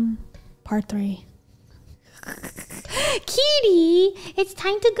Medium Part 3. Kitty, it's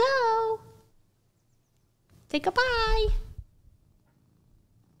time to go. Say goodbye.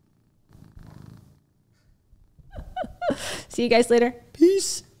 See you guys later.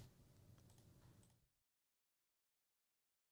 Peace.